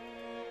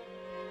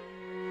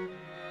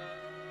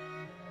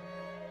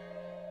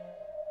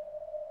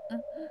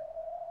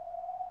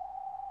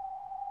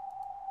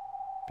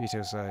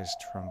 Bito's eyes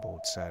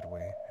trembled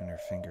sadly, and her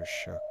fingers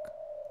shook.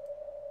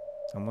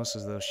 Almost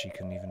as though she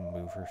couldn't even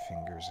move her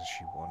fingers as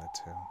she wanted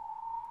to.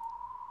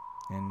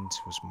 And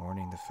was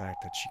mourning the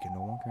fact that she could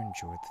no longer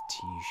enjoy the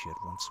tea she had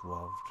once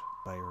loved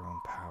by her own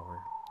power.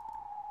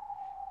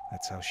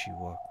 That's how she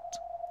looked.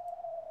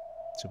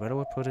 So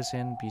Bedoa put his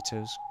hand in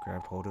Bito's,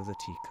 grabbed hold of the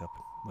teacup,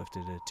 and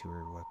lifted it to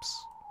her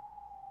lips.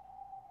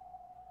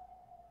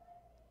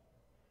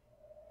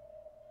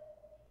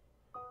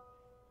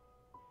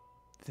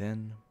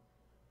 Then,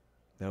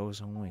 there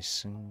was only a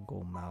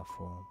single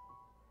mouthful.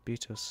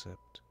 Bito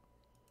sipped.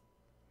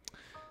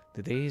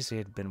 The days they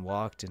had been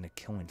walked in a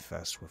killing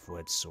fest with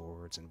red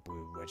swords and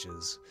blue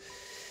wedges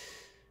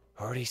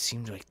already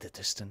seemed like the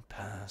distant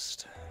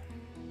past.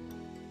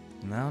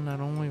 Now, not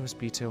only was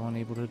Bito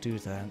unable to do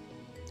that,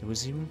 it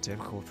was even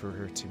difficult for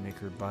her to make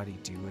her body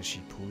do as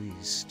she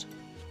pleased.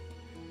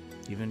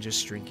 Even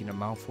just drinking a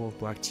mouthful of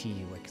black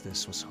tea like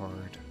this was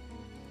hard.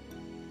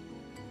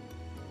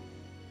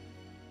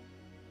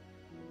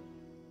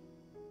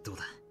 どう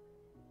だ、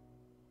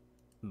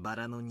バ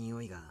ラの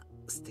匂いが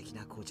素敵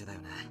な紅茶だ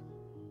よな。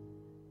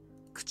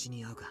口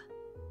に合うか。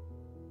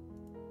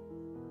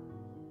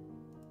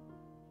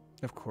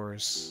Of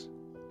course,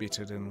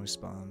 Beta didn't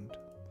respond.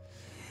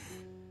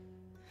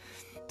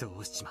 ど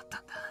うしちまっ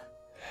たんだ。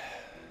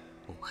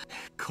お前、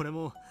これ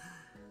も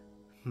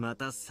ま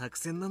た作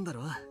戦なんだ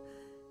ろ。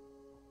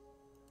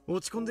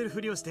落ち込んでる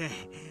ふりをして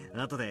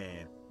後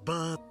で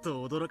バーッ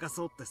と驚か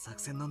そうって作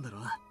戦なんだろ。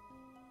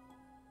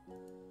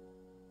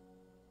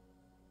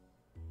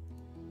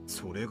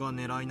それが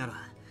狙いなら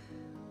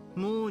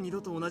もう二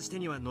度と同じ手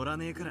には乗ら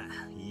ねえから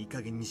いい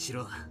加減にし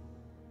ろ。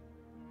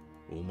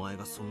お前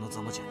がそんなざ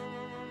まじゃ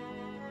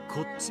こ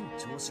っちの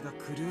調子が狂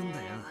うんだ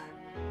よ。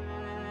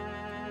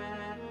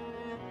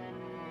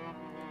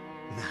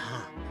な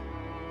あ、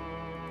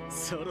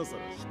そろそ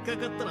ろ引っ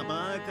かかったら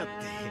バーカって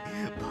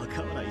バ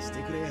カ笑いし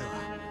てくれよ。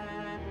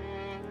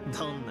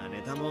どんな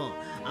ネタも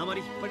あま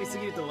り引っ張りす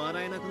ぎると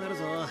笑えなくなる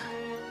ぞ。二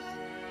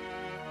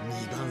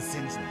番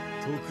煎じなら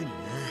特にな。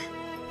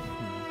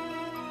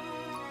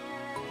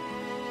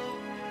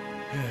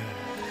笑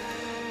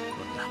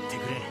ってく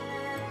れ。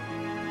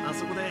あ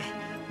そこで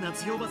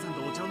夏日おばさん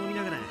とお茶を飲み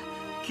ながら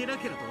ケラ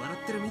ケラと笑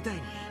ってるみたい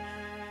に。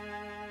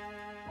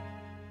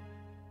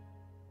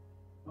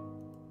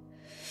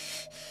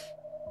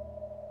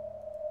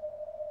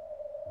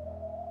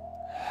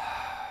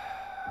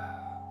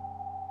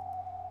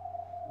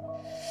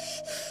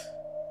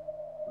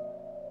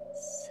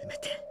せめ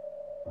て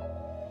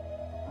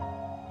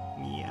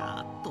ニヤ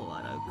ーっと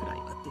笑うくらい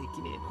はで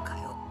きねえのか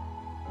よ。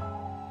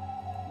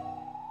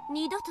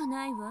二度と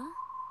ないわ。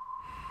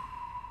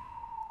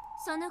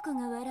その子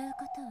が笑う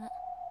ことは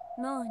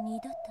もう二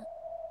度と。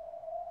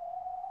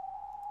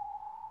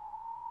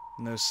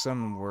 Now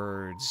some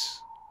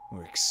words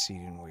were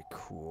exceedingly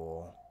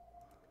cool.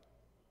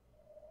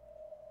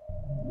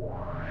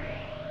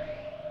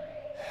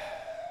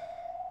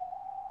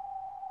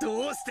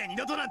 どうして二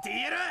度となんて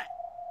言える。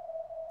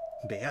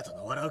ベアト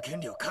の笑う権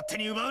利を勝手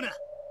に奪うな。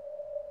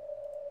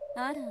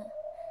あら、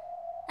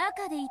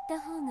赤で言った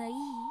方がいい？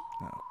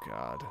 Oh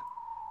god.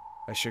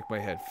 I shook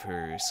my head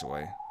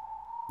furiously.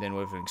 Then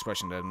with an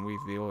expression that didn't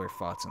reveal her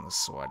thoughts in the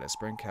slightest,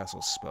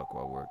 Castle spoke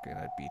while working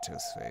at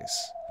Beta's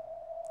face.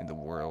 And the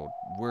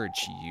word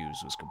she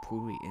used was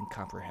completely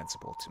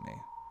incomprehensible to me.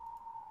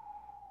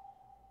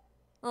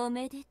 お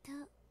めでと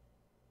う。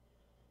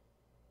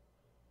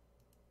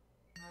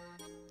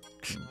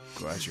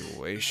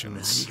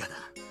 Congratulations. 何が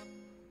だ。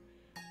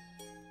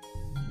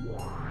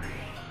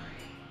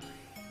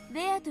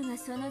ベアトが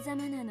そのざ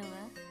まなのは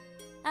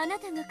あな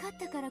たが勝っ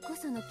たからこ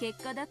その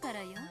結果だか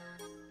らよ。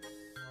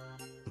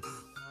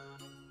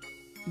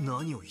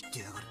何を言って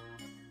やがる。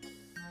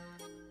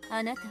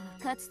あなたは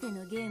かつて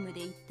のゲームで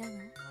言ったわ。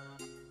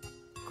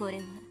これ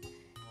は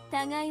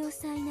互いを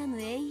苛む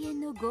永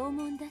遠の拷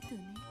問だと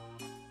ね。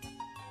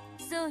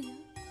そうよ、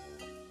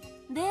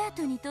ベア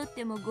トにとっ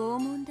ても拷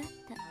問だっ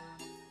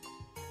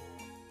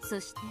た。そ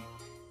して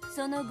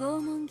その拷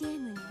問ゲー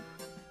ムに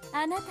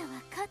あなたは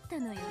勝った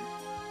のよ。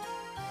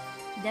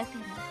だか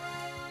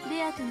ら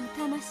ベアトの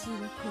魂を殺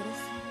さ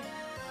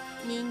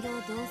れ人形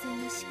同然の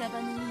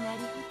屍になり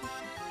果て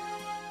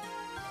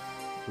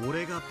た。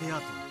俺がベアトを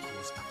殺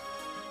したと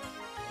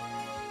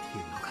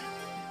いうのかよ。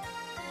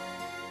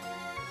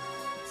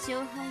勝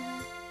敗は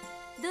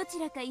どち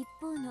らか一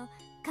方の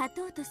勝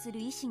とうとする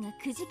意志が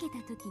くじけ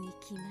た時に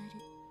決まる。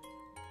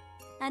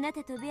あな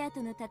たとベア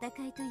トの戦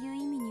いという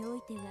意味にお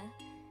いては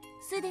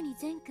すでに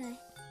前回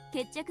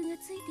決着が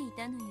ついてい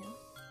たのよ。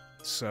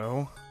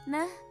 So?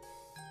 まあ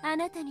あ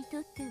なたにと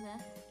っては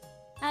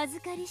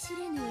預かり知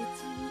れぬうちに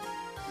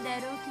だ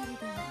ろうけれ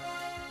ども。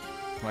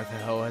 Why the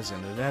hell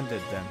hasn't it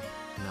ended then?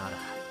 なら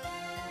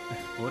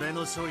俺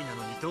の勝利な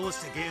のにどう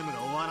してゲームが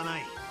終わらな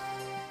い。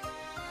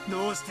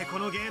どうしてこ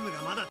のゲーム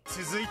がまだ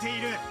続いて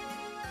いる。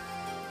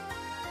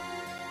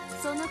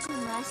その子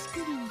の足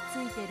首につ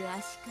いてる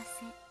足か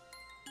せ、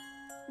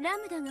ラ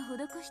ムダが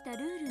施したル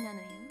ールなの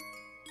よ。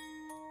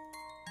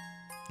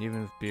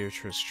 Even if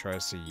Beatrice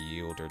tries to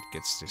yield or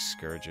gets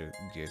discouraged or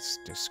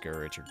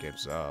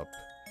gives up,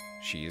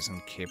 she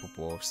isn't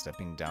capable of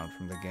stepping down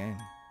from the game.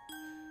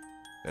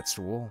 That's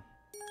the rule.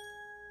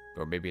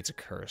 Or maybe it's a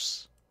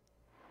curse.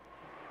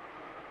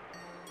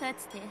 か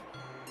つて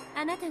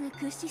あなたが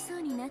屈しそ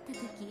うになった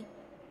時、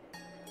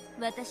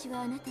私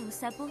はあなたを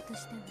サポート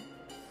したわ。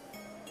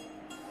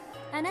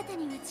あなた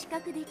には知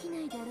覚できな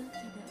いだろうけど、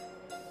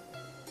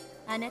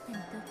あなたに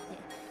とって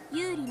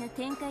有利な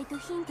展開と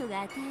ヒント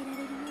が与えられ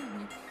るよう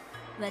に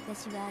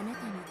私はあな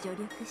たに助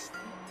力した。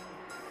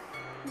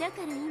だ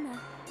から今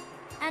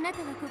あなた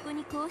はここ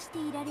にこうして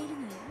いられるの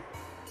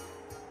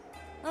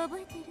よ。覚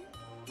えてる？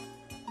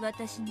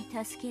私に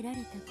助けられ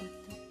たこと。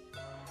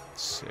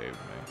 Save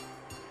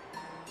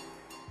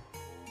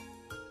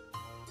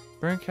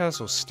me.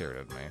 Castle stared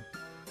at me.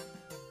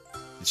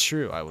 It's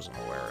true I wasn't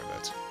aware of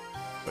it,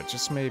 but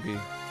just maybe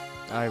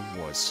I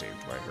was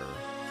saved by her.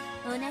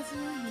 同じように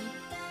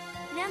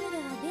ラムダ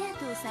はベア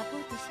トをサポ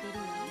ートしてる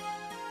わ。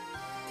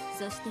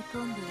そして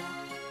今度は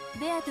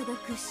ベアトが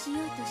屈し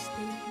ようとし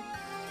てい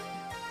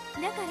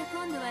る。だから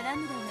今度はラ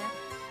ムダが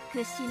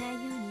屈しないよ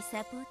うに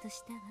サポート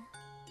したわ。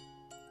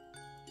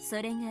そ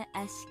れが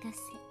足かせ。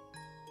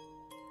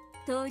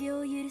投了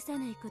を許さ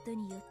ないこと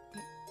によって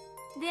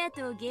ベア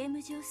トをゲー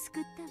ム上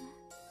救ったわ。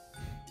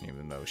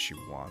 Even though she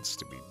wants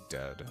to be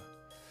dead.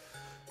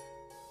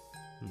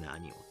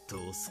 何を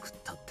どう救っ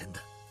たってん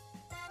だ。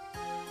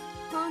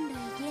本来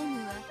ゲー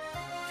ムは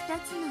2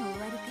つの終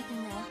わり方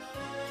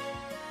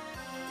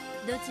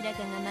が、どちら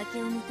かが負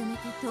けを認め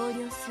て投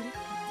了するか、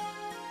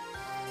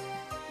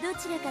ど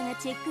ちらかが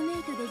チェックメ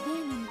イトでゲ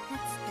ームに勝つ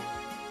か。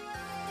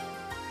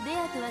ベ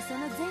アトはその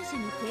前者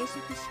に抵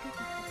触しかけ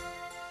た。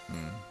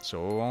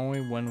So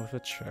only win with a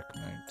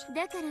checkmate.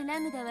 だからラ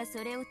ムダは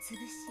それを潰し、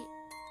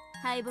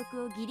敗北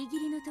をギリギ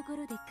リのとこ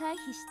ろで回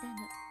避したの。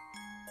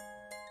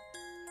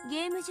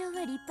ゲーム上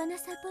は立派な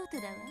サポー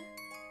トだわ。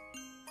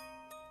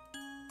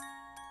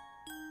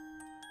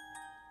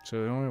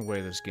 So the only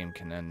way this game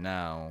can end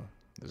now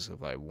is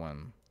if I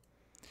win.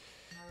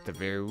 At the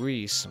very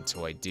least,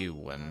 until I do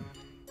win,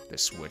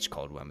 this witch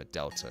called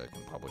Lamdadelta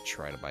can probably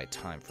try to buy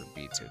time for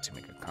Bito to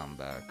make a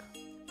comeback.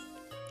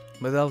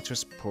 But that'll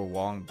just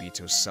prolong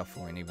Bito's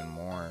suffering even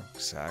more,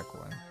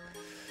 exactly.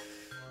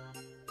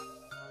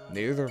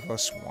 Neither of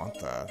us want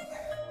that.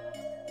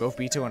 Both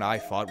Bito and I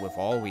fought with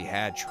all we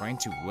had, trying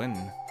to win.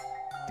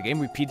 The game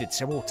repeated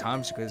several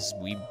times because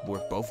we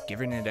were both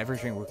giving it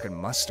everything we could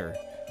muster.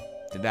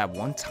 Then that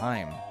one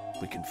time,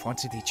 we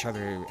confronted each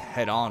other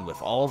head-on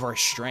with all of our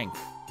strength,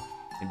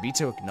 and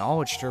Bito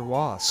acknowledged her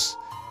loss.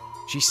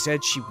 She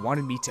said she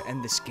wanted me to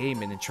end this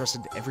game and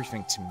entrusted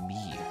everything to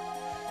me.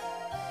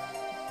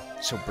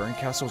 So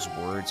Burncastle's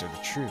words are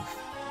the truth.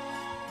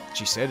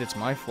 She said it's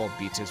my fault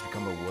Bito's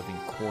become a living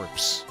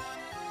corpse.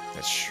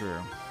 That's true.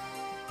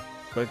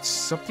 But it's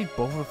something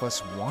both of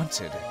us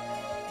wanted.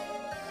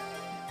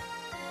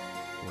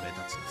 俺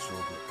たちの勝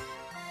負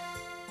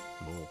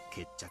はもう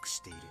決着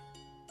している。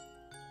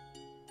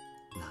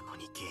なの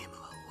にゲーム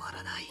は終わ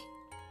らない。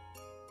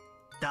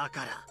だ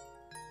から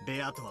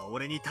ベアトは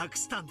俺に託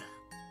したんだ。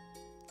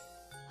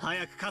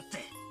早く勝って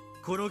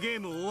このゲー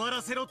ムを終わ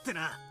らせろって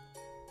な。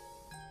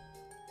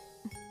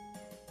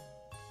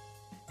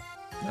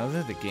Now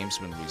that the game's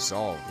been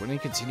resolved,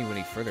 wouldn't continue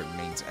any further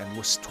remains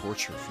endless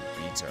torture for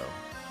Bito.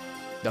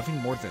 Nothing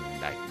more than a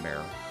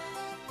nightmare.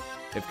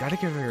 They've got to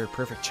give her a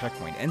perfect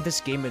checkpoint, end this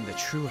game in the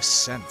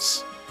truest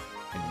sense,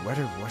 and let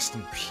her rest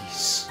in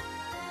peace.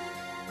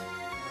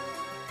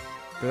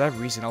 For that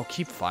reason, I'll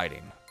keep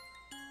fighting.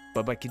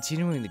 But by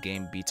continuing the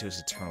game, Bito's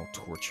eternal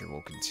torture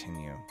will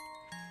continue.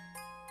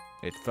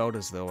 It felt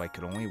as though I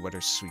could only let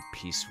her sleep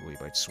peacefully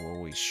by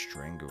slowly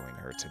strangling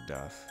her to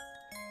death.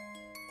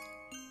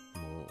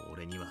 もう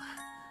俺には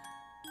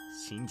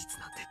真実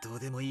なんてどう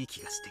でもいい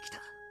気がしてきた。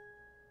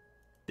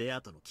ベ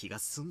アトの気が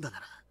済んだな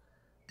ら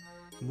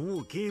も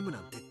うゲームな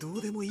んてど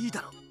うでもいい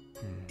だろ。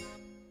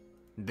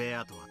ベ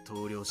アトは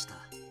投了した。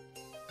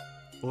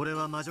俺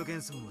は魔女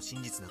幻想の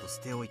真実など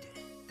捨ておいて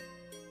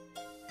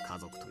家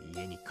族と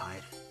家に帰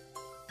る。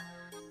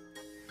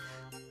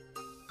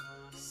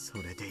そ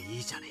れでい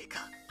いじゃねえ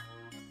か。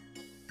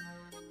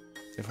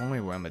If only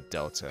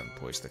Lamdadelta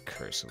employs the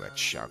curse of that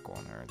shackle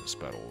on her, this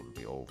battle would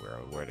be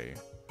over already.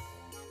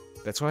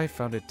 That's why I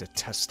found it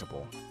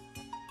detestable.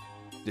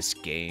 This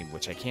game,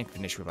 which I can't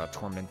finish without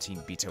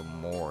tormenting Bito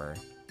more,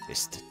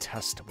 is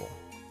detestable.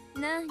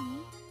 何？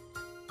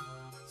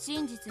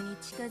真実に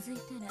近づい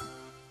たら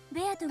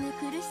ベアトが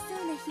苦しそう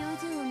な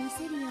表情を見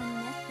せるように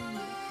なったんで、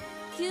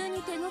急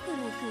に手心を加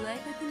え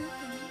たくなっ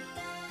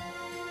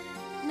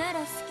たね。なら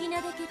好き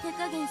なだけ手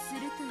加減する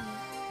という。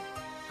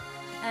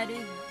あるい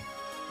は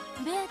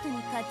ベアトに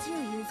勝ちを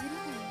譲るという。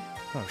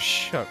 Oh,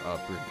 shut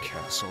up,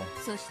 Castle.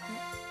 そして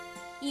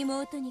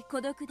妹に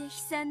孤独で悲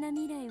惨な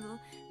未来を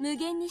無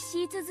限に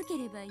強い続け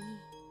ればいい。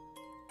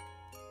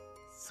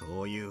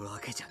そういうわ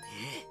けじゃね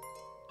え。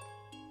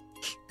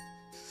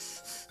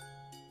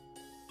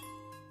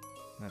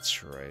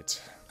That's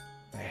right.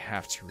 I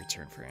have to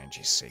return for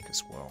Angie's sake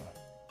as well.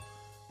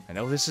 I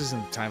know this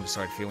isn't the time to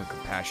start feeling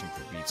compassion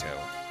for Bito.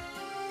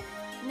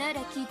 な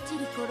らきっち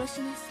り殺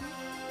しなさ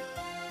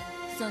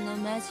い。その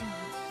魔女を。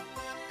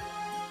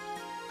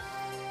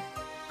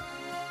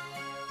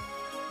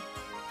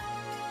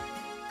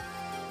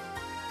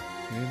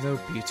Even though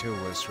Bito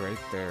was right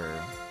there,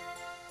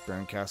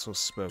 Burncastle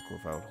spoke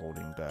without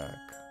holding back.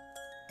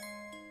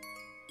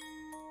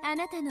 あ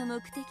なたの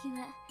目的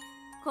は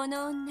こ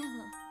の女を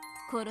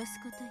殺す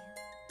ことよ。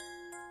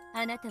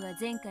あなたは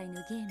前回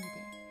のゲームで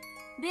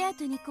ベア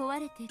トに壊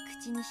れて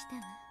口にした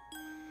わ。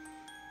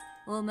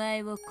お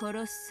前を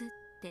殺すっ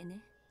て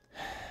ね。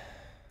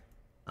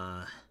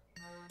ああ、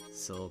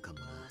そうかも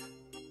な。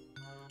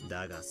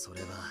だがそ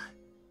れは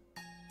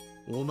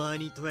お前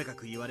にとやか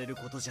く言われる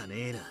ことじゃね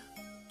えな。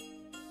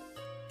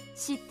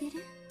知って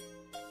る？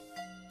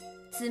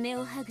爪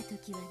を剥ぐと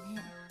きはね、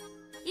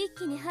一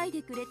気に剥い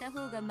でくれた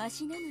方がマ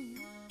シなのよ。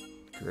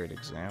 Great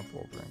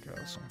example,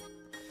 Burncastle.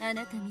 あ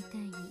なたみたい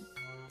に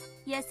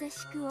優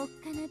しくおっか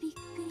なびっくり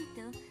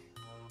と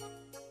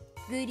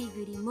ぐり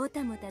ぐりも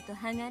たもたと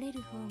剥がれ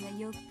る方が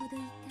よっぽど痛い。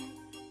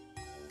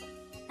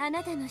あ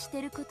なたのし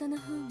てることの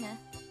方が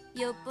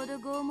よっぽど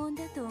拷問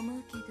だと思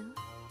うけど。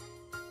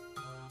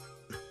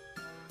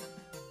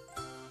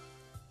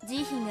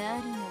慈悲が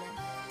あるなら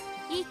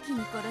一気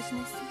に殺し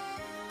なさい。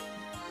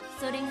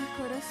それが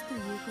殺すとい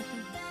うこと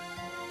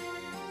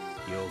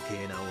よ。余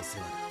計なお世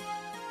話だ。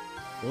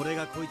俺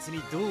がこいつ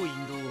にどう引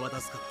導を渡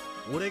すか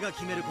俺が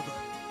決めることだ。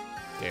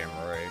 Damn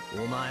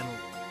right. お前も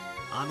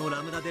あの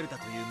ラムダデルタ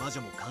という魔女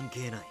も関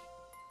係ない。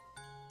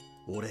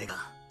俺が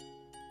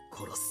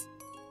殺す。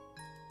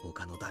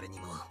他の誰に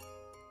も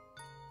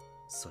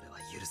それは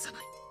許さな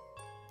い。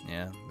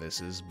 Yeah,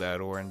 this is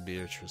Battle and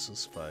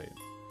Beatrice's fight.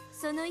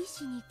 その意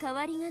志に変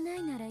わりがな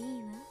いならいいわ。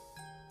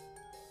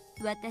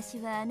私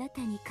はあな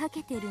たにか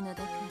けてるのだ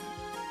から。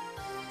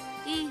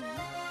いいわ。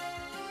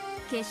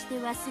決して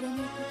忘れないこと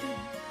よ。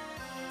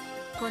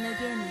このゲ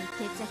ームに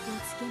決着を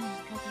つけない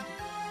限り、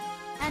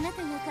あな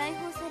たが解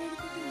放される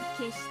ことは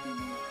決してない。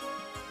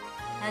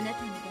あな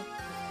たにだって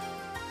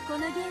この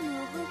ゲー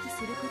ムを放棄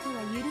することは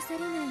許され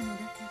ないのだ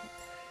か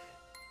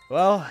ら。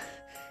 Well, it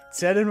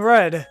said in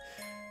red.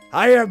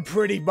 I am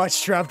pretty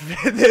much trapped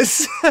in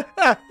this.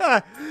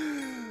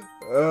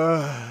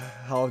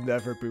 I'll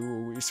never be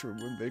Louise from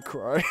When They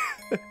Cry.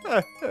 分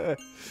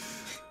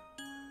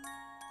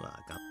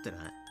かって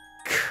ない。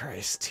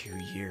 Christ, 2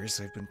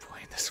 years I've been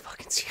playing this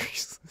fucking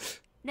series.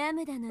 ラ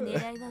ムダの狙い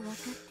は分かっ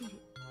て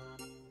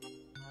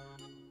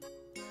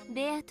る。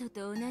ベアト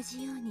と同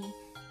じように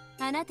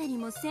あなたに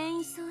も繊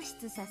維喪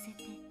失させ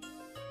て、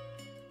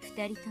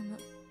2人とも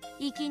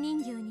生き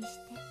人形にして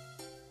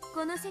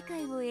この世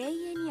界を永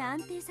遠に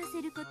安定さ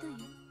せることよ。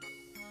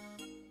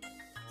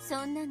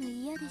そんなの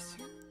嫌でし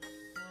ょ。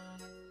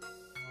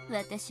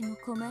私も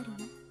困るわ。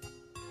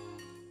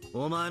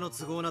お前の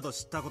都合など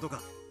知ったこと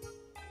か。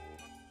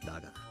だ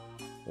が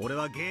俺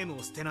はゲーム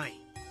を捨てない。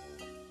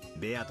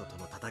ベアトと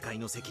の戦い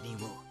の責任を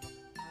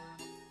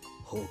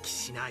放棄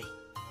しない。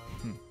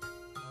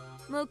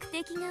目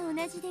的が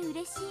同じで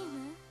嬉しいわ。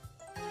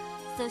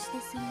そして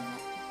それは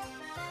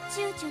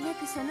躊躇な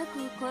くその子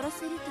を殺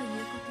せるということよ。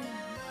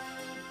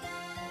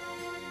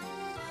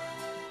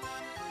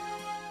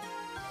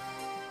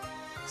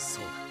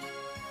そうだ。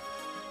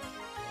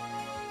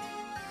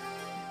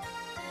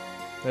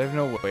 I have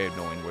no way of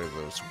knowing whether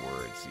those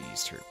words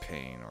eased her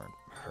pain or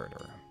hurt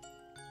her.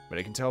 But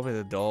I can tell by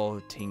the dull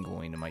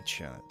tingling in my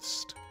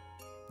chest.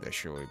 I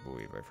surely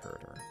believe I've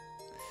hurt her.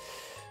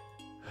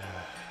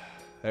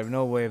 I have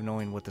no way of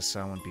knowing what the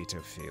silent Beta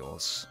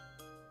feels.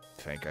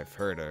 Think I've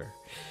hurt her.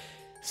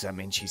 Does that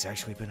mean she's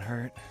actually been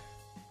hurt?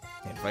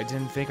 And if I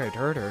didn't think I'd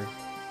hurt her,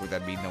 would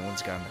that mean no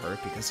one's gotten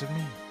hurt because of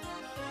me?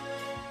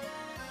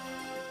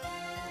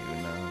 Who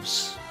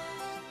knows?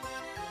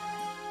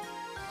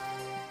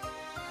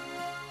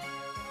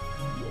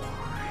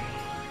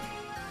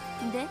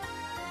 De?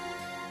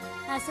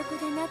 あそこ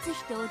で夏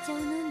日とお茶を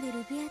飲んで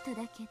るベアト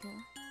だけど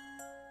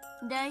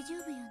大丈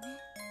夫よね。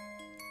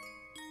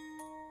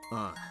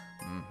ああ、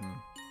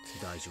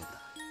大丈夫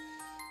だ。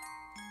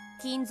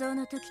金蔵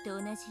の時と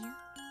同じよ。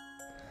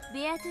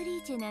ベアト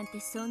リーチェなんて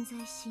存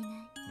在しない。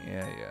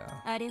Yeah.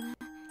 あれは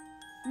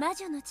魔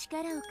女の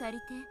力を借り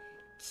て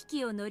危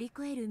機を乗り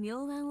越える妙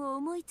案を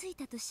思いつい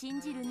たと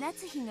信じる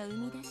夏日が生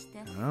み出し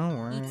た偽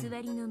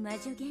りの魔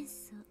女幻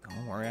想。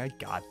 Don't worry, I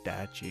got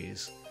that,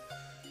 jeez.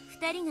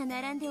 二人が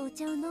並んでお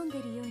茶を飲ん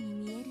でるように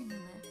見えるのは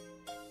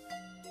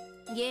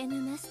ゲー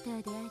ムマスタ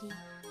ーであり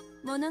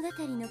物語の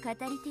語り手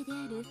で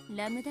ある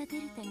ラムダデ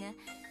ルタが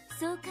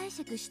そう解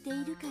釈して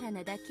いるから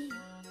なだけよ。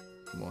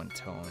 One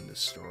telling the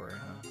story,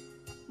 huh?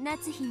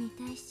 夏日に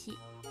対し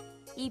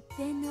一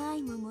片の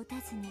愛も持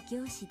たずに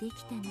凝視で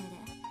きたなら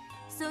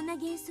そんな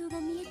幻想が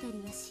見えたり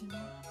はしな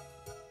い。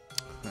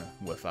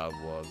Without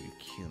love, you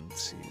can't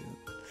see it.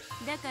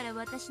 だから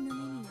私の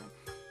目には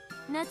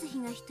夏日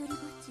が一人ぼっ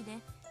ちで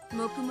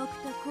黙々と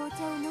紅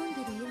茶を飲ん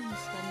でるようにし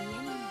か見え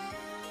ない。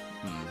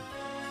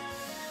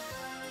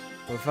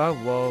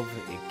Without love,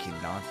 it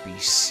cannot be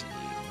seen.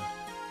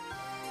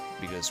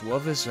 Because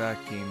love is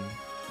vacuum,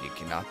 it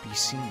cannot be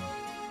seen.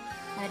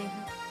 あれは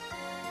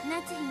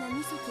夏日が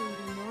見せている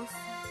妄想。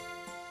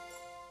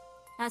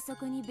あそ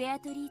こにベア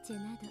トリーチェ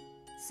など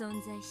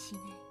存在し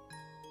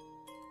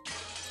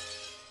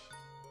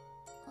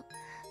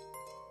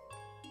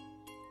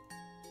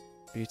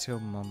ない。Beto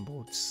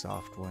mumbled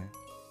softly.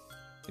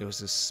 It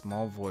was a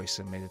small voice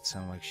that made it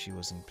sound like she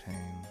was in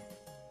pain.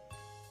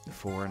 The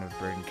forend of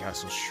Braden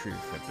Castle's shrew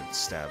had been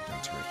stabbed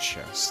into her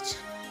chest.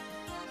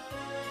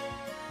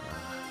 あ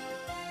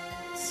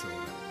あ、そうだ。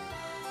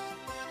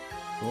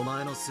お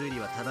前の推理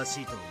は正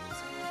しいと思う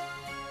ぜ。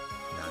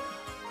だが、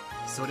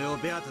それを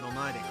ベアトの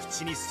前で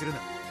口にするな。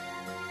ど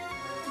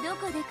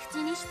こで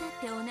口にしたっ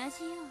て同じよ。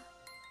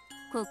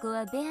ここ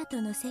はベアト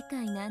の世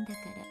界なんだか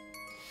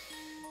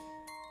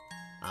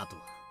ら。あと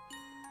は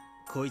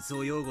こいつ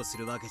を擁護す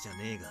るわけじゃ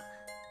ねえが、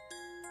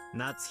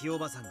夏日お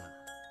ばさんが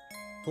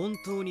本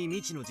当に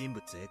未知の人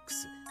物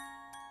X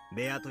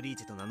ベアトリー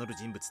チェと名乗る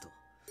人物と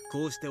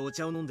こうしてお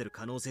茶を飲んでる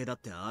可能性だっ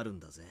てあるん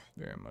だぜ。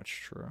 Very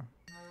much true.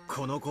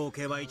 この光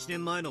景は1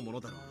年前のもの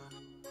だろうが、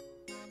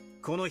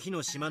この日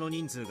の島の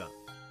人数が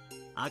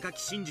赤き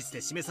真実で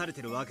示され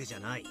てるわけじゃ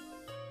ない。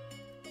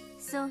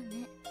そう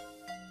ね。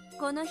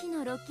この日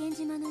の六軒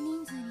島の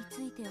人数につ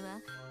いて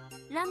は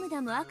ラム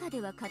ダも赤で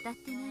は語ってないわ。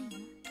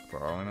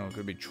For all I know, it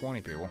could be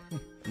 20 people.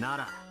 な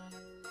ら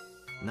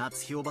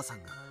夏日おばさ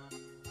んが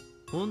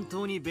本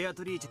当にベア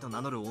トリーチェと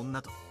名乗る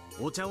女と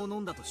お茶を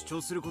飲んだと主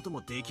張すること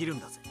もできるん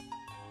だぜ。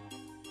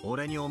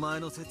俺にお前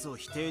の説を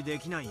否定で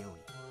きないよう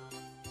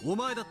に、お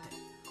前だって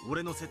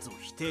俺の説を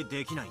否定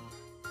できないん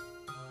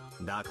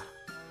だ。だから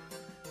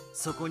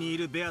そこにい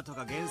るベアト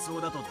が幻想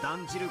だと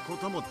断じるこ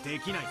ともで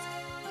きないぜ。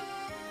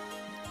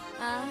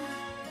あ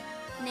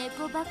あ、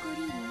猫箱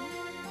理論。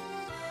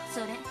そ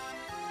れ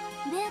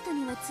ベアト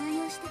には通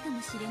用したか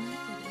もしれないけ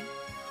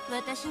ど、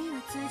私に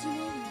は通じない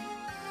わよ。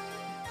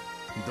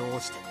どう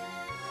して？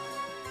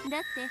だ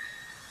って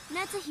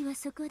夏日は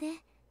そこで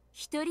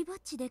一人ぼっ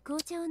ちで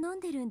紅茶を飲ん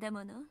でるんだ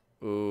もの。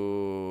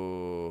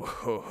Ooh,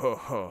 ha ha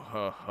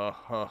ha ha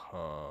ha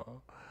ha.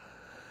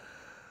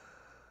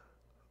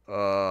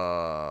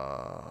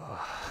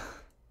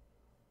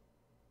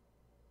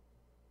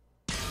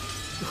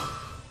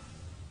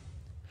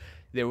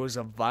 There was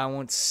a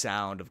violent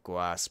sound of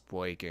glass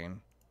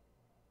breaking,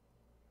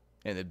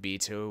 and the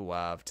B2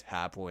 laughed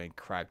happily and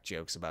cracked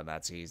jokes about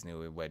Natsuhi's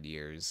newlywed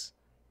years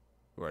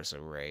was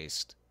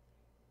erased.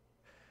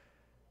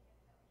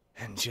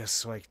 And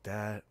just like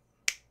that,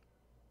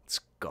 it's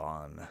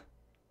gone.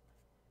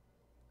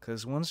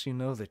 'Cause once you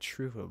know the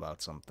truth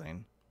about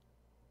something,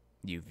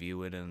 you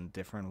view it in a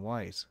different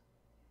light.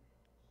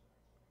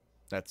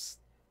 It's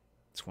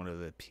one of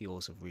the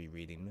appeals of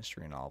rereading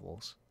mystery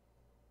novels,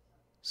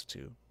 is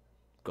to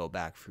go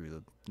back through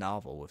the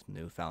novel with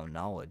newfound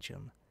knowledge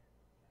and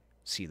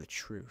see the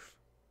truth.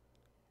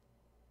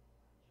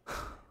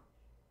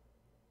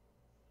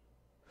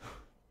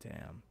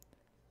 Damn.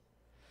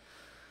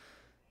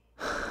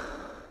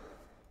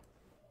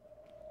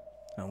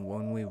 And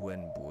when we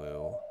wind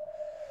blew,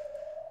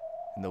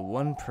 and the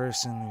one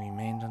person who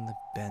remained on the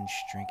bench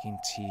drinking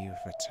tea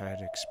with a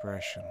tired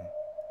expression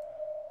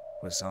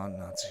was Aunt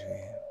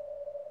Natsuhi,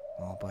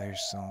 all by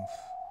herself.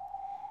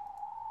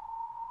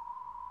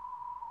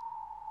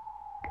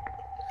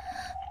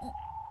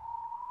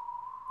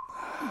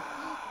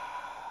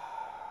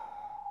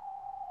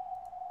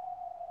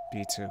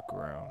 Bito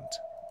groaned.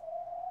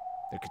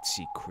 They could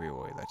see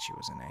clearly that she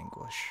was in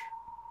anguish.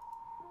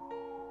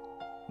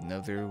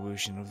 Another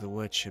illusion of the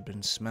witch had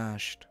been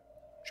smashed,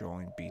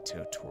 drawing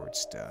Bito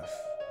towards death.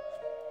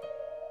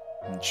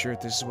 In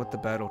short, this is what the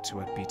battle to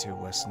let Bito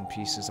rest in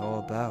peace is all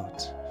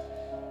about.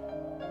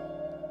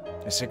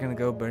 A second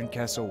ago,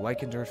 Burncastle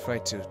likened our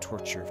fight to the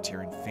torture of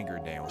tearing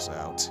fingernails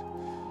out.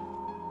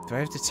 If I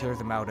have to tear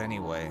them out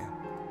anyway,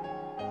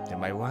 then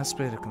my last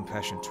bit of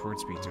compassion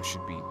towards Bito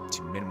should be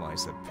to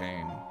minimize the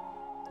pain.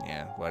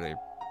 Yeah, rather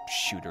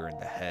shoot her in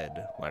the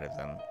head rather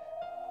than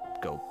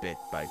go bit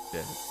by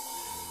bit.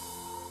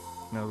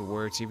 In other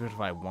words, even if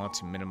I want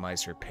to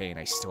minimize her pain,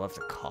 I still have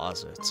to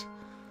cause it.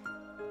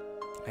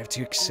 I have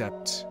to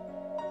accept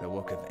the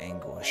look of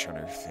anguish on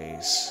her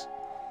face.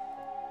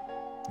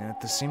 And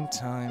at the same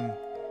time,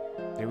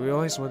 I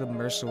realized what a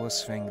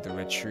merciless thing the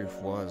Red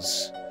Truth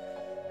was.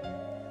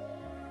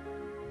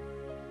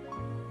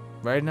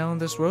 Right now in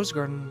this rose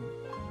garden,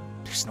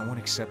 there's no one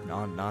except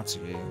Aunt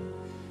Natsuhi.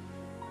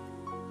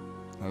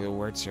 In other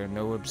words, there are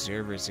no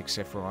observers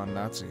except for Aunt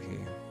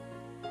Natsuhi.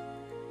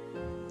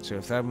 So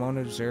if that one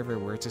observer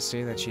were to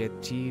say that she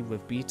had tea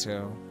with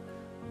Bito,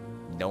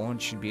 no one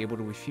should be able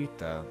to refute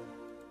that.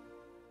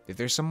 If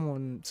there's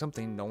something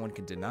no one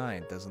can deny,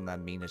 doesn't that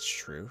mean it's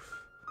truth?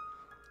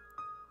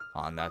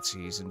 Aunt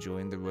Natsuhi's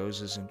enjoying the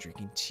roses and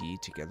drinking tea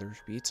together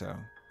with Bito.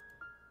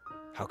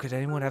 How could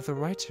anyone have the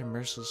right to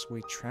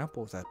mercilessly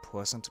trample that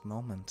pleasant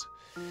moment?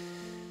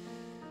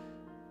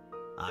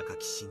 赤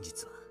き真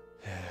実は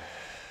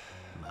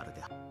まる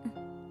で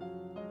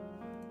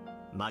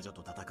魔女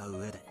と戦う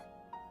上で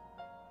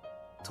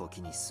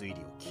時に推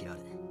理を切られ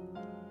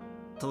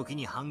時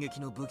に反撃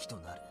の武器と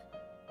なる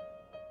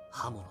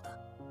刃物だ。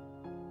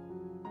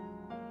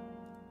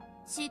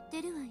知っ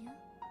てるわよ。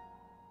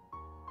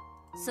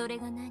それ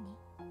が何？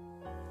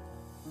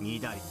二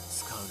台に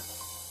使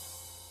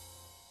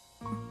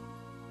うな。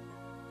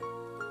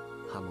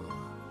刃物は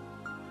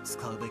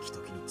使うべき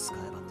時に使え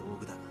ば道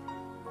具だ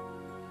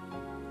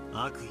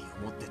が、悪意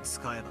を持って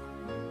使えば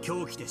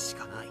凶器でし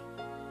かない。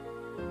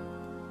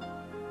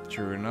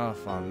True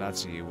enough,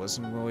 Natsuhi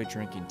wasn't really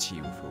drinking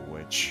tea with a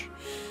witch.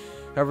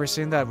 However,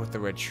 saying that with the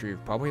Red Truth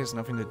probably has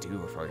nothing to do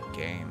with our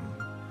game.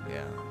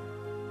 Yeah.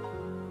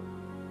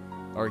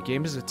 Our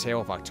game is a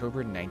tale of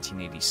October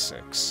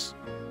 1986.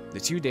 The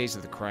 2 days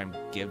of the crime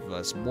give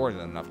us more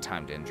than enough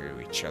time to injure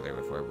each other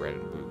with our red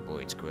and blue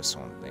blades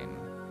gristle and thing.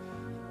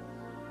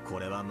 こ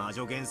れは魔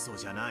女幻想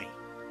じゃない。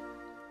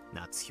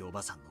夏日お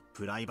ばさんの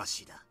プライバ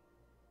シーだ。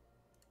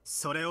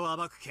それを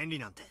暴く権利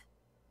なんて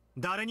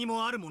誰に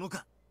もあるもの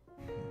か。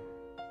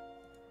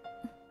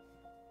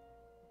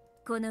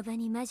この場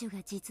に魔女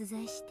が実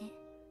在して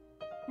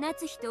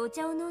夏日とお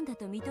茶を飲んだ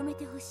と認め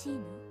てほしい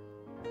の。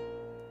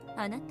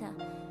あなた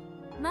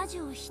魔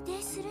女を否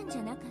定するんじ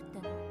ゃなか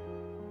ったの。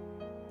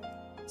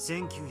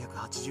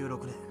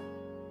1986年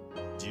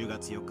10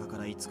月4日か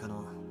ら5日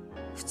の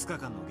2日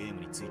間のゲー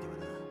ムについては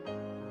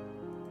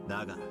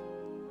な。だが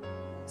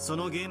そ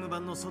のゲーム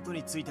版の外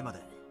についてまで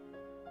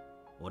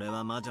俺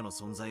は魔女の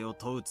存在を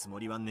問うつも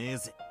りはねえ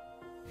ぜ。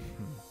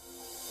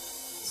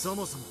そ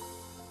もそも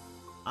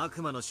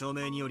悪魔の証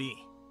明により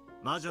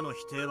魔女の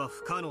否定は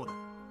不可能だ。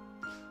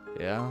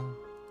Yeah.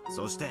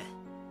 そして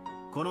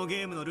この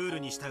ゲームのルール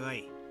に従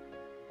い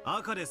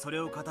赤でそれ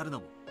を語るの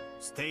も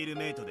ステイル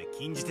メイトで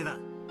禁じ手だ。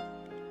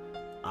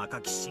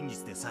赤き真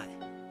実でさえ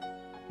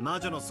魔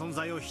女の存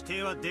在を否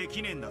定はで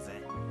きねえんだぜ。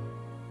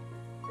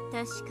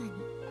確かに、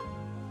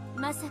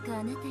まさか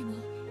あなたに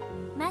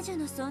魔女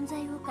の存在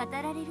を語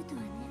られると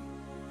はね。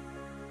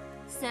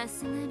さ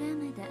すがラ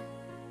ムだ。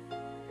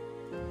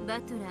バ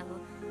トラーを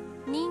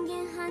人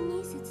間犯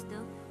人説と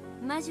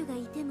魔女が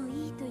いても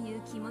いいとい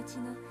う気持ち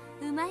の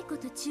うまいこ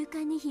と中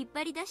間に引っ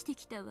張り出して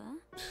きたわ。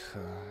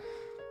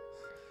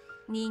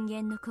人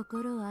間の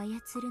心を操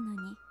るの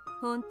に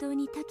本当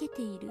に長け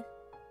ている。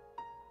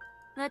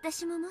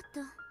私ももっと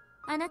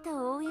あなた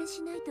を応援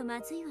しないと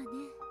まずいわね。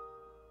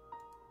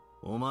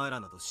お前ら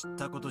など知っ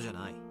たことじゃ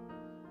ない。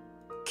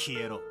消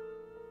えろ。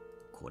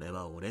これ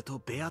は俺と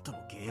ベアとの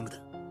ゲームだ。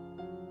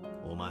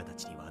お前た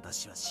ちに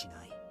私はし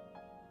ない。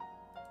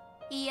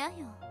嫌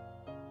よ。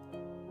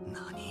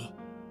何？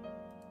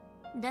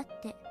だっ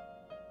て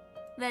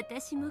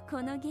私も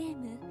このゲー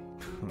ム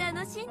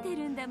楽しんで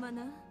るんだも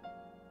の。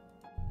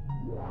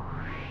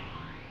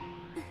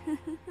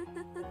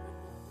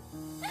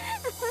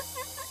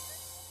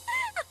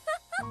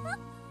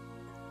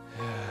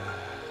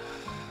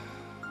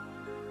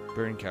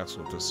Burn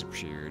Castle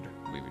disappeared,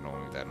 leaving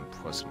only that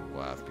unpleasant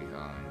laugh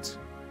behind.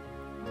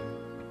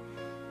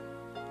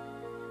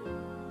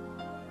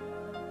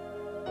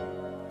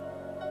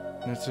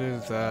 After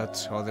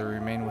that, all that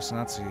remained was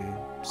Natsu,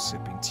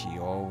 sipping tea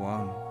all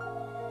alone.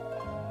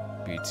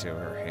 Bito,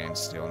 her hand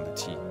still on the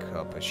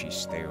teacup as she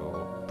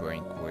still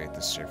drank away at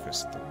the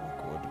surface of the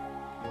liquid.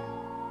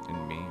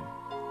 And me.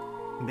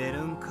 ベ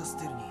ルンカス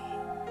テルに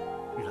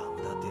ラ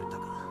ムダデルタ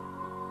か。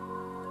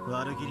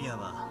ワルギリア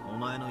はお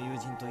前の友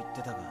人と言っ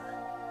てたが、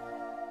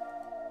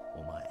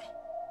お前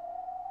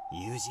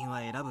友人は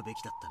選ぶべ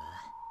きだったな。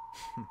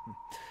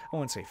I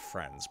wouldn't say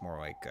friends, more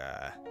like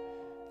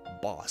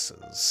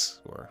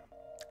bosses or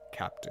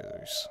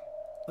captors.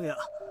 いや、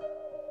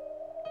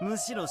む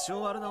しろ性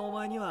悪なお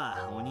前に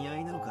はお似合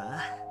いなの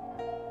か。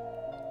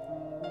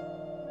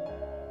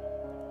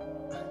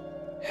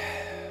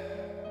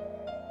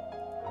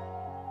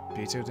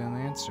Bito didn't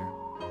answer.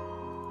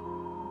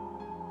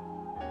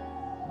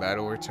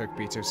 Battler took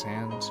Bito's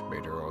hand,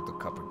 made her hold the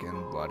cup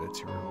again, brought it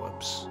to her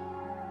lips.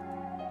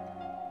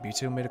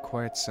 Bito made a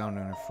quiet sound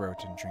in her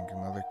throat and drank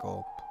another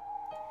gulp.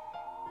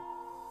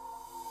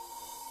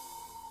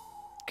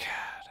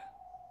 God.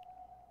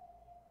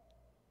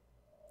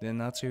 Then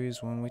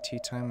Natsui's one-way tea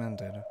time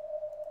ended.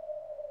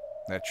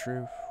 That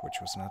truth, which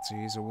was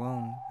Natsui's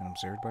alone and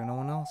observed by no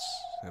one else,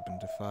 had been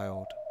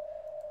defiled.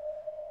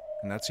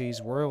 In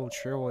Natsui's world,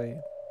 surely,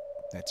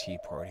 that tea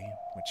party,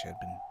 which had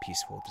been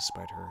peaceful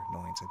despite her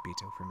annoyance at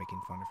Bito for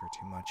making fun of her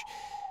too much,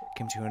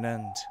 came to an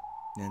end,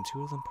 and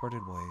two of them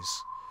parted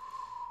ways.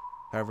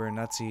 However, in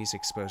Natsui's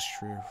exposed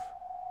truth,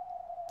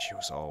 she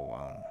was all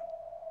alone.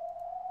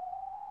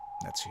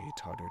 Natsui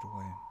tottered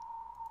away.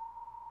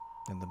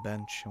 On the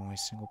bench, only a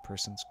single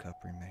person's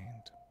cup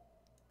remained.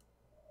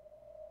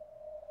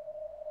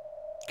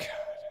 God.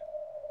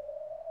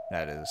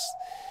 That is...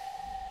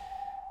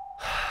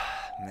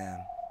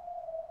 Man.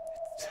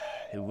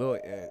 It will...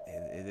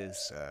 It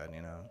is,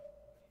 you know...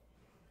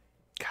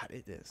 God,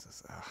 it is.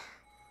 It's,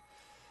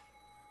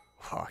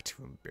 walk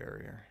to a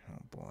barrier.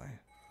 Oh, boy.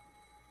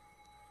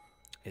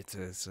 It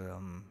is,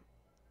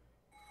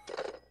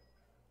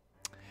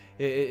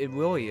 It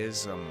really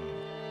is,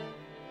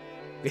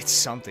 it's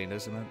something,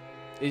 isn't it?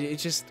 It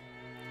just...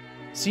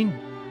 Seeing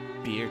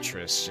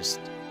Beatrice just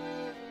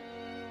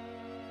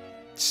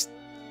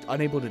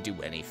unable to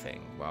do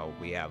anything while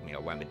we have, you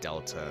know,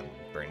 Lamdadelta and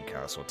Burn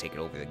Castle taking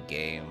over the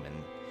game,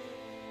 and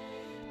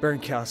Burn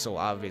Castle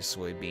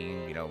obviously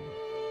being, you know,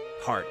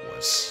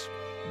 heartless,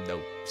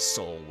 no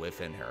soul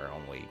within her,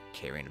 only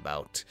caring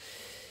about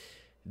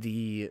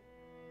the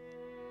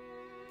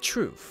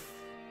truth,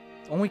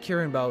 only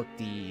caring about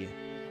the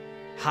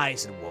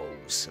highs and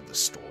woes of the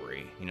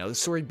story. You know, the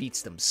story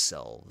beats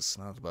themselves,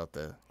 not about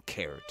the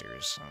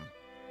characters.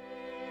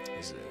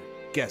 Is,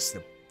 I guess,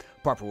 the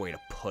proper way to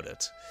put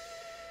it.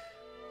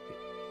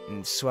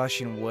 And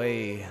swashing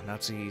away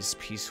Natsui's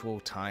peaceful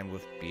time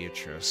with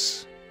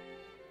Beatrice.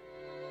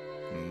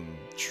 In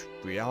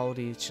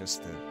reality, it's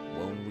just a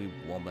lonely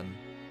woman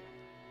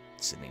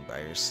sitting by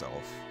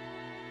herself.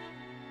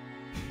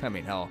 I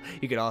mean, hell,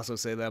 you could also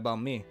say that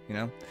about me, you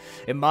know?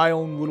 In my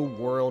own little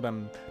world,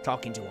 I'm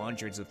talking to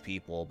hundreds of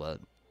people, but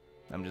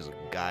I'm just a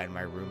guy in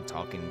my room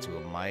talking to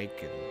a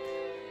mic and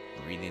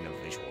reading a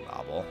visual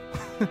novel.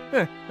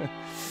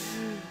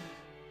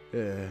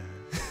 Yeah.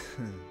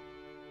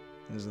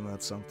 Isn't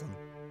that something?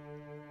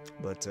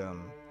 But,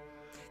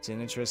 it's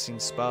an interesting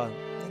spot,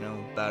 you know,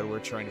 Battler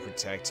trying to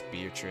protect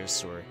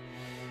Beatrice, or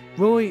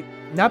really,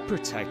 not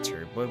protect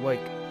her, but,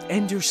 like,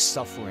 end her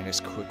suffering as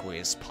quickly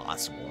as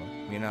possible,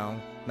 you know?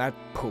 Not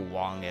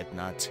prolong it,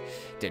 not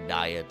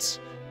deny it,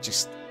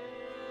 just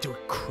do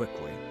it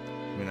quickly.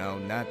 You know,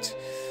 not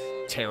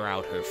tear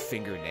out her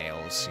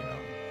fingernails, you know.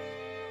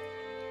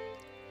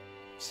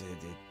 It's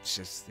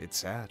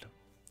sad.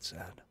 It's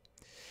sad.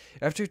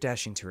 After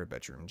dashing to her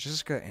bedroom,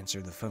 Jessica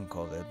answered the phone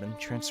call that had been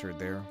transferred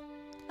there.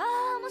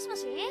 Ah, もしも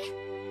し。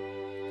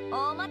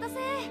お待たせ。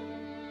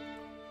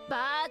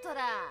バート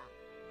ラ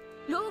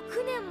ー。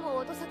6年も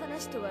音沙汰な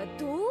しとは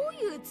どう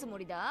いうつも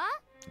りだ？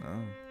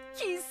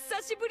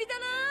 久しぶりだ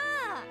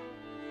な。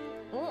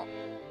お、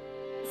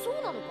そう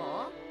なの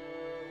か？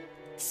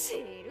知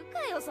るか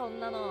よそん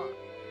なの。う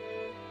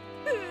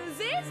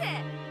ぜえぜ。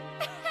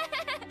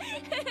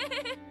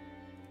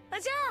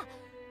じゃあ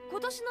今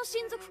年の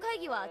親族会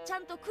議はちゃ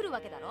んと来るわ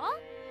けだろ？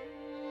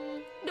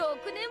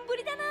 6年ぶ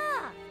りだな。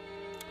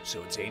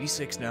 So it's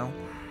 86 now.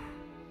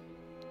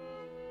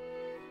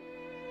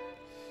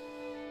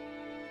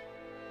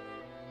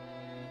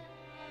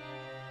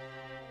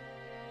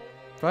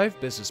 Five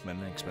businessmen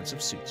in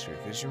expensive suits were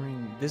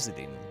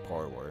visiting the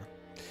parlor,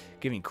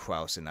 giving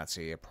Kraus and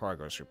Natsuki a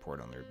progress report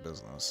on their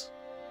business.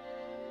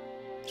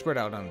 Spread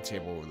out on the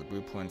table were the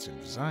blueprints and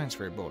designs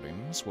for a building,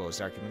 as well as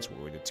documents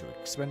related to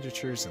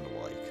expenditures and the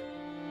like.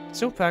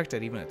 So packed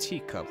that even a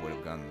teacup would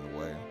have gotten in the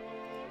way.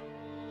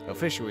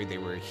 Officially, they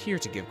were here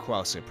to give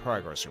Kraus a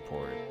progress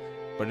report,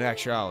 but in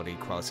actuality,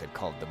 Kraus had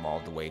called them all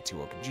the way to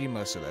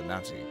Okajima so that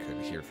Natsuki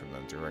could hear from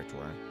them directly.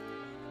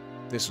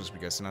 This was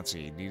because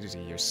Natsuki needed to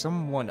hear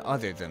someone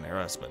other than her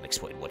husband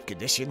explain what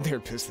condition their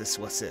business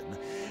was in.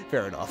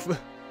 Fair enough.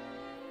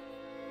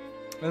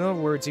 In other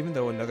words, even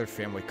though another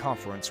family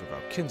conference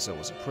without Kinzo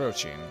was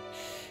approaching,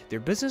 their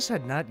business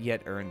had not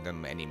yet earned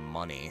them any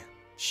money.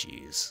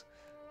 Jeez.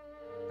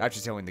 After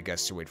telling the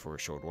guests to wait for a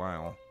short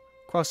while,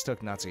 Kraus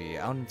took Natsuki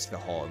out into the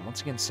hall and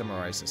once again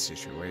summarized the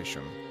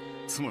situation.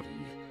 つまり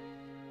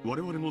我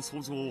々の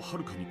想像をは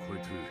るかに超え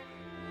て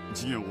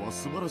事業は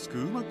素晴らしく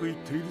うまくいっ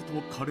ている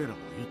と彼らは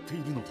言ってい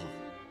るのだ。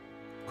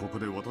ここ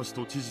で私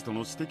と知事と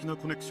の私的な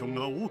コネクション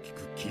が大き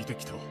く効いて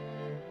きた。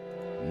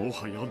も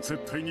はや絶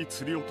対に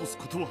釣り落とす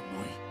ことはない。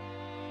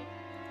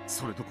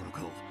それどころ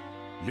か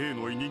例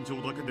の委任状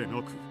だけで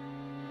なく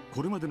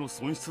これまでの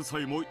損失さ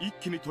えも一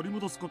気に取り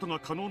戻すことが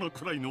可能な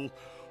くらいの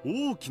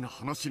大きな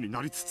話に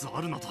なりつつ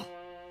あるのだ。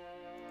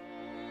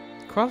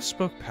Kraus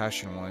spoke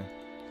passionately.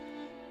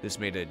 This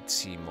made it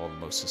seem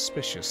almost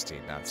suspicious to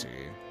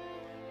Natsuki.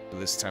 But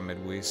this time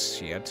at least,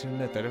 she had to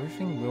admit that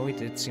everything really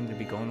did seem to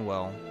be going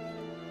well.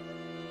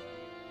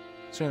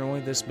 Certainly,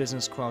 this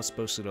business Kraus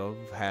boasted of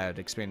had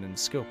expanded in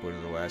scope over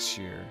the last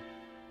year.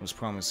 It was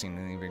promising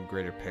an even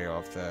greater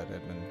payoff that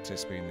had been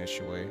anticipated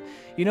initially.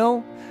 You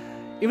know,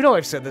 even though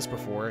I've said this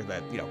before,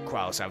 that, you know,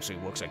 Kraus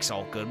absolutely looks like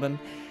Saul Goodman,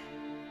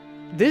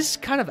 this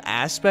kind of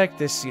aspect,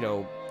 this, you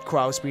know,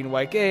 Kraus being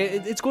like, hey,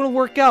 it's going to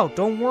work out,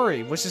 don't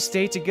worry, let's just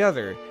stay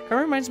together, kind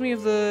of reminds me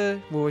of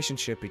the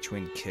relationship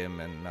between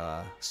Kim and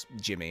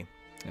Jimmy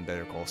in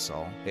Better Call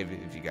Saul, if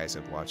you guys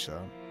have watched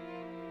that.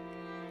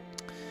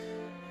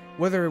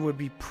 Whether it would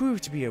be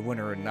proved to be a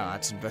winner or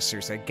not,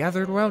 investors had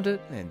gathered around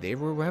it, and they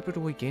were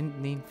rapidly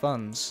gaining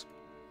funds.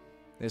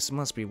 This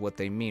must be what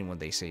they mean when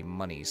they say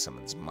money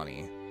summons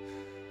money.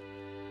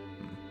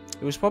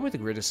 It was probably the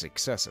greatest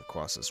success of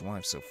Kraus's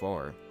life so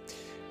far.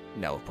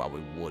 Now it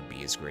probably would be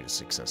his greatest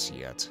success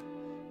yet.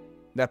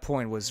 That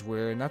point was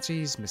where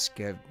Natsuki's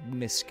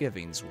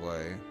misgivings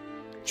lay.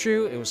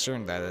 True, it was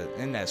certain that,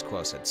 and as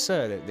Kraus had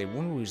said, they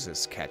wouldn't lose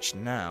this catch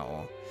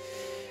now.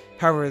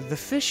 However, the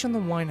fish in the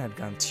wine had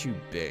gone too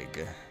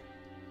big.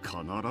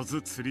 必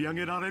ず釣り上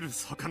げられる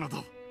魚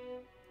だ。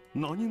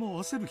何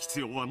も焦る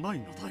必要はない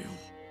のだよ。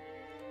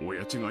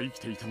親父が生き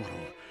ていたなら、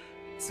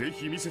ぜ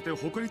ひ見せて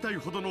誇りたい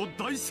ほどの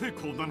大成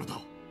功なの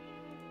だ。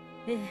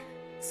ええ、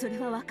それ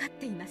は分かっ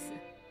ています。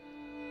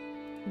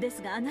で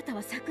すがあなた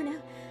は昨年、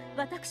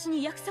私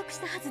に約束し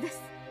たはずで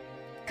す。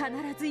必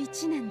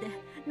ず1年で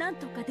何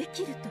とかで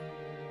きると。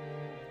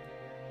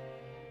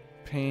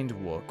Pained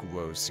look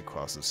rose to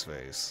Kraus's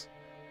face.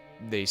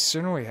 They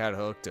certainly had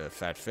hooked a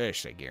fat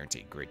fish that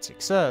guaranteed great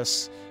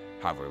success,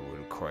 however it would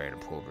require an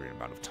appropriate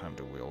amount of time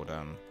to reel it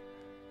in.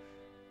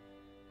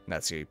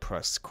 Natsuki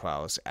pressed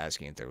Kraus,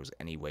 asking if there was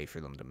any way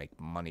for them to make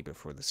money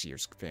before this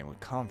year's family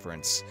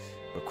conference,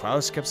 but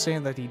Kraus kept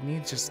saying that he'd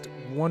need just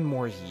one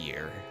more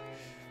year.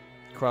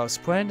 Kraus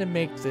planned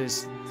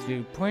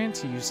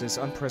to use this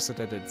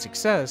unprecedented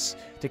success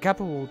to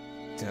catapult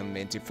him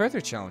into further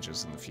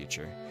challenges in the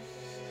future.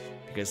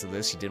 Because of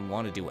this, he didn't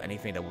want to do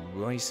anything that would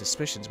raise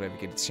suspicions by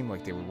making it seem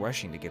like they were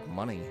rushing to get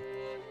money.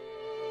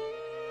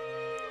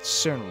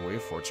 Certainly,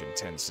 fortune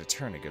tends to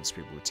turn against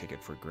people who take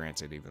it for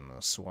granted even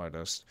the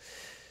slightest.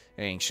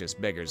 Anxious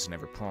beggars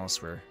never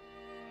prosper.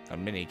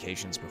 On many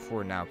occasions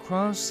before now,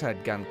 Kraus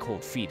had gotten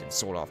cold feet and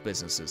sold off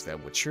businesses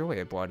that would surely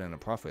have brought in a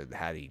profit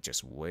had he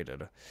just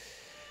waited.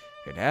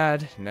 It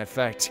had, in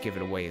effect,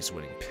 given away his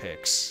winning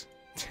picks.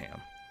 Damn.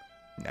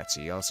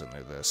 Natsuki also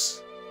knew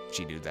this.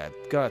 She knew that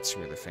guts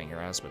were the thing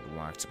her husband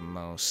lacked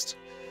most.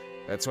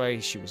 That's why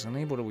she was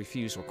unable to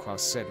refuse what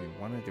Kraus said we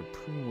wanted to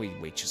prudently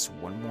wait just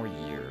one more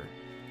year.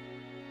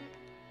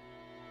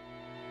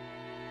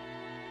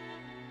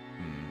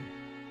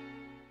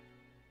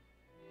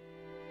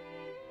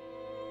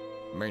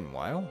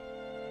 Meanwhile,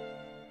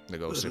 the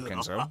ghost of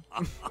Kenzo.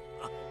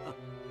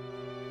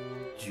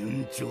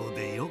 順調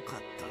でよかっ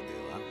たで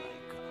はない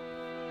か。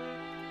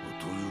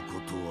というこ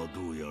とは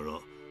どうやら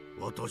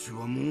私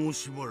はもう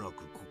しばら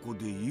くここ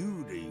で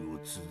幽霊を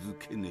続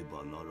けね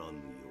ばならぬよ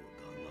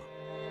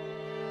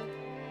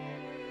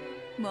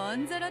うだな。ま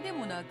んざらで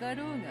もなか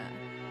ろう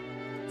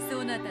が、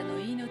そなたの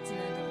命など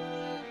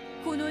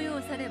この世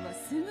を去れば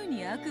すぐ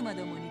に悪魔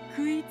どもに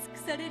食い尽く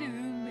される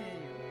運命よ。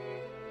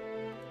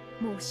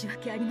申し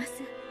訳ありま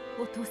せん、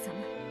お父様。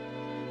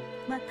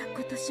また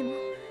今年も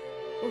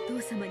お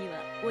父様には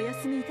お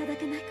休みいただ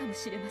けないかも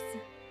しれませ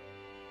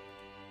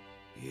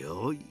ん。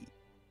よい、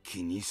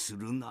気にす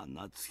るな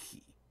夏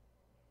日。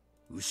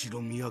後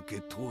ろ宮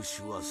家当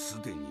主はす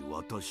でに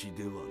私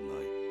ではな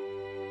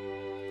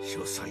い。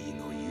書斎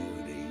の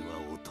幽霊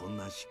はおと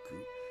なしく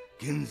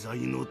現在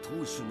の当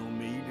主の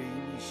命令に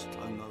従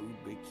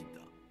うべき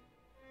だ。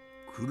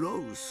クラ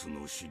ウス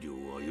の資料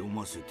は読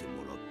ませて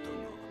もらった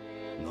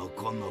が、な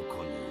かなかに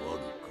悪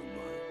くな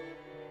い。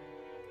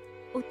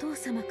お父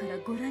様から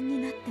ご覧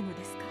になっても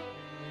ですか？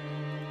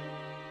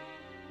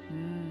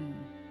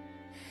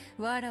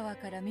わらわ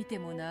から見て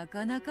もな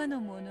かなか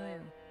のもの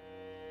よ。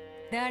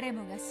誰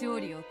もが勝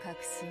利を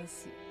確信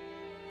し、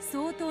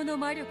相当の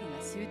魔力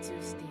が集中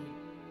している。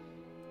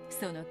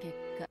その結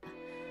果、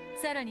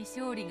さらに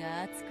勝利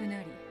が熱くな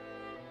り、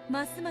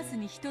ますます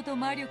に人と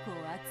魔力を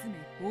集め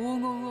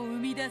黄金を生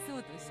み出そ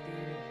うとしている。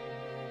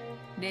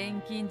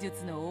錬金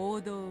術の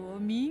王道を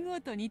見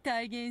事に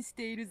体現し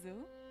ているぞ。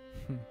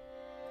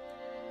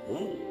おお、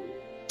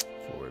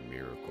For a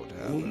miracle to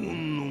黄 happen.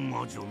 金の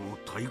魔女の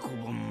太鼓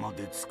判ま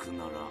でつく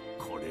なら、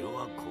これ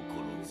は心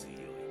強い。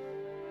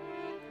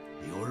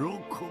喜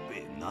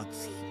べ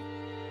夏日。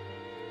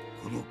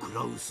このク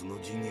ラウスの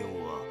事業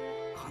は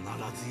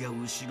必ずや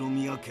後ろ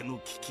宮家の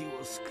危機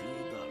を救う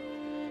だろう。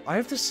I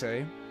have to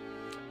say,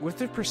 with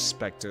the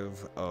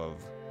perspective of,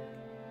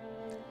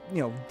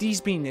 you know,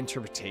 these being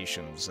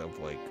interpretations of,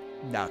 like,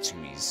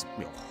 Natsumi's,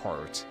 you know,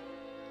 heart,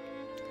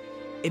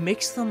 it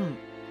makes them...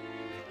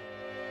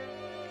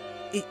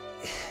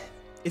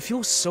 It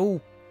feels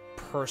so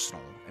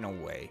personal, in a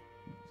way.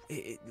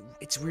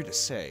 It's weird to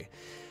say.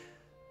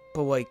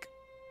 But, like,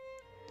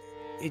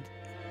 it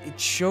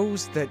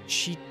shows that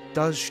she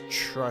does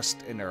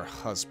trust in her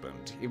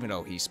husband. Even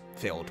though he's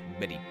failed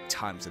many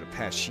times in the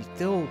past, she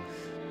still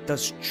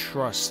does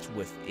trust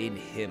within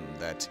him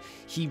that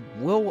he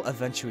will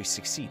eventually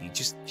succeed. He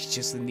just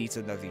needs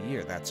another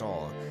year, that's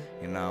all.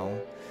 You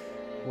know?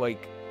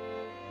 Like,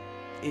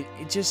 it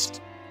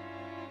just...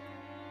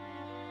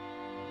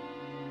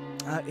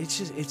 it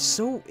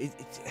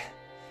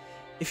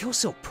feels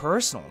so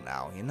personal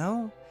now, you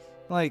know?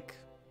 Like,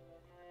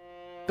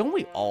 don't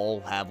we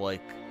all have,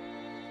 like,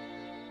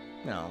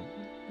 you know,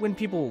 when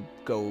people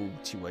go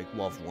to, like,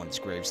 loved ones'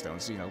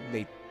 gravestones, you know,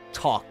 they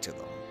talk to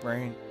them,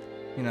 right?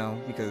 You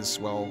know, because,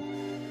 well,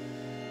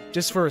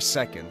 just for a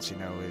second, you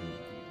know,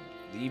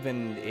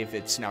 even if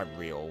it's not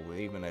real,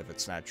 even if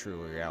it's not true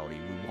reality,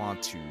 we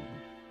want to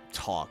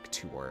talk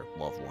to our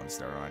loved ones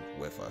that aren't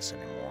with us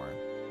anymore.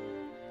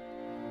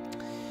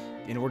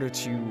 In order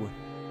to, you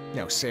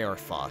know, say our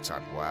thoughts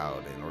out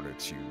loud, in order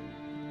to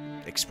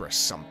express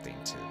something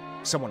to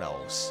someone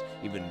else,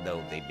 even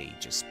though they may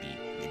just be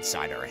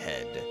inside our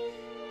head.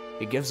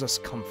 It gives us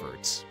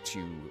comfort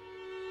to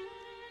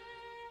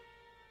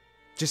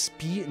just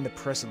be in the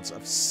presence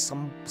of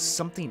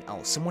something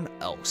else, someone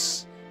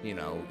else, you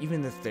know,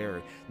 even if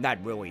they're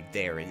not really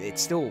there,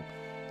 it's still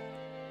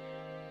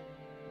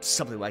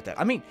something like that.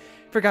 I mean,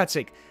 for God's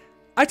sake,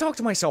 I talk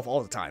to myself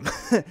all the time.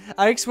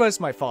 I express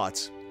my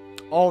thoughts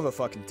all the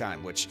fucking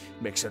time, which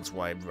makes sense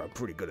why I'm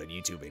pretty good at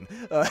YouTubing,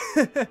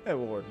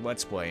 or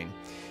Let's Playing.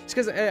 It's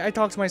because I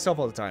talk to myself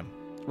all the time.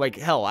 Like,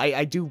 hell,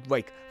 I do,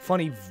 like,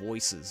 funny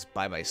voices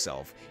by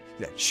myself.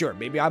 Yeah, sure,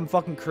 maybe I'm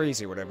fucking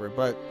crazy or whatever,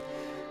 but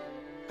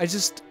I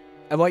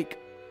like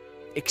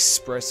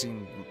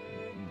expressing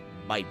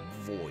my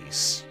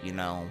voice, you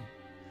know?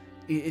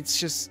 It's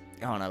just,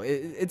 I don't know,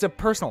 it's a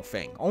personal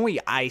thing.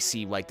 Only I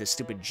see, like, the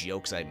stupid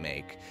jokes I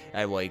make.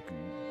 I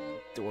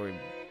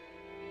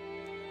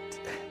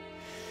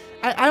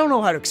don't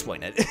know how to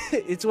explain it.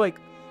 It's like,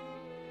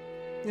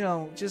 you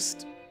know,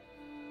 just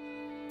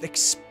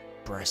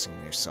expressing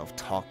yourself,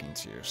 talking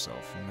to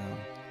yourself, you know?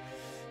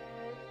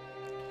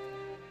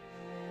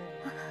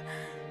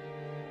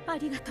 あ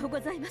りがとうご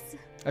ざいます。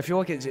 I feel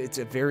like it's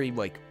a very,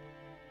 like,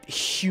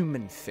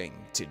 human thing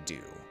to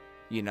do,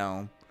 you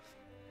know?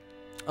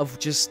 Of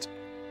just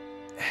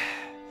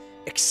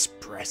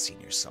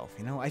expressing yourself,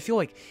 you know? I feel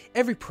like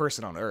every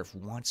person on Earth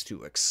wants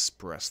to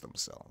express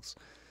themselves.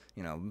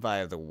 You know,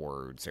 via the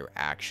words, their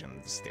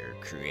actions, their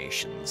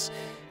creations,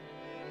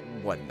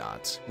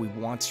 whatnot. We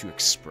want to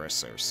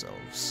express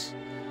ourselves.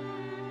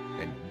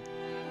 And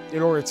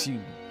in order to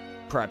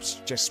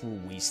perhaps just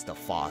release the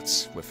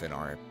thoughts within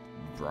our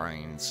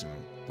brains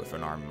and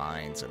within our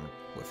minds and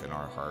within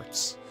our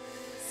hearts.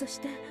 そし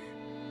て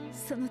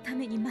そのた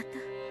めにまた。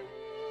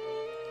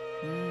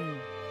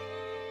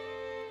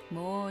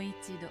もう一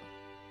度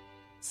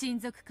親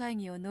族会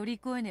議を乗り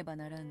越えねば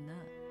ならんな。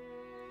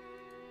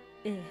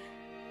ええ、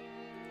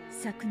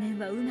昨年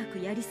はうまく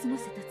やり過ご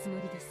せたつも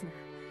りですが、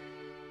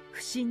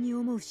不審に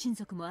思う親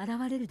族も現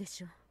れるで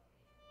しょう。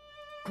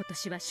今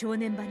年は正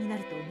念場にな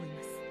ると思い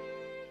ます。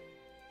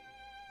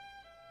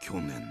去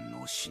年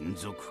の親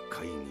族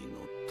会議の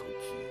時、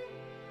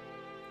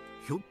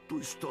ひょっ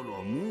としたら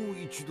もう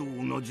一度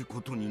同じ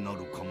ことにな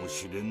るかも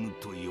しれぬ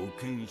と予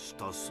見し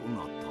たそ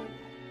なたは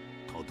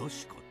正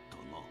しかった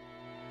な。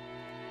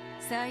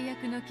最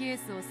悪のケー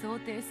スを想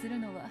定する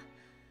のは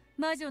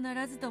魔女な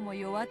らずとも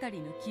世渡り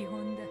の基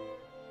本だ。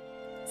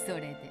そ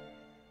れで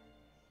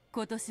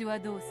今年は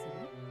どうする？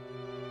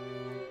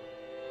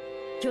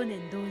去年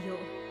同様、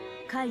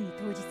会議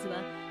当日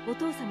はお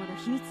父様の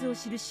秘密を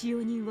知る使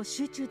用人を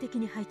集中的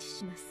に配置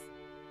します。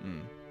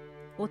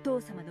お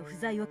父様の不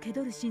在を気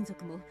取る親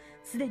族も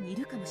すでにい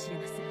るかもしれ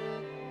ません。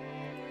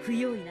不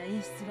用意な演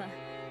出は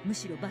む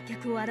しろ馬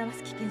脚を表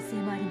す危険性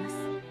もあります。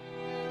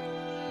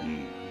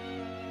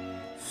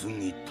過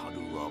ぎたる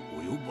は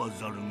及ば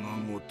ざるが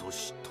ごと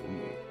しとも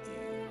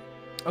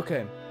言う。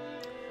 Okay,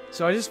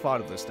 so I just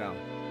thought of this down.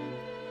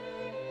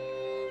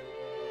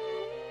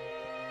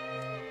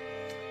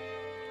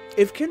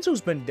 If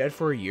Kinzo's been dead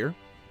for a year,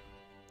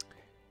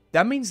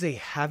 that means they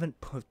haven't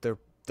put the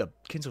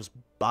Kinzo's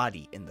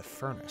body in the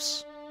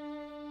furnace.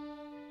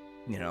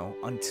 You know,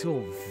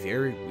 until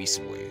very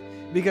recently.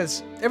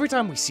 Because every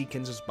time we see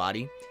Kinzo's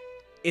body,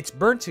 it's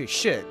burnt to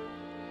shit,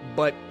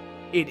 but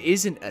it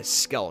isn't a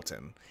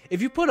skeleton.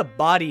 If you put a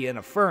body in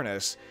a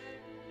furnace,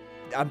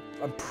 I'm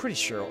pretty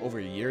sure over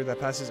a year that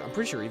passes, I'm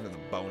pretty sure even the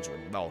bones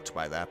would melt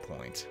by that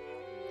point.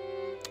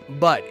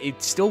 But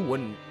it still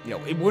wouldn't, you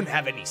know, it wouldn't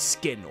have any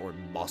skin or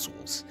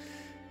muscles.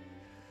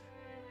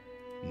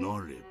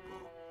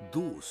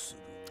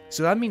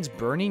 So that means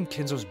burning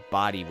Kinzo's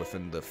body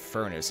within the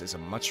furnace is a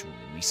much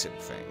recent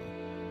thing.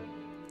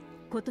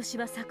 今年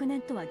は昨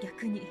年とは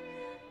逆に、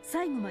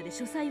最後まで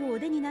書斎をお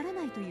出になら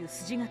ないという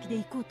筋書きで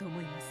いこうと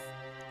思います。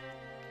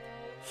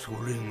それ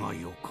が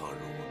よかろ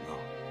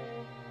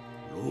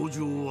うな。籠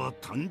城は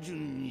単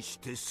純にし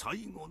て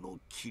最後の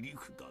切り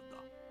札だ。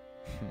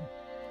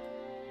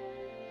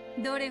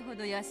どれほ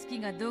ど屋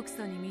敷が毒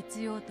素に満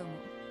ちようとも、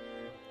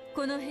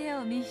この部屋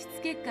を密室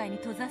結界に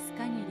閉ざす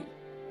限り、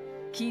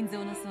金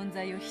蔵の存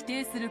在を否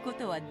定するこ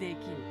とはできる。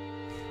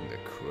The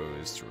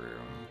closed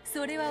room.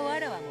 それはわ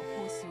らわも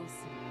保証す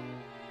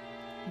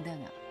る。だ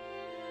が、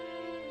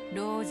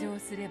籠城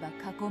すれば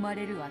囲ま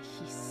れるは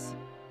必至。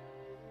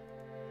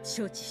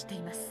承知して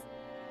います。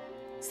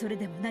それ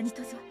でも何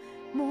卒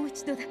もう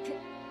一度だけ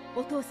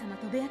お父様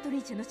とベアトリ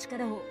ーチェの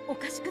力をお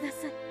貸しくだ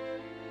さい。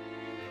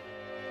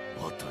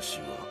私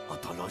は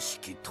新し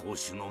き当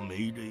主の命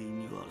令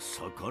には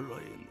逆ら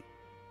えぬ。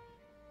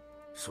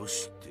そ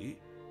して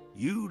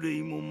幽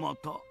霊もま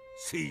た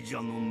聖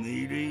者の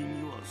命令に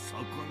は逆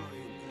らえ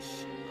ぬ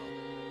し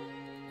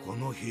な。こ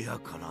の部屋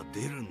から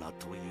出るな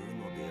というの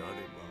であれ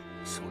ば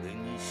それ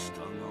に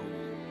従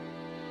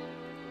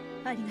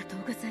おう。ありがとう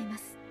ございま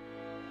す。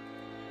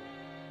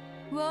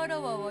わら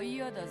わは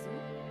嫌だぞ。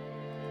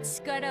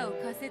力を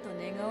貸せと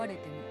願われ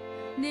ても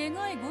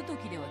願いごと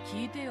きでは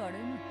聞いてやれぬ。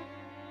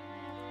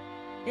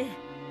ええ、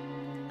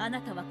あな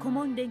たは古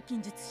文錬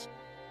金術師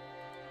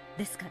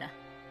ですから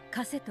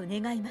貸せと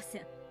願いませ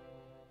ん。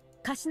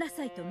貸しな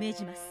さいと命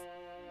じます。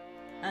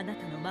あな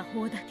たの魔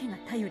法だけが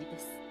頼りで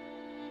す。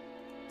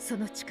そ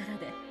の力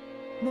で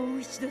も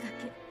う一度だ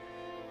け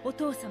お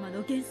父様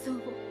の幻想を。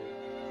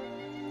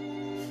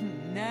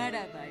な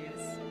らばよ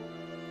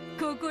し、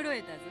心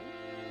得たぞ。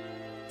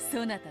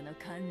そなたの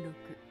貫禄、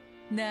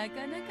な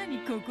かなかに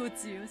心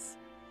地よし。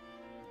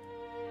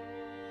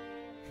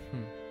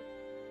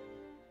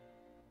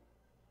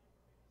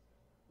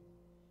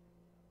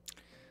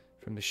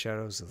From the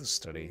shadows of the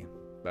study,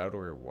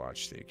 Baldur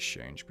watched the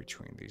exchange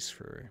between these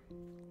three.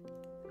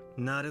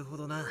 なるほ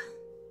どな。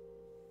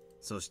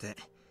そして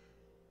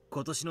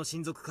今年の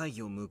親族会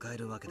議を迎え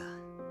るわけだ。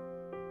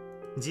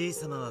じい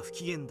様は不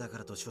機嫌だか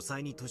らと書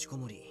斎に閉じこ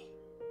もり、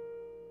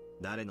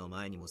誰の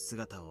前にも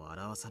姿を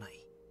現さな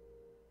い。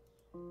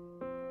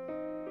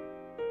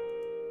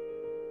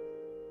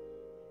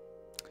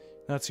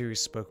Natsuri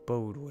spoke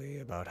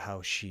boldly about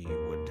how she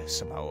would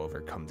somehow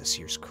overcome this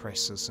year's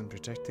crisis and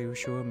protect the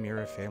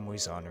Ushua-Mira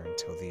family's honor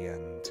until the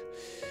end.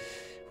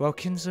 While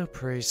Kinzo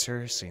praised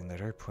her, saying that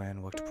her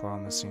plan looked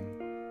promising,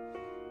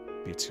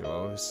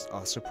 Bitsuo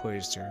also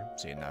praised her,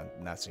 saying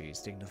that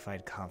Natsuri's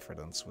dignified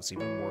confidence was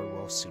even more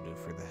well-suited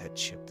for the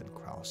headship than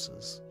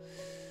Klaus's.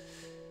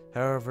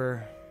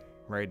 However,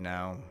 right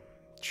now,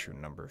 the true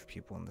number of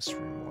people in this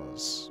room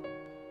was...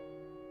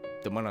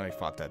 The one I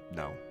thought that,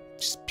 no,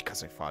 just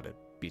because I thought it,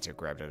 Bita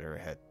grabbed at her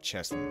head,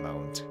 chest, and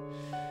moaned.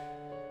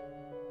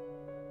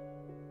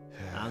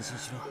 安心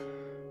しろ。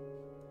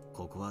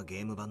ここはゲ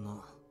ーム版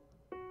の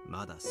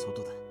まだ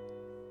外だ。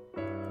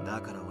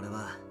だから俺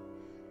は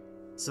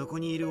そこ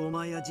にいるお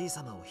前やじい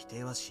様を否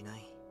定はしな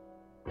い。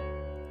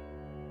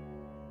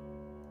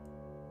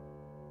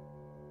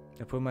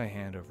I put my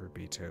hand over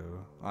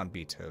on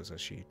Bito's as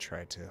she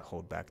tried to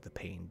hold back the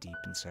pain deep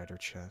inside her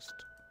chest.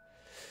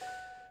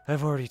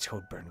 I've already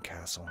told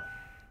Burncastle.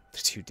 The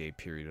 2-day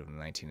period of the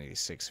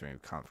 1986 Fame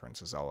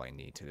Conference is all I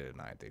need to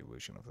deny the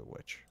illusion of the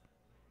witch.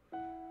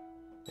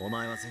 お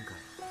前は前回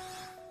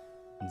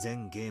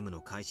全ゲーム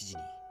の開始時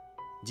に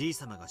じい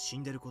様が死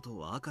んでること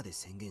を赤で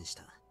宣言し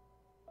た。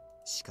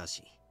しか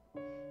し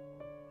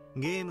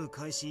ゲーム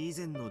開始以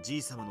前のじ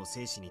い様の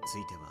生死につ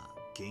いては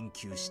言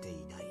及して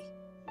いない。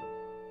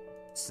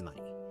つま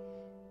り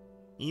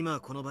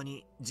今この場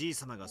にじい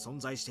様が存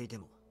在していて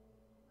も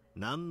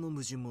何の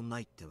矛盾も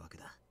ないってわけ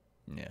だ。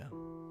Yeah.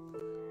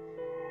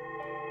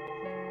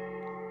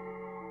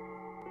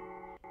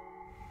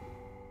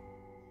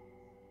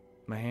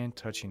 My hand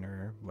touching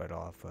her let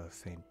off a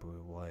faint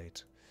blue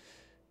light,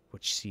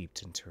 which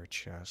seeped into her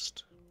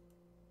chest.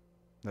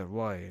 That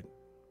light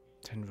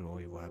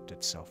tenderly wrapped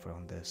itself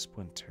around the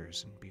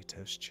splinters in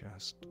Bito's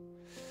chest.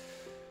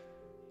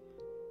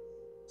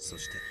 そ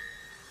して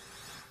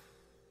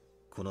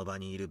この場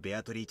にいるベ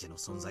アトリーチェの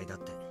存在だっ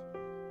て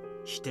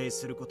否定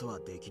することは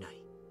できな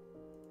い。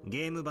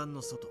ゲーム版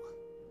の外、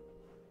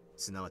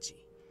すなわち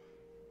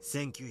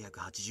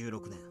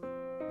1986年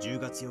10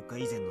月4日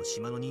以前の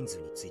島の人数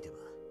については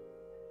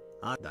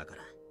だか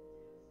ら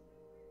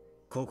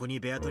ここに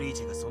ベアトリー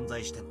チェが存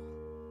在しても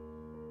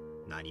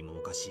何も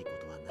おかしいこ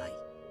とはない。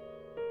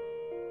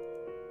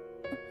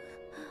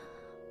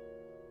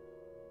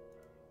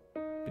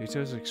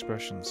Bito's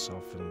expression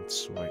softened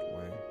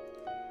slightly.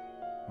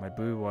 My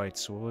blue light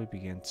slowly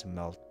began to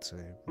melt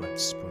the red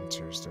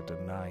splinters that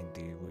denied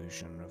the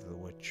illusion of the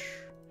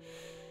witch.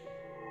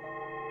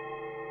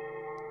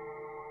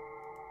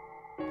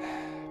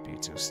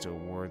 Bito still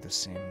wore the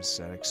same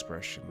sad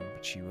expression,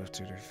 but she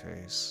lifted her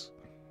face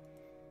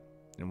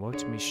and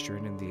looked me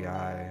straight in the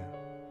eye.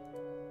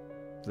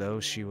 Though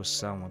she was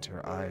silent,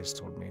 her eyes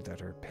told me that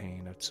her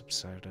pain had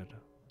subsided.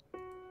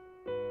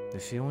 The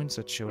feelings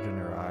that showed in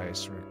her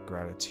eyes were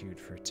gratitude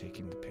for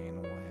taking the pain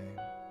away,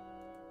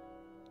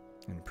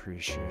 and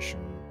appreciation,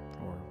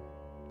 or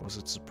was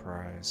it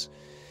surprise,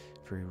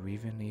 for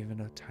leaving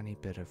even a tiny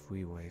bit of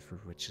leeway for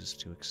witches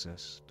to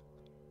exist.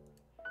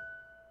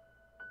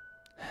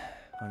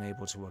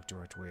 Unable to look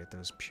directly at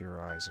those pure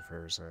eyes of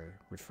hers, I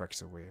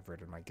reflexively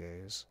averted my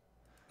gaze.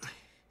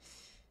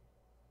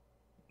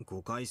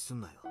 誤解す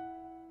んなよ。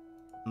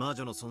魔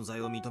女の存在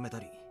を認めた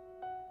り、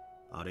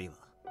あるいは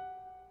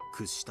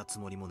屈したつ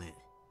もりもね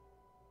え。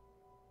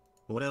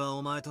俺は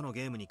お前との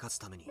ゲームに勝つ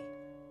ために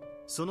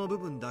その部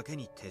分だけ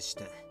に徹し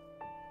て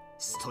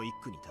ストイッ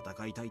クに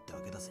戦いたいって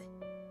わけだぜ。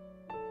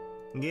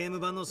ゲーム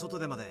版の外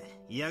でまで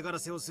嫌がら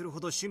せをする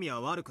ほど趣味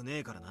は悪くね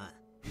えからな。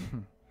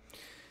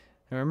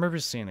I remember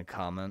seeing a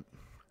comment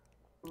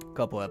a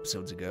couple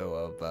episodes ago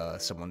of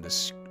someone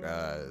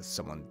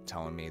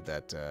telling me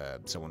that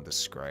someone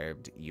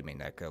described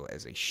Umineko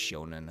as a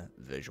shonen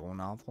visual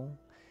novel,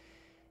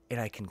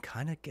 and I can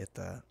kind of get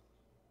that,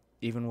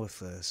 even with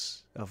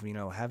this of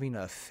having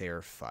a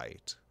fair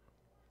fight,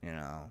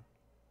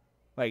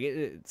 like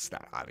it's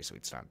not obviously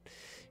it's not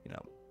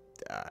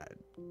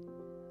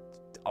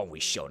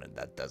always shonen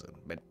that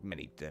doesn't, but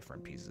many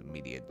different pieces of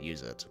media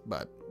use it,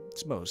 but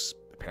it's most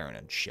apparent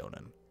in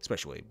shonen,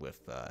 especially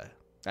with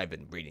I've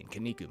been reading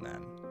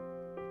Kinnikuman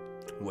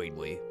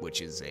lately,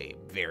 which is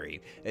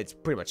it's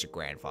pretty much a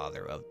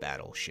grandfather of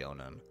battle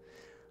shonen,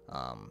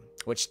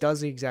 which does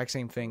the exact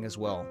same thing as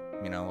well,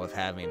 of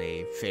having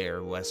a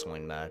fair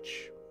wrestling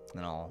match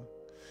and all.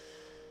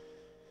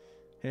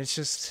 And it's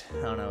just,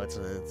 I don't know,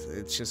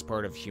 it's just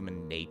part of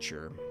human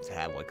nature to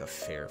have like a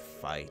fair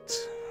fight,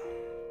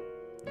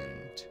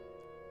 and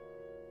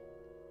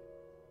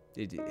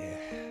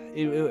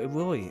it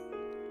really.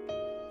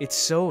 It's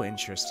so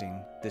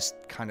interesting, this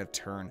kind of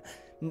turn.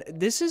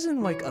 This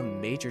isn't like a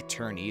major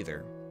turn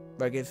either.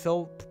 Like, it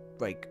felt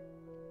like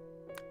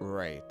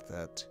right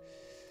that,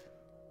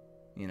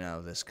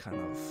 this kind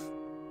of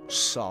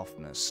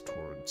softness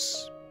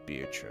towards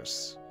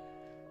Beatrice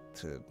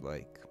to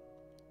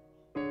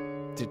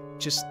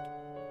just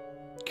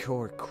kill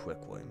her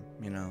quickly,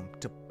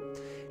 to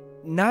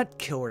not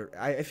kill her.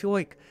 I feel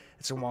like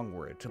it's a wrong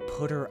word. To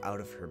put her out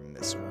of her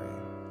misery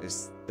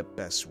is the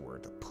best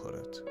word to put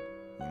it.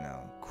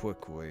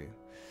 Quickly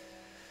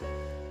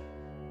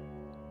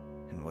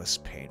and less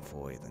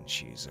painfully than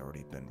she's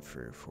already been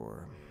through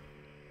for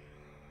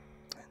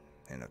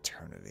an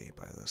eternity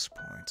by this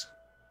point.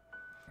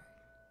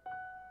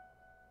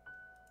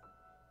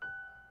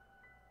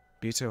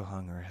 Bito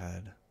hung her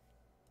head.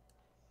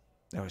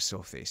 I was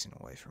still facing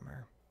away from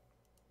her.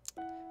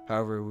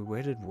 However, we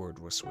waited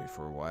wordlessly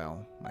for a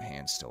while, my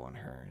hand still on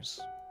hers.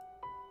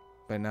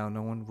 By now,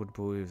 no one would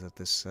believe that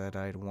this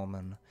sad-eyed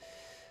woman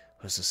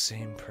was the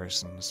same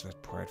person as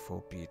that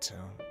prideful Bito.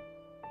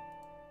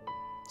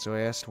 So I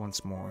asked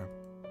once more.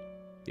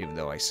 Even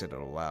though I said it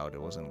aloud,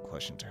 it wasn't a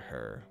question to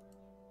her.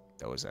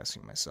 I was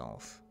asking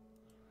myself.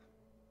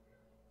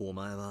 お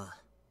前は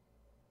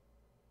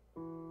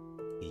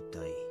一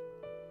体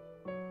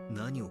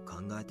何を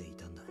考えてい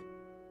たんだ？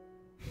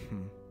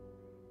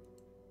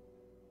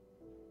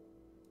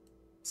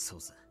そう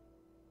さ。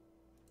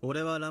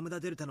俺はラムダ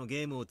デルタの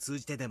ゲームを通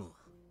じてでも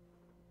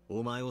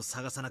お前を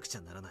探さなくち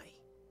ゃならない。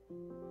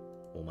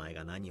お前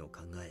が何を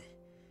考え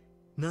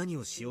何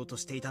をしようと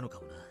していたのか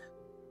をな。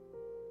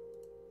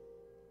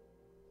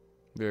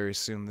Very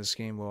soon, this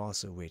game will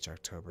also reach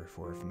October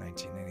 4th,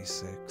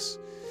 1986.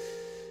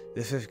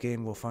 The fifth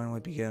game will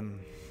finally begin,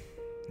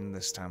 and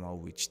this time I'll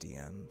reach the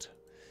end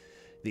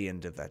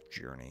of that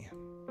journey.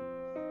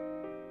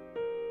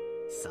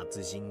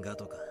 殺人が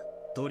とか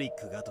トリッ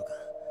クがとか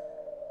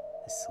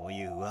そう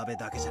いう上辺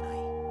だけじゃない。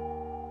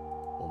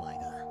お前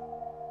が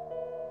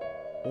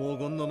黄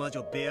金の魔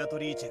女ベアト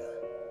リーチェ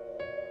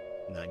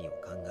が何を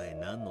考え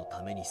何の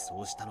ために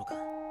そうしたのか。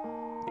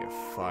You're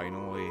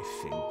finally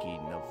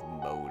thinking of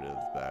motive,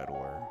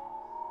 Badler.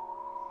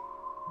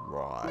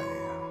 Why?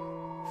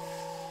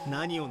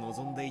 何を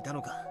望んでいた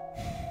のか。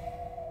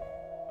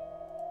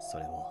そ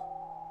れを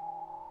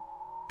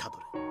たど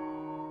る。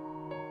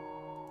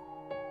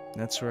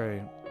That's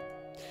right.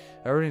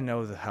 I already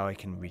know how I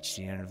can reach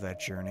the end of that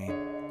journey.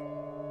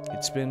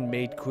 It's been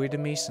made clear to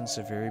me since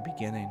the very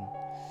beginning.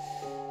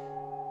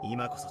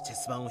 今こそチェ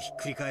ス盤をひっ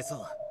くり返そう。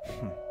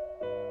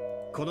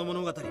この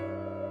物語、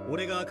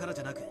俺側から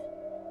じゃなく、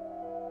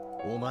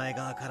お前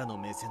側からの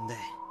目線で。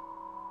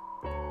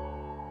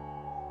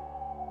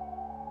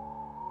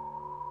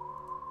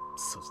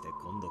そして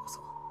今度こ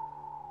そ、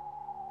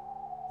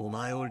お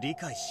前を理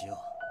解しよう。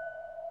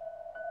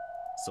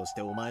そし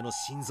てお前の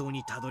心臓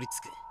にたどり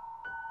着く。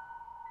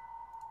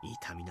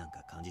痛みなん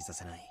か感じさ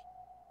せない。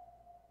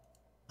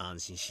安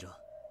心しろ。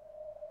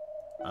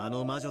あ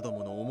の魔女ど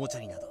ものおもちゃ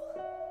になど、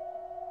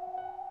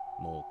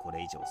もうこ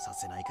れ以上さ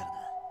せないからな。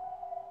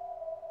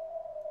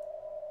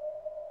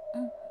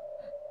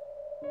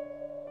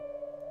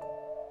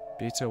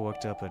Bito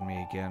looked up at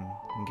me again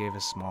and gave a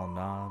small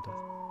nod.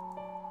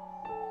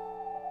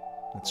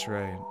 That's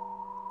right.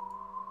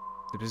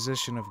 The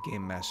position of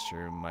Game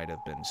Master might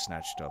have been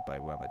snatched up by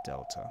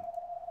Lamdadelta.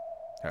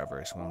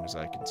 However, as long as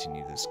I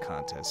continue this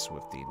contest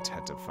with the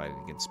intent of fighting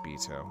against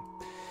Bito,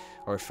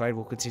 our fight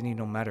will continue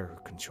no matter who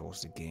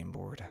controls the game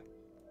board.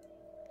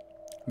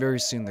 Very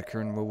soon the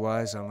curtain will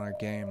rise on our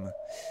game.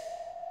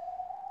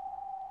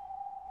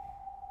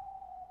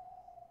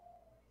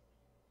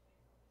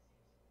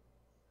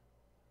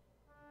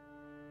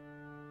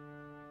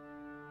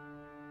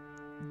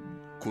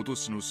今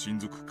年の親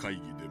族会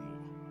議でも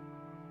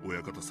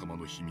親方様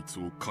の秘密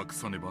を隠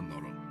さねばな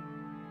らん。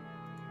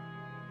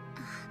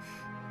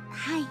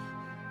はい、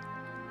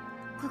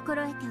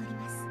心得ており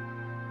ます。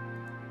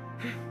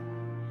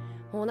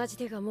同じ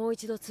手がもう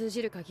一度通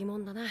じるか疑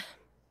問だな。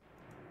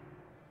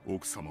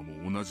奥様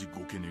も同じ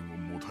ご懸念を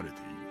持たれている。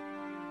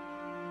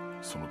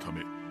そのた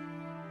め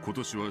今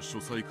年は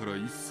書斎から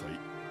一切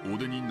お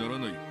出にならない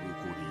方向で行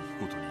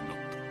くことになっ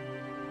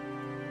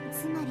た。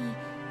つまり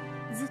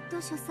ずっ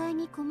と書斎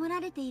にこもら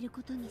れている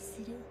ことにす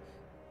る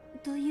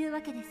という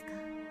わけですか。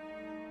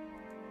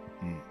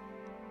うん。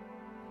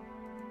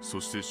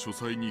そして書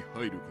斎に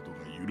入ることが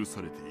許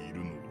されてい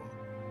るの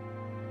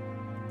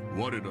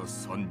は我ら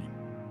3人、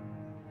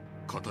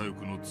片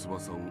翼の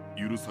翼を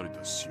許され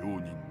た使用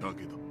人だ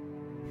けだ。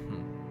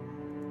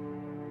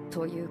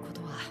というこ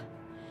とは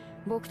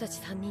僕た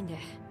ち3人で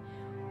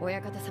親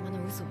方様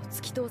の嘘を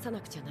突き通さな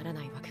くちゃなら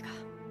ないわけか。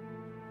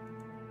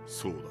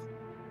そうだ。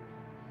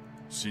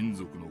親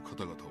族の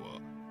方々は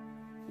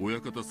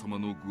親方様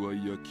の具合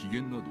や機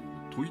嫌などを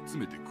問い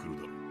詰めてくる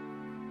だろ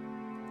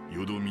う。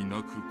よどみ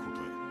なく答え、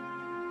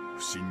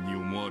不審に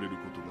思われるこ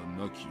とが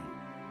なきよ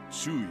う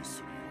注意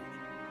するよ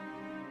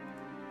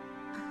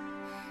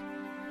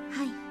うに。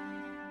はい、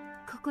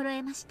心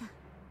得ました。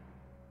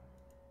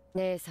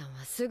姉さん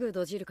はすぐ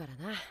どじるから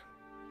な。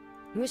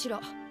むし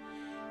ろ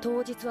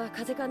当日は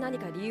風邪か何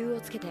か理由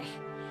をつけて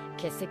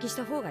欠席し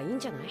た方がいいん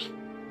じゃない？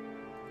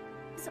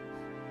そ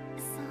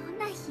ん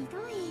なひど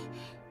い。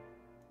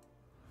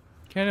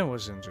Cannon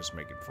wasn't just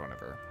making fun of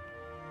her.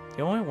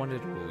 He only wanted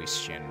to release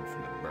Shannon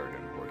from the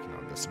burden working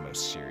on this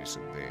most serious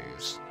of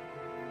days.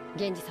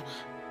 源氏様、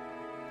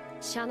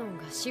シャノン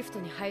がシフ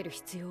トに入る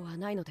必要は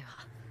ないので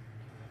は？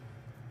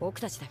僕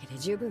たちだけで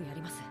十分や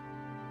ります。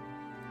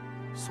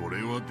そ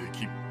れはで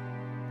きん。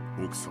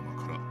奥様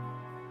から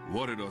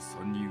我ら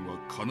3人は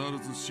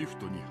必ずシフ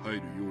トに入る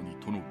ように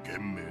との言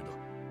命だ。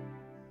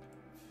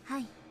は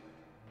い、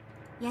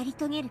やり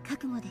遂げる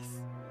覚悟で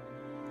す。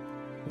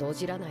ど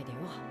じらないでよ。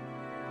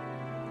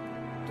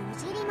ど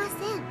じりませ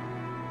ん。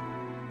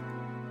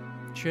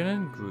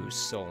Shannon grew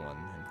sullen and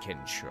Ken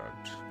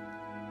shrugged.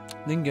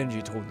 Then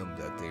Genji told them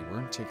that they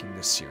weren't taking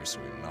this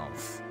seriously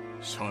enough.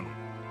 シャノン、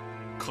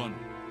カノン、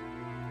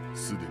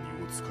すでに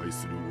お仕え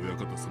する親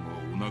方様は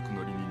お亡く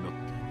なりになっ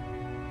ている。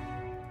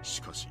し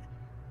かし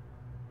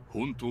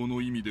本当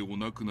の意味でお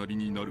亡くなり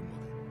になる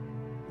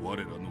ま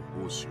で我らの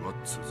奉仕は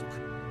続く。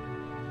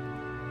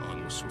あ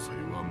の書斎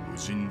は無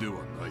人ではな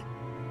い。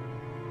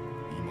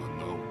今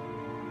なお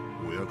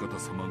親方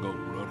様がお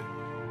られ、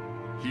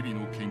日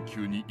々の研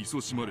究に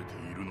勤しまれて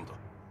いるのだ。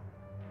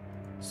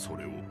そ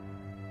れを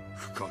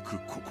深く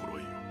心得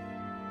よ。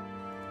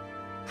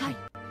はい、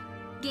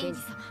源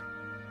氏様。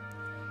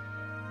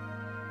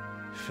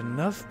If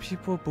enough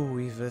people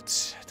believe it,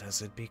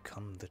 does it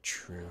become the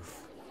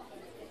truth?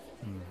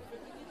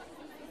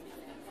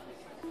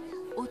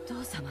 お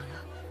父様が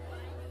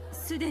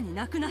すでに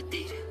亡くなって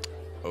いる。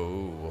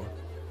Oh.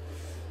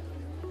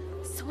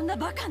 そんな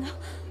バカな。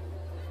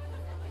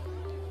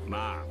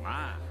まあ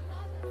ま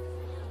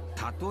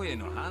あ、例え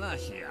の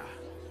話や。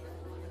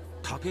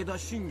武田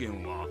信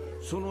玄は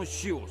その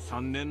死を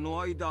3年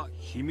の間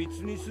秘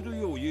密にする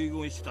よう遺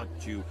言したっ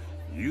ちゅう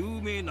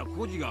有名な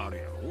故事がある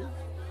やろ。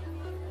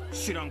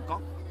知らんか？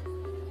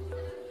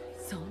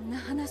そんな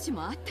話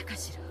もあったか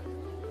しら。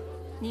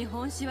日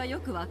本史はよ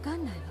くわか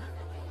んないわ。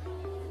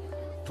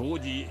当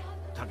時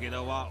武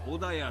田は織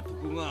田や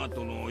徳川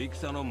との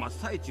戦の真っ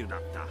最中だ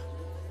った。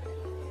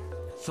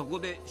そこ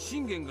で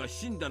信玄が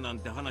死んだなん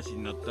て話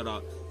になった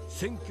ら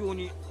戦況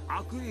に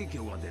悪影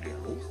響が出るや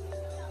ろ。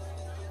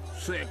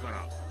そやか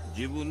ら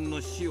自分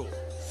の死を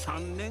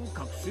3年隠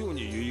すよう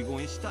に遺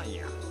言したん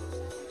や。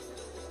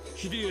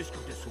秀吉か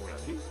てそうや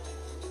で。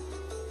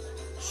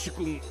主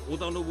君織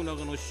田信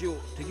長の死を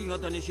敵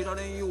方に知ら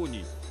れんよう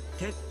に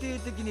徹底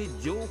的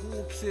に情報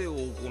規制を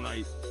行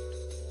い、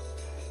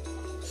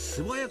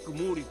素早く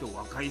毛利と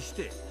和解し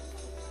て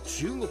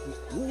中国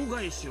大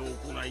返しを行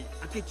い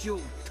明智を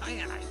討ったん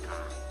やないか。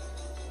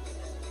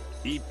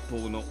一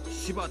方の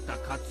柴田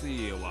勝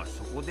家は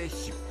そこで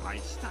失敗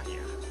したんや。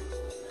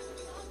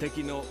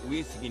敵の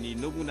上杉に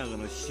信長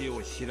の死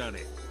を知ら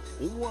れ、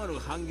思わぬ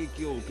反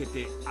撃を受け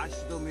て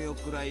足止めを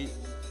食らい、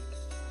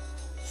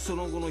そ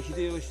の後の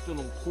秀吉と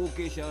の後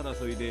継者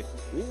争いで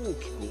大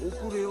きく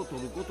遅れを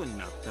取ることに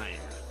なったんや。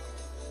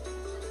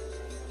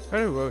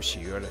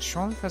Hideyoshi, who had a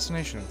strong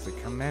fascination with the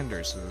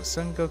commanders of the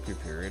Son Goku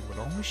period, would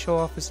only show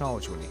off his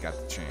knowledge when he got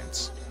the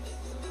chance.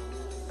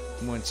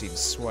 Once he'd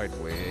swayed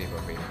away,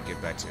 but made him get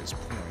back to his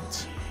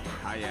point.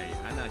 早い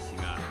話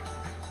が、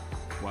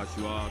わ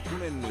しは去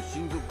年の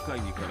親族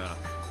会議から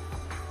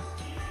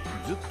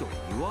ずっと違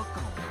和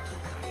感を持っと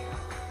ったんや。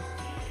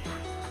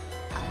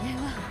あれ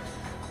は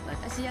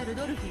私やル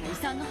ドルフが遺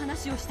産の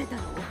話をしてた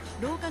のを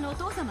廊下のお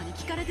父様に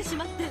聞かれてし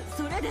まって、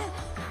それで。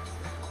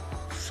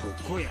そ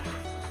こや。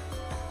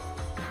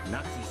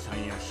夏井さ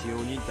んや使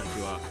用人た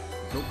ちは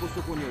どこ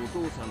そこにお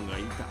父さんが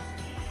いた、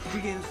不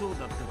機嫌そう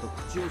だったと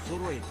口を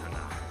揃えた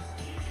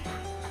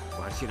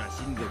が、わしら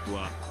親族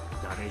は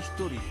誰一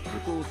人お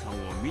父さんを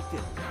見て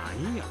ない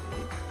んやで。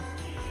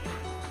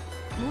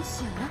も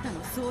しあなた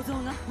の想像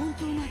が本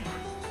当なら、ど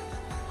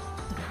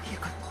ういう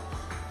こ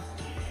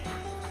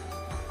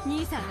と？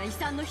兄さんが遺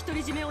産の独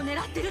り占めを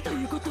狙ってると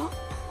いうこと？も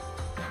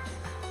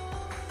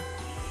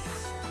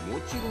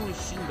ちろん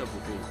死んだ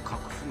ことを隠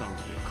すなん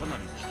てかな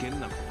り危険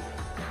なことだ。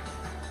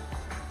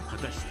果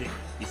たして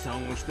遺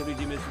産を独り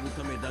占めする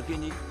ためだけ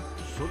に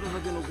それだ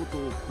けのこと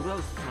をクラ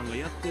ウスさんが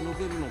やっての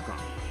けるのか、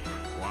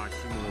わし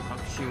も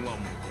確信は持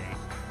てん。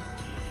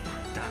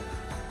だが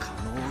可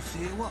能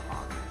性はあ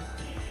る。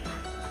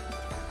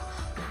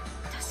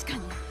確か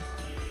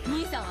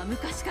に兄さんは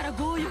昔から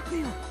強欲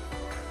よ。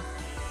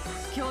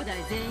兄弟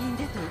全員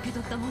でと受け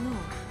取ったものを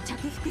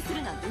着服す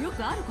るなんてよ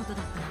くあること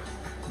だった。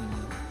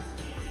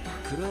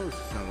クラウス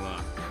さんは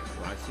わ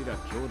しら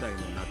兄弟の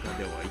中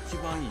では一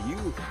番裕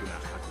福な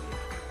はずや。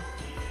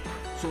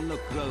そんな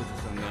クラウス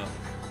さんが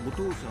お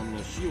父さん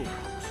の死を隠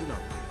すなん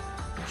て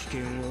危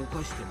険を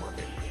冒してま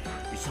で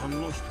遺産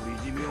の独り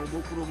占めを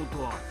目論む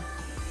とは、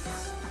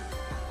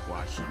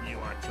わしに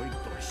はちょいと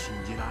信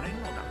じられん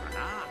のだ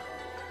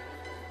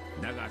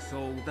がな。だがそ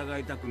う疑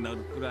いたくなる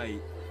くらい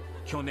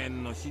去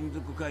年の親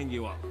族会議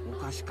はお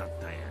かしかっ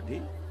たんや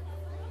で。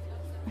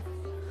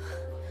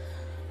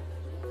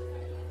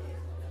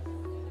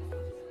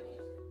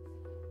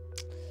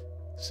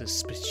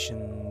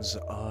Suspicions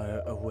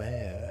are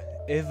aware.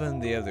 Even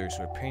the others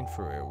were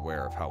painfully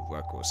aware of how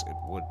reckless it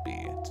would be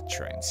to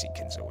try and see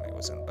Kenzo when he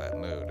was in a bad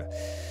mood.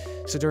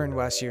 So during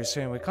last year's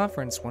family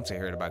conference, once they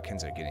heard about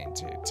Kenzo getting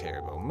into a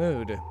terrible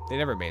mood, they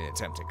never made an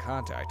attempt to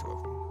contact with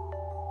him.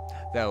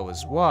 That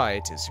was why,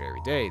 to this very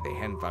day, they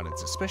hadn't founded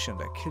suspicion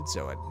that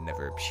Kenzo had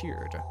never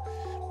appeared.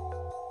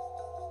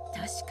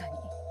 確か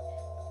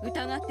に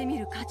疑ってみ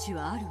る価値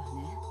はあるわ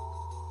ね。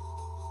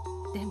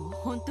でも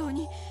本当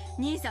に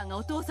兄さんが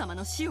お父様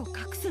の死を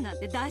隠すなん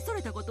て大そ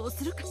れたことを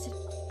するかしら。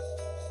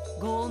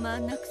傲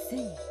慢なくせ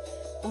に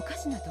おか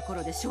しなとこ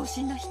ろで小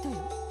心な人よ。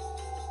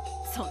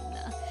そん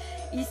な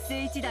一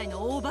世一代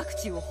の大博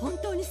打を本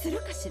当にする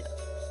かし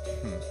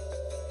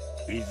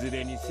ら。いず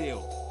れにせ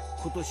よ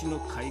今年の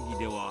会議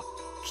では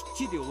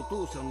きっちりお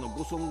父さんの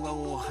ご尊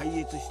顔を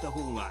拝謁した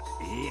方が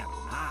ええやろ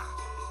な。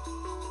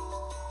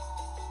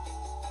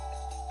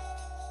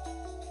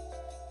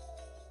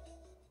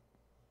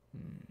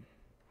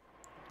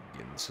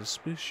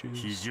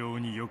非常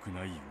に良く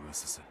ない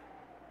噂さ。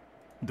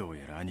どう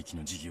やら兄貴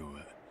の事業は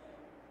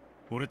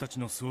俺たち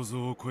の想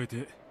像を超え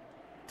て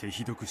手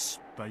ひどく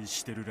失敗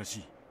してるら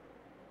しい。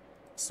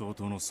相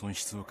当の損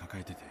失を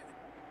抱えてて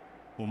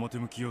表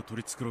向きを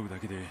取り繕うだ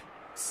けで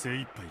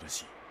精一杯ら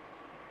しい。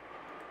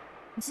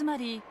つま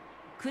り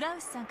クラ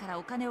ウスさんから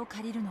お金を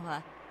借りるの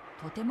は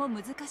とても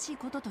難しい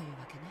ことというわ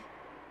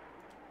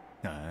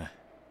けね。ああ、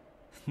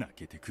泣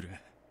けてくる。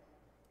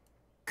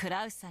ク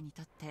ラウスさんに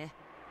とって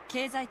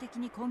経済的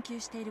に困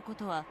窮しているこ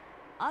とは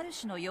ある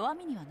種の弱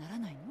みにはなら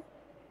ないの？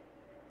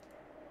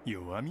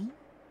弱み？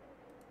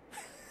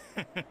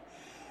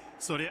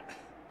そりゃ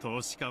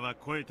投資家は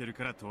超えてる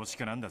から投資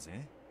家なんだ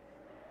ぜ。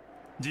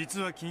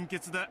実は金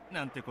欠だ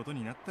なんてこと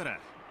になったら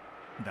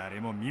誰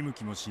も見向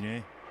きもしね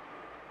え。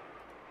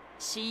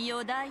信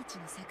用第一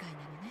の世界な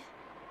のね。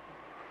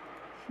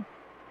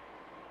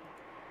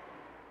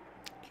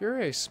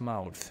Kyrie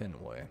smiled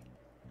thinly.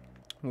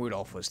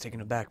 Rudolph was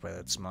taken aback by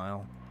that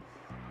smile.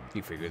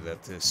 He figured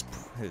that his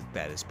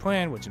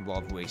plan, which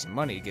involved wasting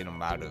money to get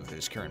him out of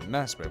his current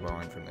mess by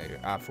borrowing from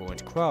the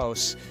affluent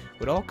Kraus,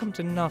 would all come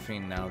to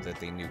nothing now that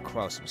they knew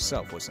Kraus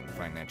himself was in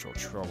financial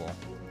trouble.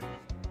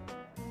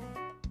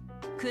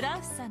 クラ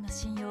ウスさんの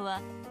信用は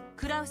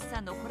クラウス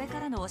さんのこれか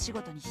らのお仕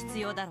事に必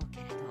要だろうけ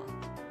れど、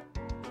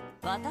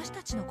私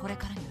たちのこれ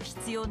からには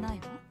必要ない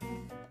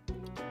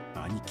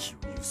わ。兄貴を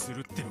ゆす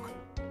るってのか。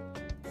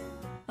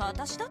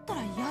私だった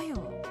ら嫌よ。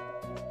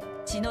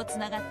血のつ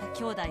ながった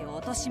兄弟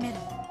を貶めるな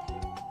んて。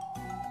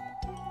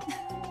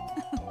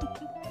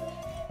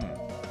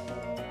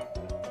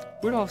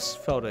Rudolph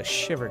felt a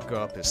shiver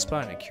go up his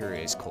spine at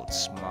Curie's cold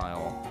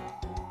smile.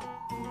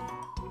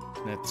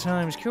 And at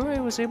times, Curie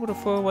was able to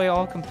throw away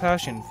all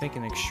compassion and think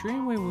in an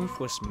extremely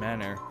ruthless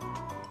manner.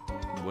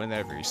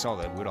 Whenever he saw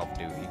that Rudolph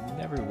do, he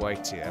never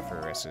liked to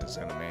effervesce his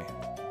enemy.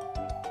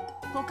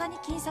 他に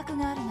金策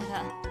があるな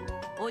ら、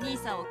お兄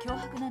さんを脅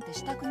迫なんて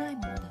したくない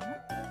ものだわ。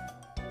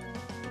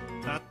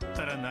だっ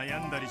たら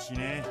悩んだりし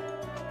ねえ。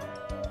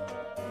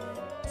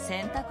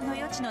選択の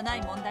余地のな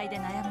い問題で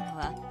悩むの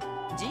は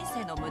人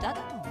生の無駄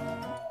だと思うわ。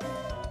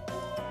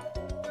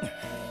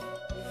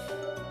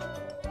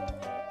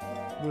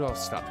Rudolph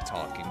stopped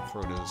talking,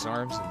 folded his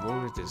arms, and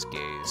lowered his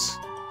gaze.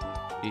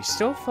 He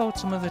still felt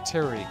some of the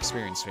terror he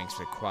experienced thanks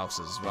to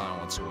Klaus's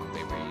violence when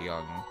they were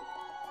young.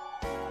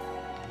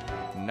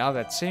 Now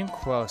that same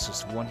Klaus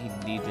was the one he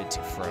needed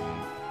to threaten.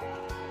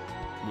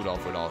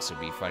 Rudolph would also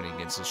be fighting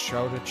against his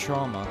childhood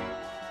trauma.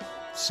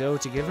 So,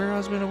 to give her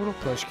husband a little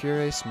push,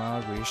 Curie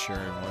smiled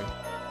reassuringly,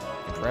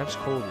 and perhaps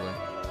coldly.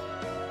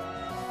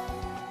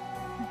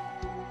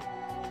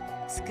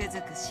 つく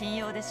づく信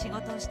用で仕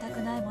事をした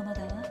くないもの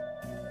だわ。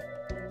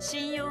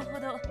信用ほ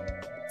ど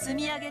積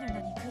み上げるの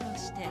に苦労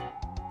して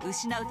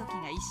失う時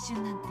が一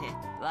瞬なんて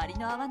割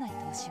の合わない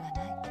投資は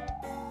ない。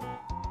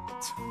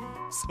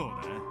そうだ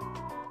な。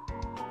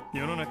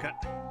世の中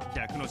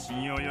100の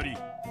信用より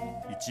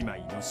1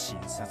枚の診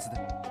察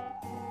だ。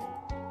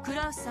ク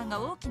ラウスさん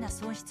が大きな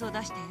損失を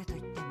出していると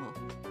言っても、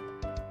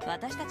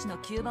私たちの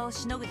急場を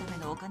しのぐた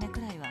めのお金く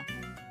らいは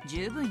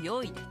十分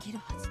用意できる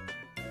はず。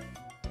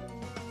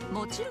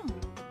もちろん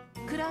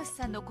クラウス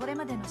さんのこれ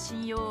までの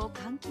信用を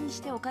換金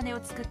してお金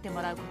を作っても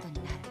らうことに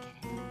なる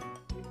けれど、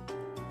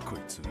こい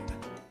つは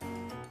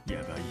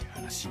やばい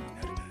話に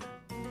なるな。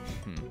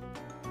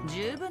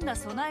十分な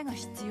備えが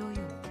必要よ。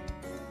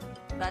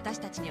私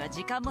たちには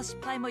時間も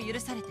失敗も許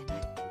されてな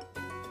い。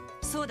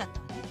そうだった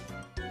わね。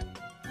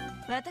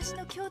私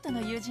の京都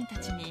の友人た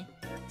ちに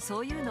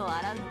そういうのを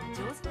洗うのが上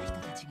手な人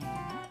たちがいる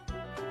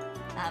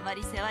わ。あま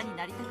り世話に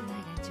なりたくない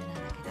連中なん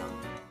だ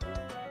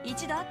けど、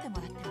一度会っても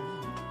らってもい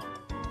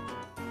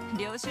い？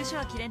領収書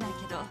は切れない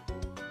けど、きっ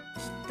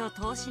と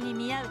投資に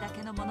見合うだ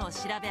けのものを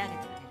調べ上げてくれる。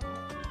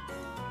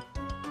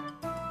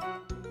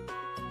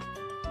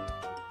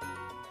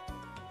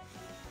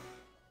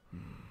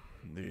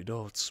The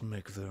adults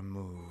make their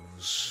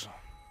moves.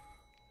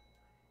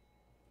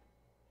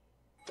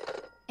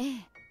 え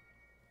え。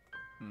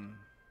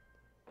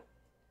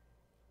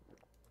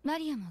マ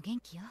リアも元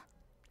気よ。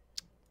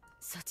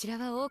そちら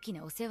は大き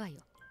なお世話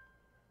よ。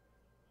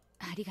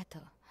ありがと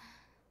う。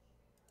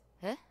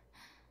え？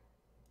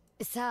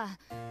さあ、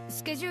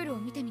スケジュールを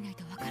見てみない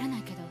とわからな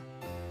いけど。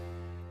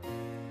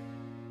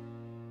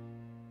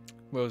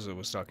Rosa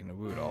was talking to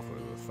Rudolph over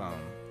the phone.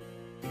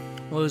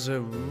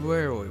 Rosa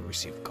rarely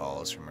received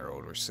calls from her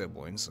older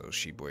siblings, so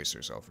she braced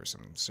herself for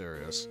something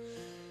serious.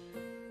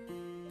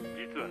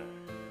 実はな、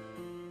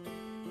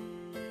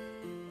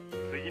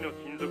次の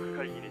親族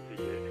会議につい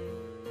て、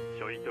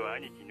ちょいと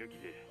兄貴抜き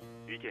で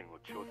意見を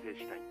調整し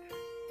たいんだ。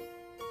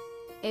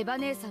エヴァ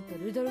姉さんと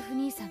ルドルフ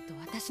兄さんと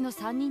私の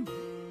3人で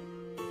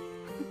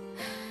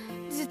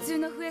頭痛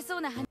の増えそ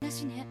うな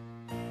話ね。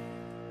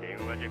電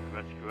話じゃ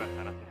詳しくは話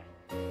せ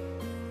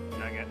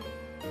ない。だ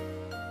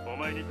が、お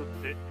前にとっ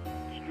て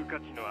聞く価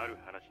値のある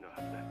話のは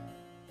ず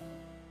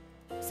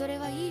だ。それ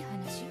はいい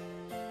話？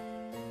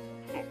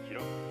もち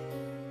ろん。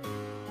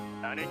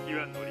姉貴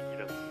は乗り気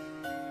だぞ。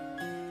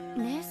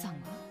姉さ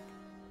んが？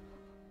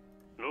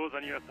ロー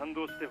ザには賛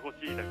同してほ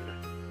しいだけだ。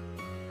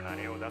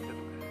金を出せとか、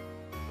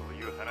そう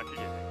いう話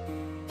じゃない。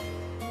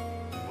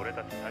俺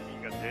たち3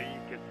人が全員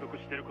結束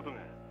してることが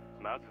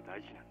まず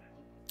大事なんだ。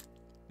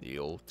The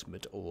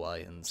ultimate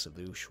alliance of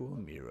the usual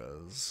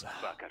mirrors.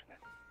 わかるな。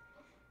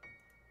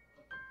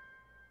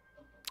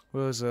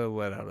Rosa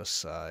let out a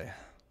sigh.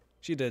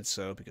 She did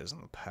so because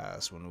in the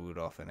past, when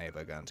Rudolph and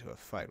Ava got into a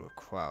fight with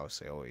Klaus,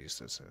 they always used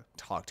to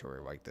talk to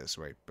her like this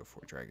right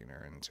before dragging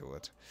her into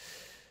it.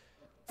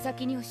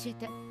 先に教え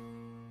て。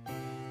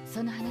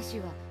その話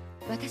は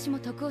私も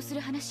得をす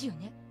る話よ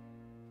ね。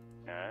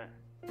あ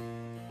あ、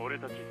俺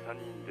たち3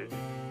人で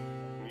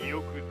2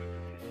億ずつ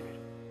せし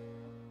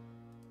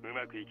める。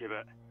まくいけ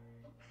ば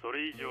そ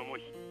れ以上も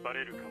引っ張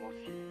れるかもし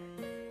れない。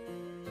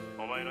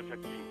お前の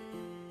借金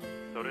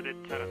それでチ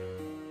ャラだ。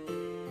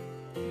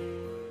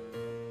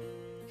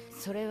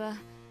それは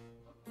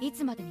い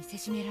つまでにせ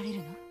しめられる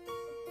の？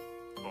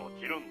も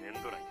ちろん年度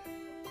内だ。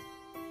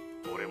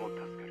俺も助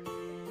かる、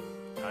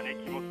姉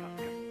貴も助か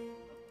る、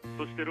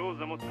そしてロー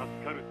ザも助か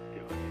るって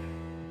わけ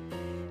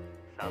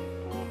だ。散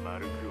歩を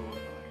丸く教わる。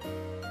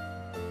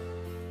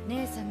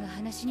姉さんが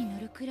話に乗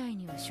るくらい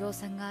には勝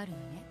算があるの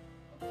ね。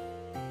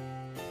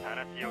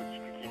話を聞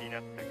く気にな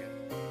ったか。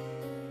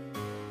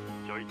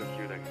ちょいと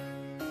急だが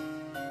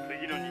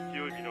次の日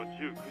曜日の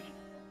19時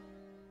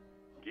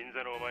銀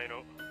座のお前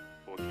の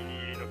お気に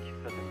入りの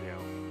喫茶店で会お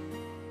う。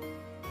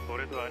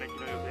俺と姉貴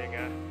の予定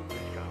が僕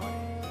にか合わ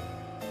ねえ。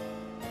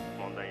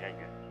問題ないか。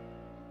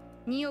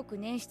2億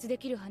捻出で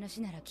きる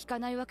話なら聞か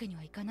ないわけに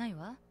はいかない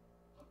わ。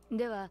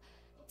では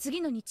次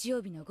の日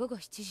曜日の午後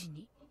7時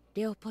に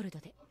レオポルド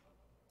で。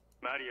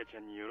マリアちゃ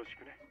んによろし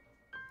くね。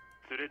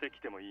連れてき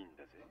てもいいん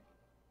だぜ。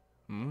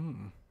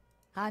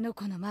あの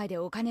子の前で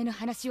お金の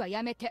話は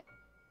やめて。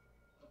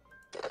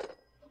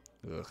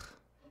Ugh.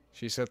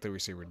 She set the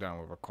receiver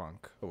down with a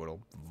clunk, a little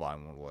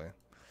violently.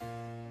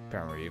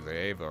 Apparently either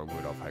Ava or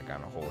Rudolph had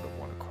gotten a hold of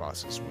one of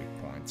Cross's weak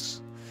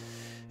points.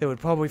 It would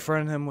probably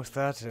threaten him with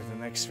that at the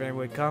next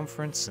family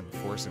conference and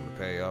force him to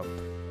pay up.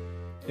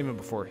 Even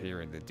before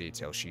hearing the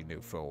details, she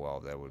knew full well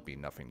that would be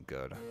nothing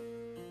good.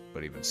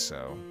 But even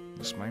so,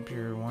 this might be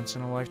her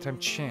once-in-a-lifetime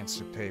chance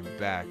to pay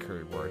back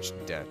her large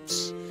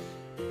debts.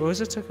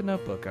 Rosa took a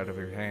notebook out of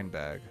her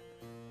handbag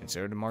and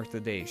started to mark the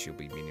day she'll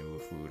be meeting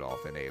with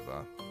Rudolph and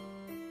Ava.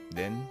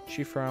 Then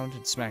she frowned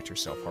and smacked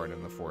herself hard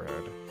in the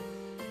forehead.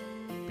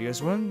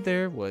 Because when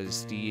there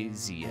was the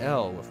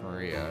ZL with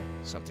Maria,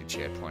 something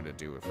she had planned to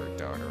do with her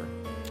daughter.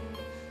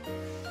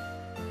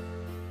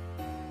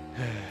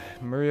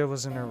 Maria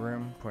was in her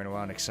room, pointing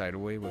around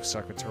excitedly with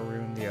Sakatoru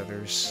and the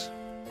others.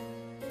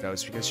 That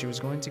was because she was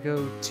going to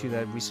go to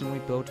that recently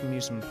built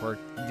amusement park,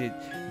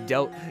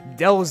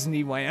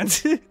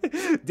 Disneyland.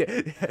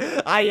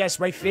 Yes,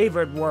 my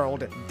favorite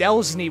world,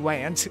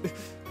 Disneyland.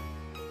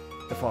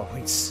 The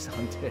following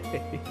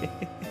Sunday.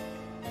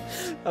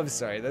 I'm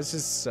sorry, that's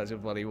just such a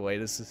funny way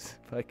to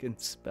fucking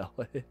spell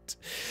it.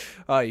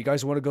 You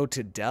guys want to go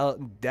to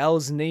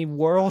Disney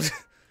World?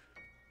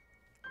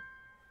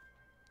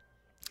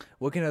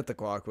 Looking at the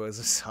clock, I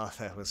saw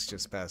that was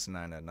just past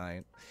 9 at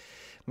night.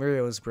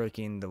 Maria was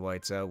breaking the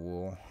lights out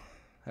rule.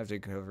 After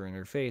covering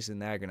her face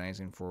and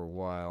agonizing for a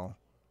while,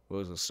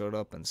 Rosa stood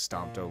up and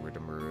stomped over to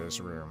Maria's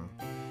room.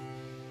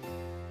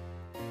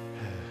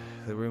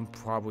 The room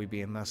probably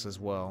be a mess as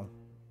well.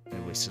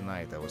 At least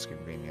tonight, that was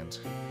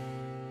convenient.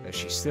 As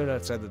she stood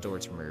outside the door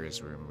to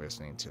Maria's room,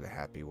 listening to the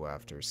happy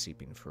laughter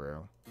seeping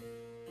through,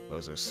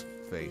 Rosa's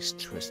face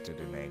twisted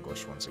in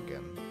anguish once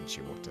again, and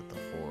she looked at the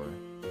floor.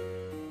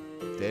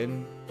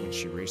 Then, when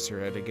she raised her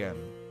head again,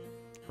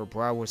 her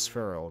brow was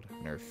furrowed,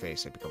 and her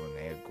face had become an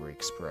angry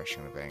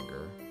expression of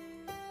anger.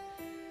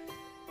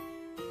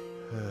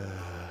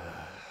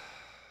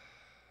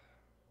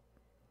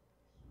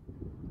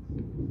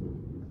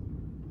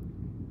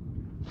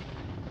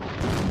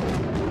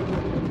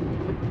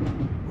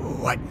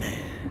 What?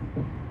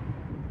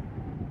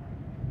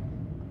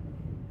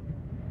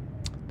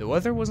 The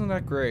weather wasn't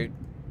that great.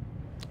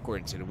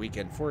 According to the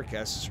weekend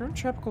forecast, a certain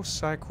tropical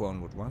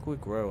cyclone would likely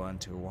grow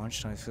onto a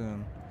launch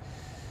typhoon.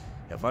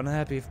 If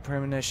unhappy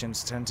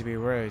premonitions tend to be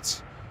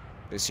right,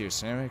 this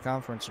year's family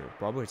conference will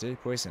probably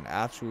take place in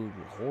absolute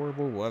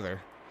horrible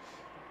weather.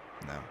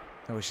 No,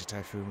 I wish a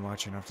typhoon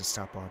large enough to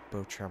stop our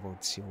boat travel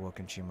would seal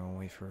Okajima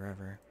away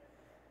forever.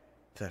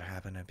 If that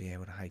happened, I'd be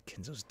able to hide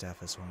Kinzo's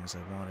death as long as I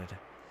wanted.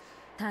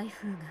 台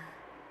風が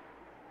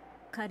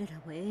彼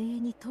らを永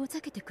遠に遠ざ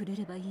けてくれ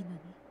ればいいのに。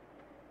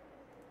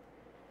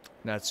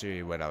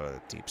Natsui let out a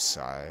deep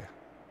sigh.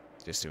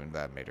 Just doing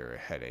that made her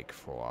headache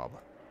throb.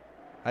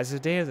 As the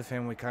day of the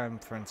family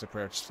conference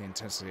approached, the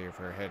intensity of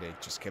her headache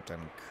just kept on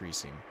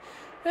increasing.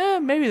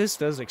 Maybe this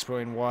does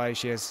explain why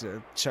she has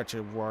such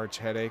a large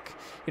headache.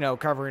 You know,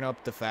 covering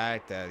up the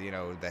fact that, you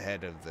know, the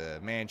head of the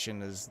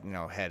mansion is, you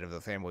know, head of the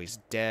family's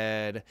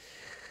dead.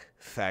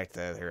 The fact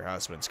that her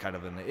husband's kind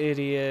of an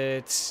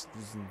idiot.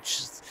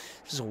 Just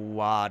a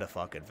lot of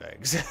fucking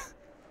things.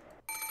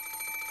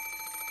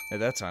 At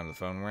that time, the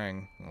phone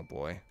rang. Oh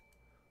boy.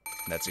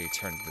 Natsui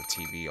turned the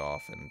TV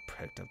off and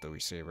picked up the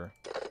receiver.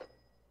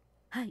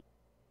 はい。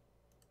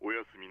お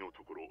休みの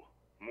ところ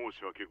申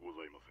し訳ご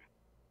ざいません。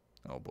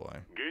Oh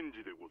boy. 源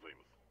氏でござい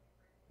ます。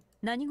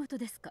何事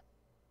ですか？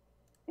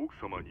奥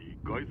様に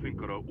外線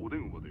からお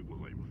電話でご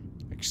ざいます。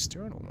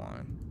External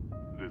line.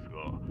 ですが、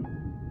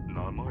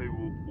名前を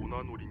お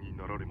名乗りに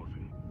なられませ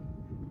ん。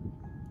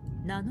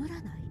名乗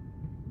らない？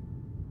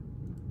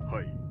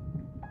はい。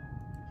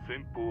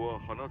先方は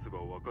話せば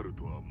わかる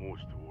とは申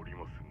しており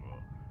ますが。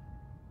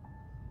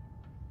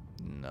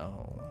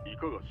No. い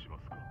かがしま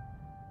すか？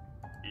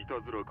い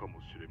たずらか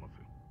もしれませ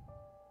ん。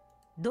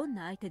どん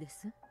な相手で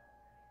す？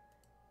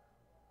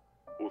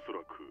おそ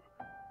らく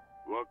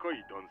若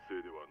い男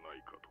性ではな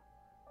いかと。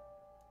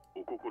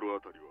お心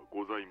当たりは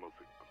ございま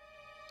せんか？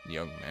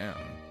 Young man.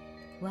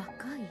 若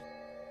い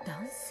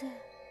男性。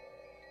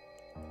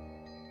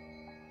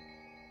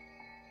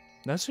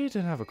Natsui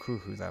didn't have a clue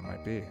who that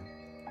might be.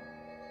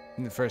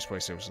 In the first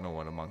place, there was no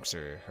one amongst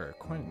her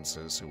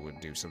acquaintances who would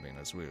do something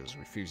as weird as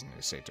refusing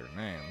to say their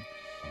name.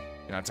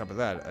 And on top of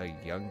that, a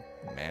young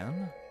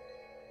man?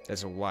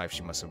 As a wife,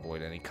 she must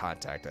avoid any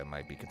contact that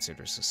might be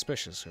considered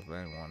suspicious of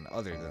anyone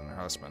other than her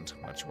husband,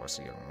 much less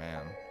a young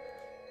man.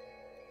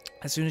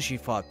 As soon as she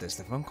thought this,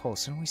 the phone call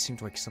suddenly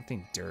seemed like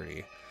something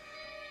dirty.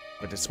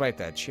 But despite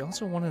that, she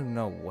also wanted to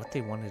know what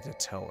they wanted to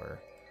tell her.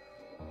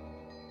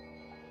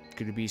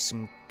 Could it be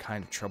some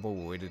kind of trouble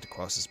related to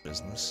Klaus's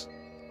business?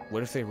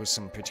 What if there was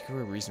some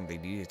particular reason they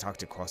needed to talk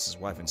to Klaus's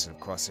wife instead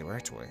of Klaus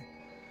directly?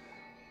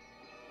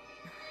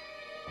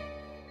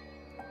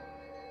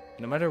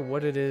 No matter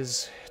what it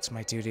is, it's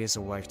my duty as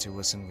a wife to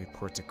listen and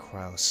report to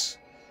Klaus.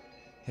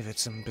 If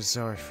it's some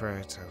bizarre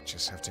threat, I'll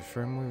just have to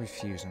firmly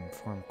refuse and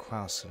inform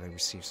Klaus that I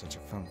received such a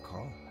phone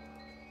call.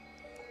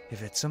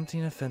 If it's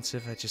something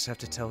offensive, I just have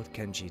to tell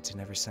Genji to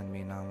never send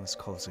me anonymous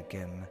calls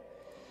again.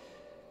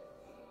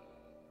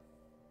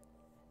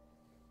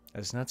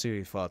 As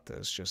Natsui thought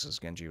this, just as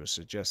Genji was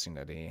suggesting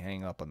that he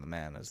hang up on the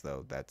man as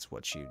though that's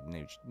what she'd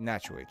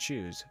naturally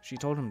choose, she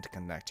told him to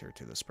connect her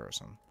to this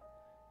person.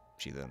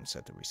 She then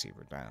set the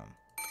receiver down.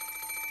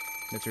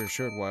 After a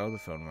short while, the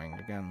phone rang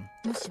again.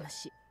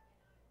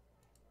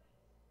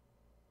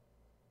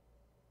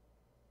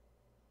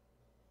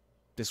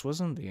 This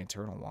wasn't the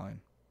internal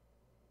line.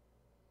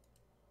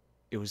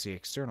 It was the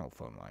external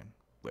phone line,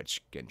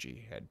 which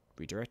Genji had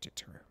redirected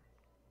to her.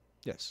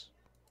 Yes.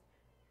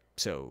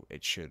 So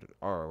it should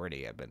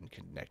already have been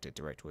connected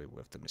directly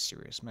with the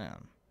mysterious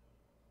man.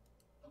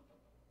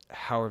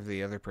 However,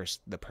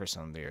 the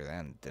person on the other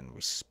end didn't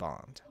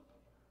respond.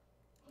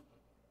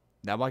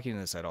 Not liking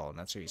this at all,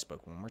 Natsui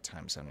spoke one more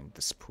time, sounding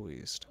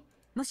displeased.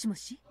 もしも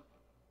し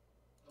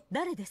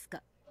誰です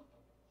か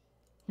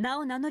名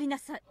を名乗りな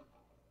さい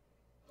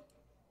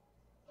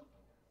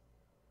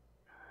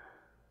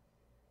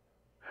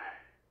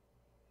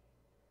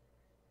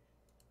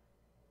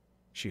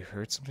She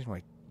heard something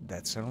like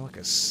that sounded like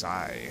a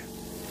sigh.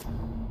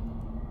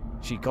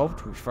 She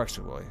gulped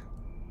reflectively.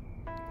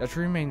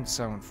 After remaining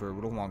silent for a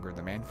little longer,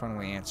 the man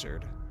finally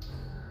answered.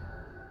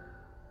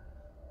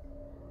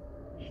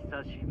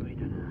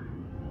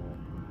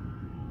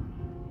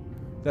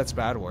 That's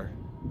Badwar.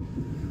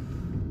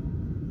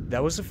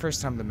 That was the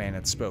first time the man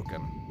had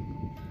spoken.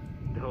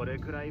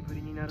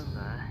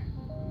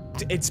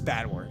 It's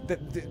Badwar.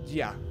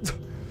 Yeah.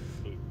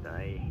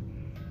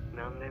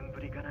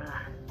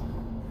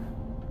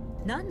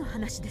 何の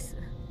話です？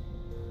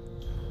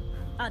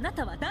あな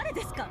たは誰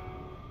ですか？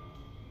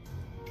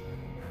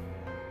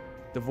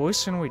 The voice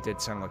certainly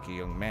did sound like a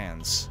young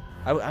man's.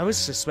 I was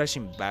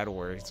suspecting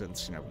Badwar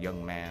since, you know,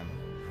 young man,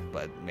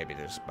 but maybe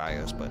there's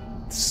bias, but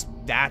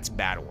that's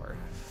Badwar.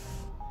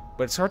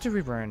 But it's hard to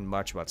learn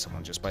much about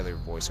someone just by their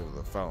voice over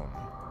the phone.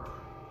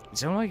 It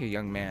sounded like a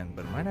young man,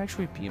 but it might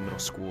actually be a middle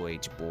school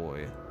age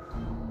boy,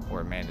 or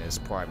a man in his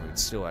prime who'd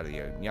still have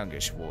a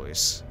youngish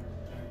voice.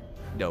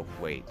 No,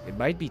 wait, it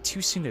might be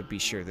too soon to be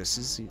sure this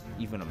is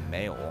even a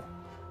male.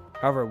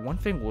 However, one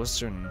thing was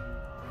certain,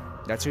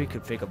 that's why he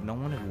could think of no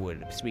one who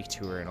would speak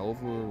to her in an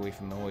overly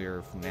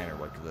familiar manner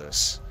like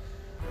this.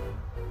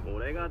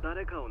 What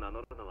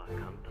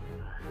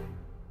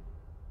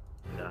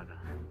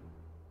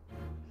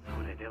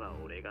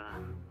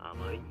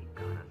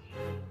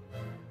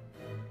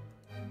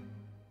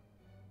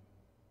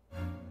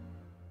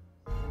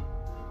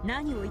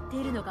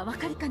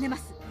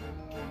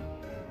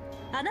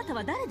あなた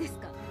は誰です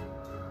か？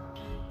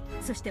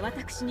そして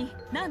私に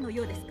何の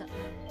用ですか？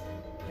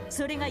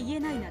それが言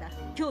えないなら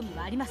興味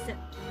はありません。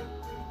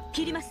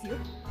切りますよ。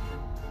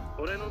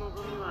俺の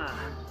望みは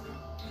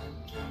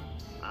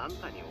あん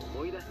たに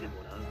思い出して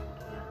もらうこ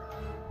とだ。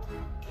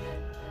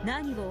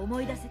何を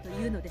思い出せと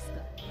いうのです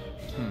か？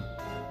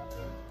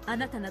あ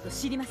なたなど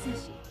知りません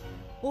し、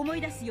思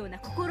い出すような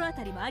心当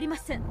たりもありま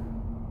せん。そ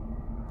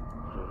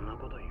んな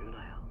こと言う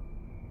なよ。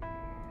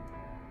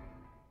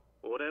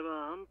俺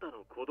はあんた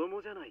の子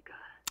供じゃないか。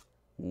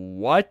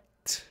What?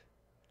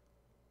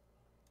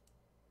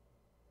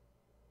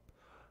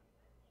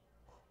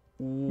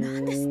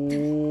 What?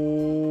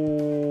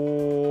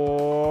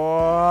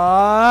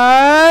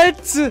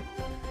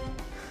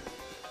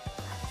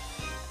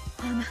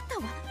 あなた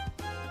は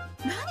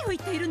何を言っ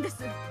ているんです？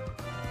そんな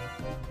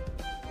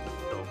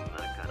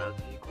悲し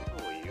いこ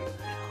とを言うなよ。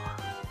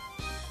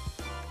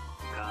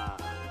か。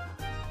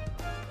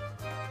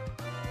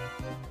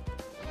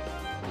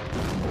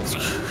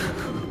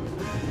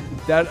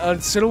That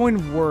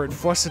unsettling word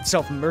thrust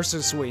itself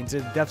mercilessly into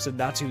the depths of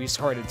Natsui's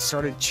heart and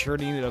started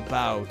churning it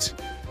about.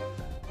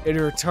 In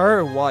her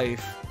entire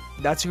life,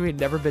 Natsui had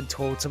never been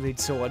told something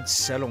so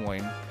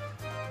unsettling.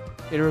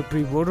 In her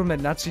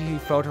bewilderment, Natsui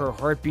felt her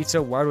heart beat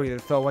so wildly that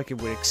it felt like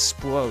it would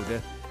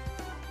explode.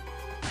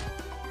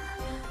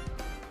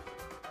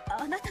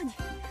 あなたに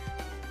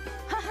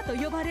母と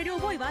呼ばれる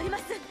覚えはありま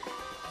せん。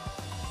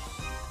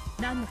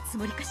何のつ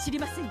もりか知り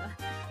ませんが、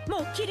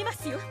もう切りま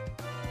すよ。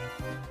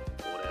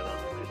俺は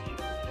復讐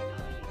する。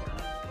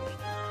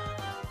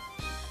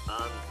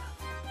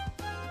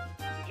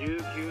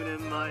19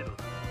年前の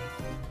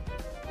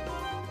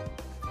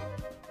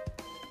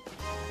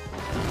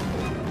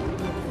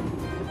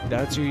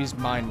Natsui's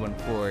mind went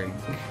blank.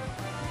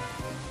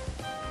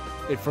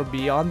 And from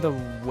beyond the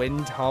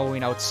wind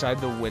howling outside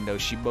the window,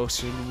 she most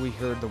certainly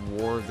heard the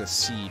roar of the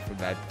sea from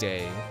that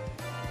day.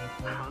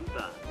 あん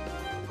た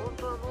本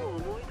当はもう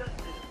思い出し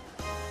て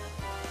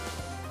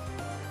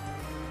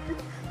る。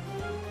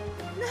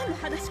何の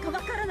話か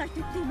わからないと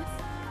言っています。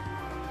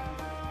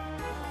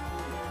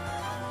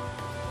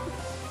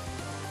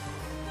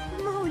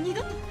もう二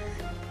度とか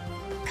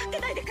け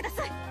ないでくだ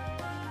さい。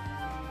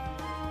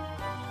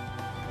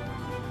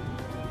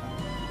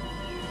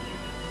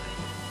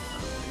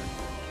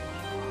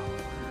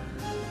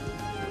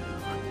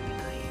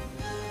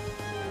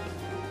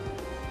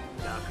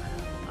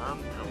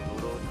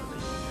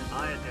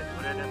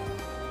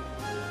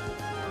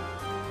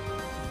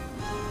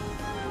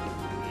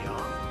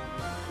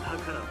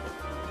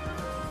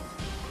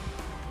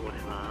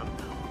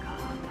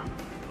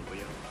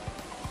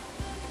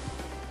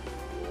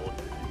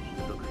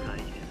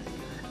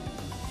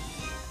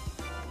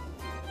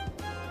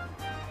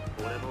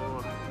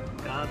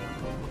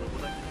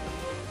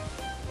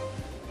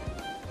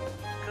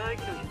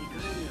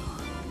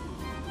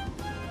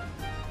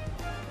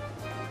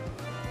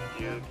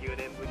19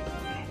年ぶりに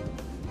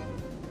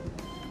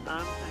あん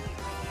たに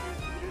復讐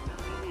するた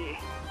めに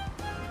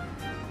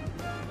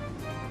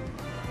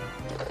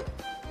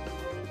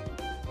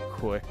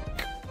Quick.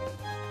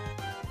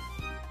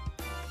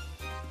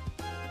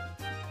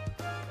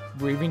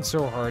 Breathing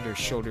so hard her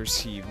shoulders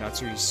heaved,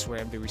 Natsuri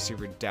slammed the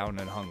receiver down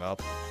and hung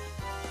up.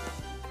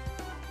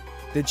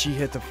 Then she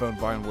hit the phone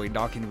violently,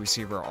 knocking the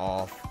receiver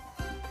off,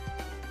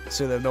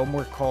 so that no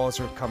more calls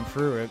would come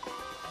through it.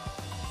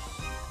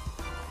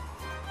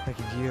 I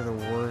could hear the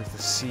roar of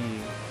the sea.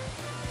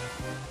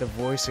 The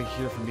voice I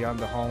hear from beyond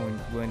the howling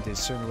wind is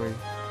certainly...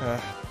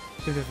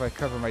 even if I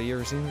cover my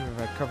ears,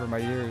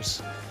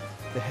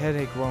 the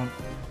headache won't...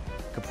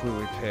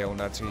 Completely pale,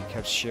 Natsuri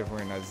kept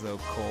shivering as though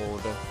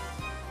cold.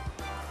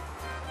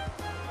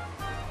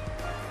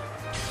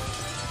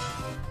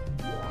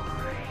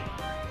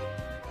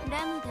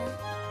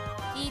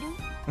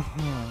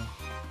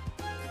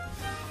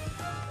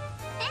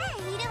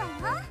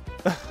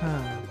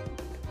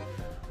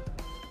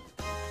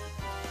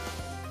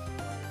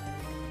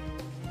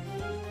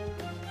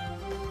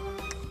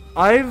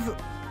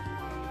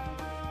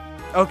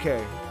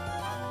 Okay.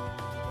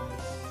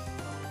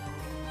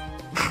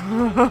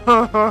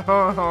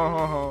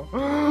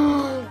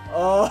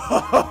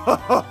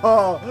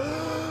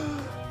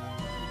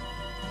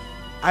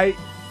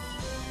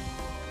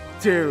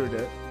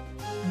 Dude.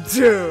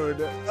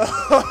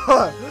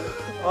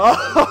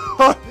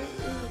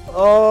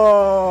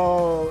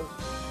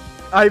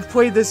 I've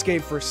played this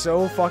game for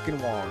so fucking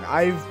long.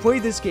 I've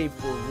played this game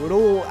for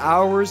little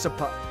hours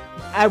upon...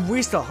 At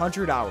least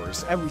 100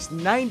 hours. At least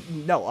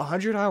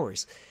 100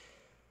 hours.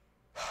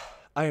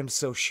 I am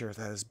so sure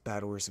that is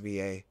Battlers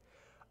VA.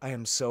 I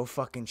am so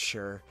fucking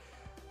sure.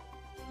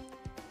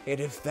 And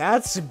if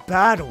that's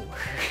Battle,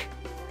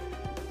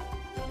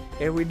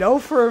 and we know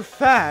for a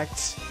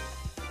fact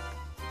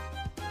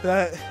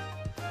that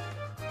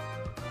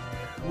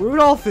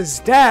Rudolph is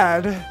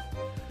dead.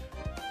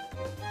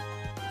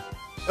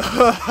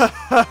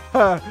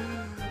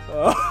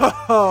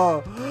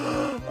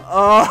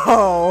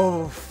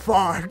 Oh,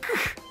 fuck.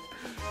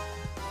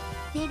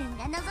 ベルン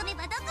が望め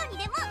ばどこに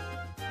でも。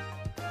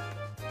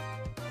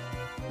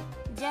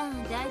じゃあ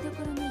台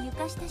所の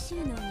床下収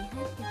納に入っ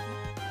てて。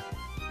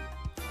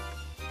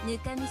ぬ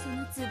かみそ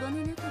の壺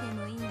の中で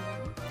もいいわ。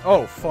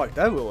Oh, fuck,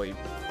 that really...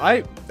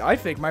 I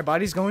think my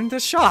body's going to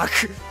shock.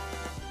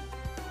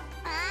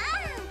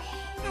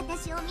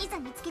 私をミサ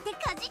見つけて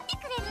かじって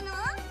くれるの？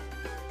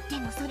で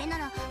もそれな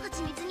ら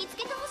蜂蜜につ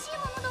けてほしい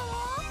ものだわ。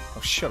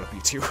Oh, shut up,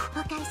 you two.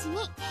 お返しに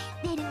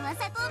ベルンは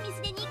砂糖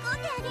水で煮込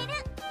んであげる。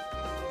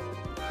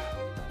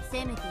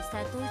せめて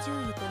砂糖醤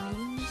油とみ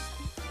りんにして。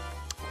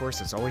Of course,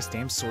 it's always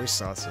damn soy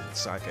sauce and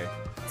sake.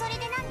 それ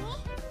で何？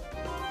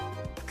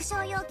副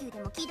賞要求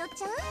でも気取っ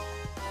ちゃう？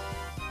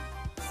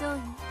そう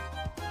よ。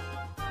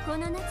こ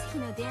の夏日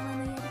の電話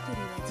のやり取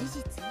りは事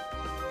実。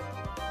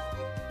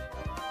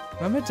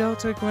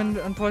Lamdadelta grinned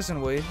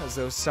unpleasantly, as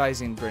though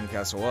sizing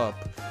Brincastle up.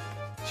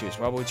 She was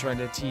probably trying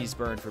to tease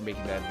Byrne for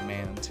making that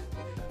demand.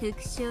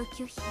 副賞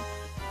拒否。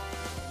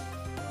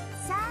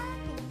さ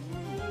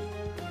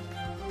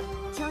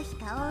て、拒否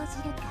か応じ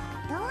るか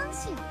どう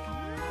しようかな。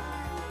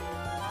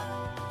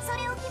そ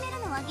れを決める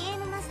のはゲー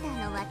ムマスタ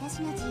ーの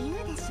私の自由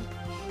だし、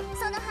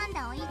その判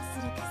断をいつす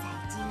るかさえ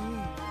自由。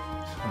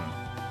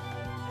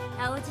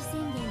青字宣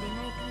言でない限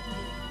り、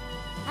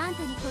あん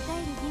たに答え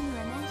る義務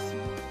はないし。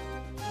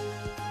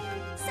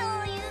そう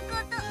いうこ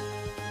と。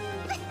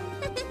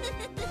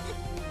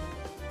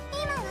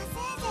今はせ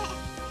いぜ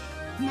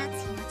い夏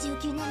日の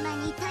19年前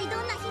に一体ど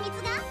んな秘密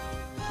が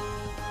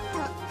と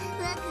ワク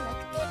ワ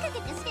クテク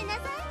テクしてなさ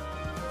い。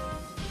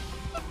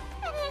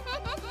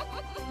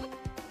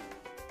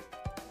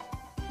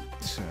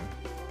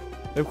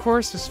Of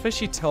course, this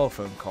fishy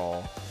telephone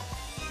call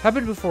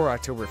happened before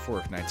October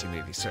 4th,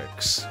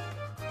 1986.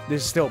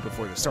 This is still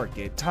before the start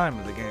gate time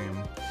of the game,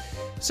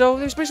 so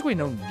there's basically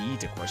no need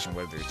to question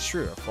whether it's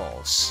true or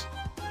false.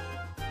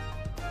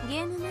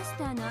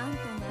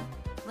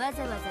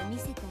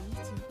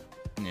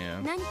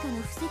 Yeah.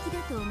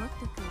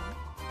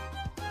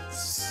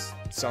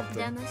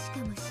 Something.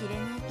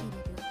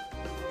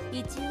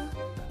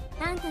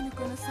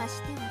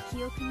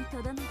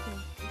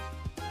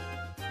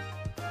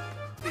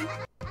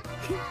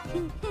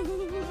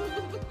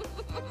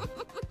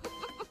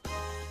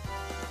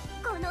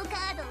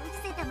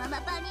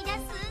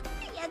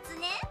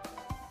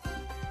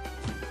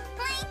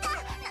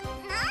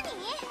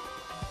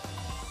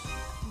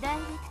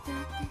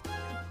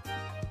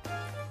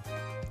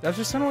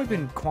 After suddenly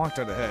being conked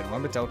on the head,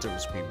 Lamdadelta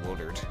was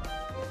bewildered.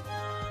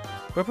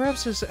 But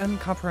perhaps this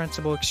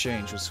incomprehensible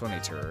exchange was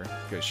funny to her,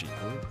 because she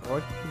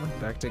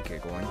went back to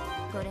giggling.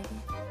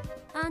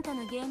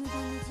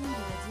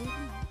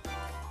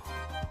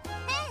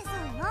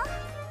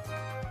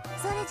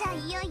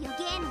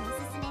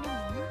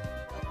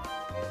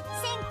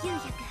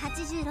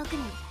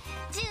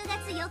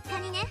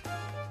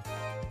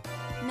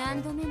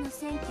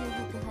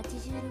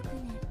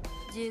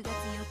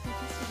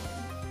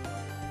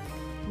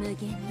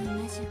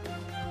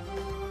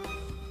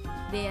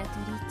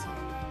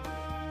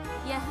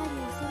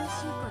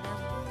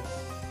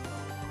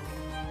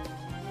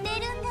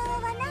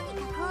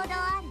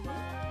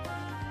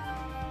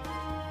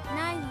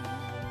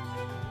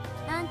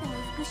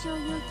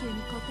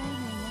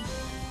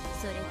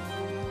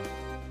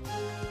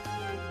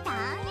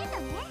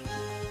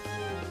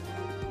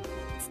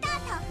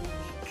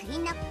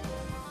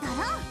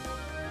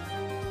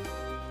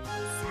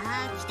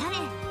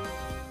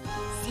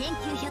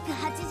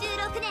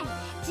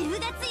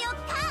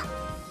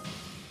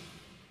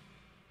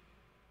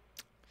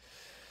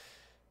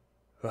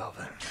 Well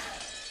then.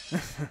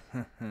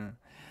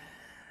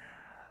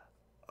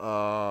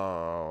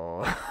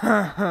 Oh.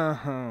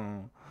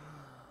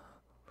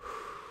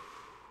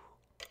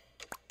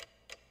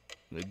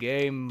 The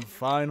game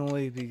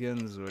finally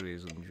begins,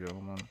 ladies and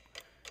gentlemen.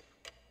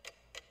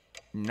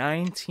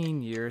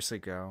 19 years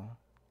ago.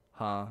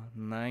 Huh?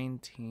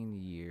 19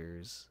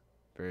 years.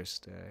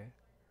 Birthday.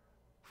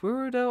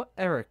 Furudo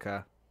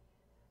Erika.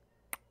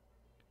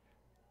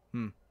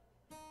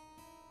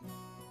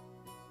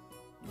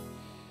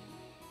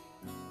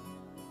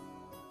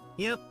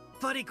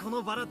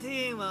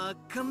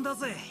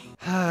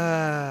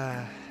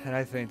 And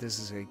I think this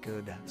is a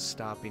good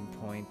stopping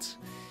point.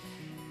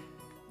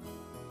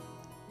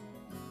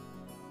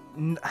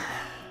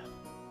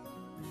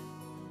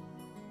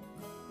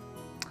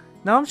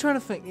 Now I'm trying to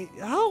think,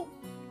 how?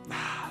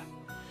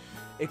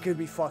 It could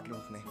be fucking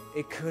with me.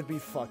 It could be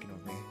fucking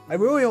with me. I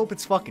really hope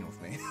it's fucking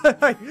with me.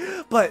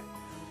 But...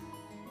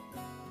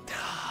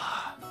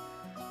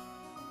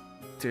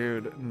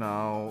 Dude,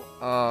 no.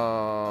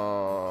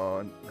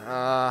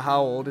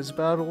 How old is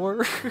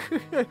Battler?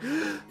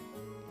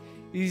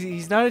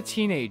 he's not a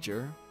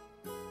teenager.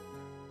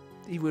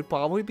 He would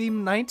probably be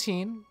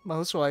 19,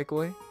 most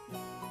likely.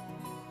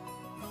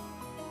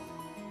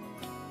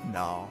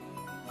 No.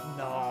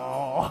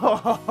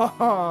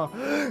 No.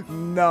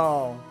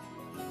 No.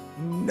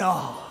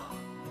 No.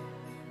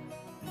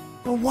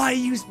 But why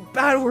use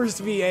Battler's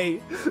VA?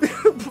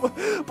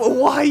 but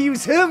why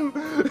use him?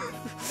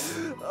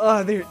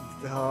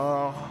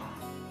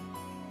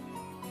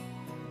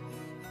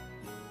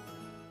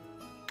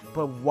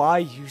 But why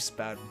use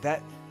Battle?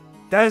 That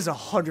is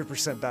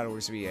 100%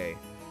 Battler's VA.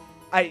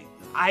 I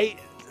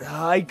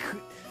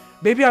could,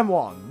 maybe I'm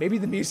wrong. Maybe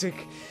the music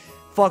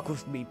fuck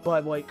with me,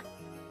 but like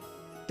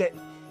that.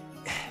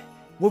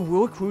 What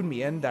really clued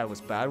me in that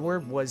was Battler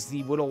was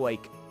the little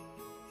like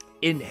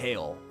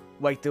inhale,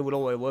 like the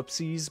little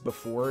ellipses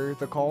before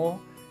the call.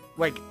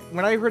 Like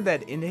when I heard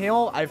that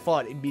inhale, I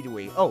thought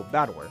immediately, oh,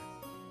 Battler.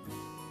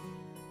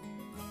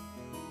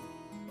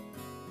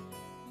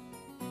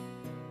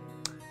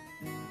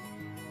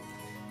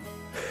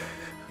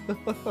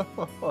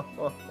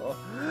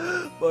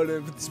 But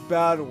if it's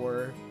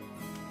Battler,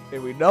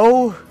 and we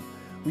know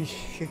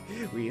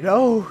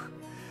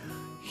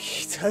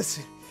he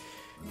doesn't.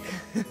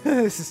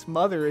 His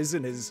mother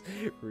isn't his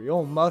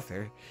real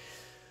mother.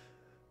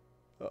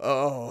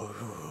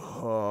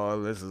 Oh,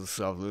 this is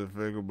something to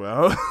think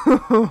about.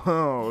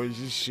 Oh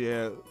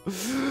shit.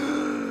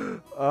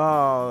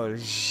 Oh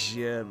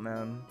shit,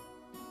 man.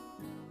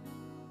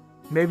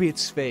 Maybe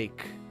it's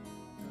fake.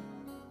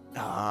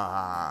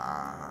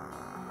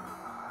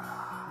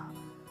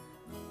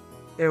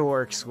 It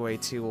works way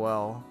too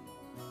well.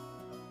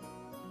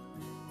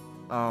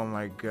 Oh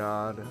my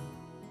god.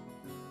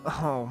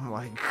 Oh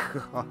my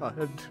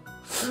god.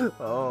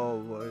 Oh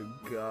my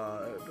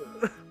god.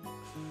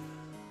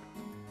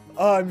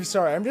 I'm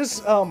sorry, I'm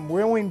just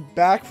reeling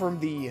back from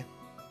the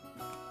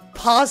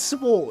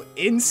possible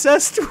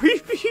incest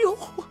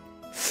reveal.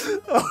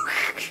 Oh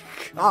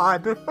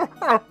god.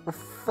 Oh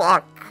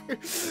fuck.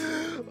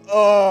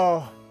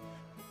 Oh.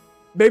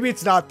 Maybe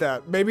it's not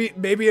that. Maybe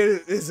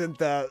it isn't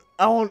that.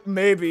 I don't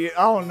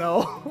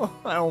know.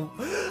 I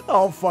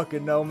don't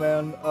fucking know,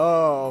 man.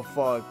 Oh,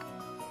 fuck.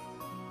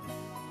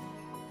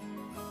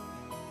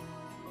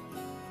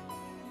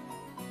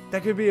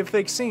 That could be a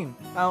fake scene.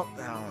 I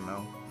don't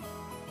know.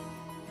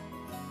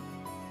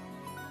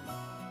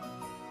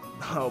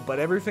 Oh, but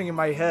everything in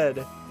my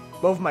head,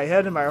 both my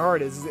head and my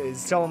heart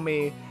is telling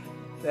me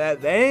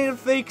that ain't a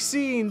fake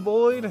scene,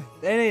 boy. That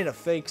ain't a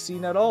fake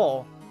scene at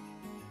all.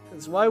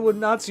 Cause why would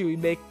Natsu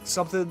make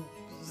something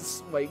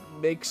like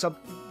make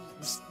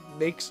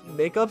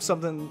up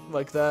something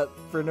like that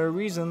for no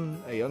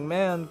reason? A young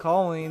man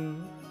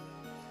calling,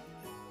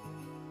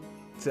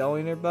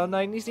 telling her about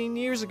 19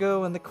 years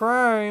ago and the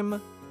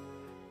crime.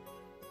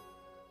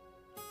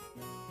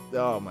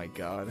 Oh my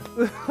god.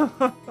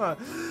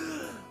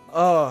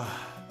 Oh,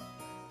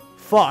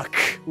 fuck.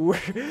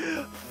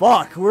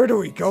 Where do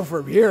we go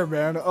from here,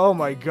 man? Oh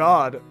my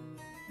god.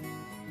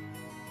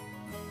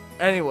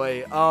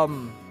 Anyway,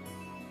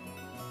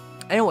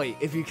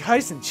 if you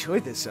guys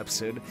enjoyed this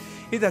episode,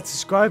 hit that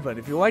subscribe button.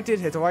 If you liked it,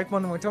 hit the like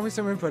button. Tell me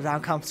some input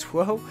down comments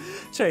below.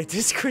 Sorry,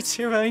 Discord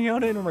server hanging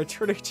out in my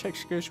Twitter check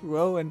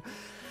below. And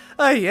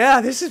yeah,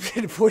 this has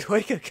been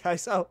Voidlego,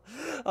 guys.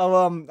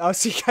 I'll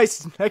see you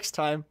guys next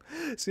time.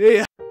 See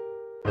ya.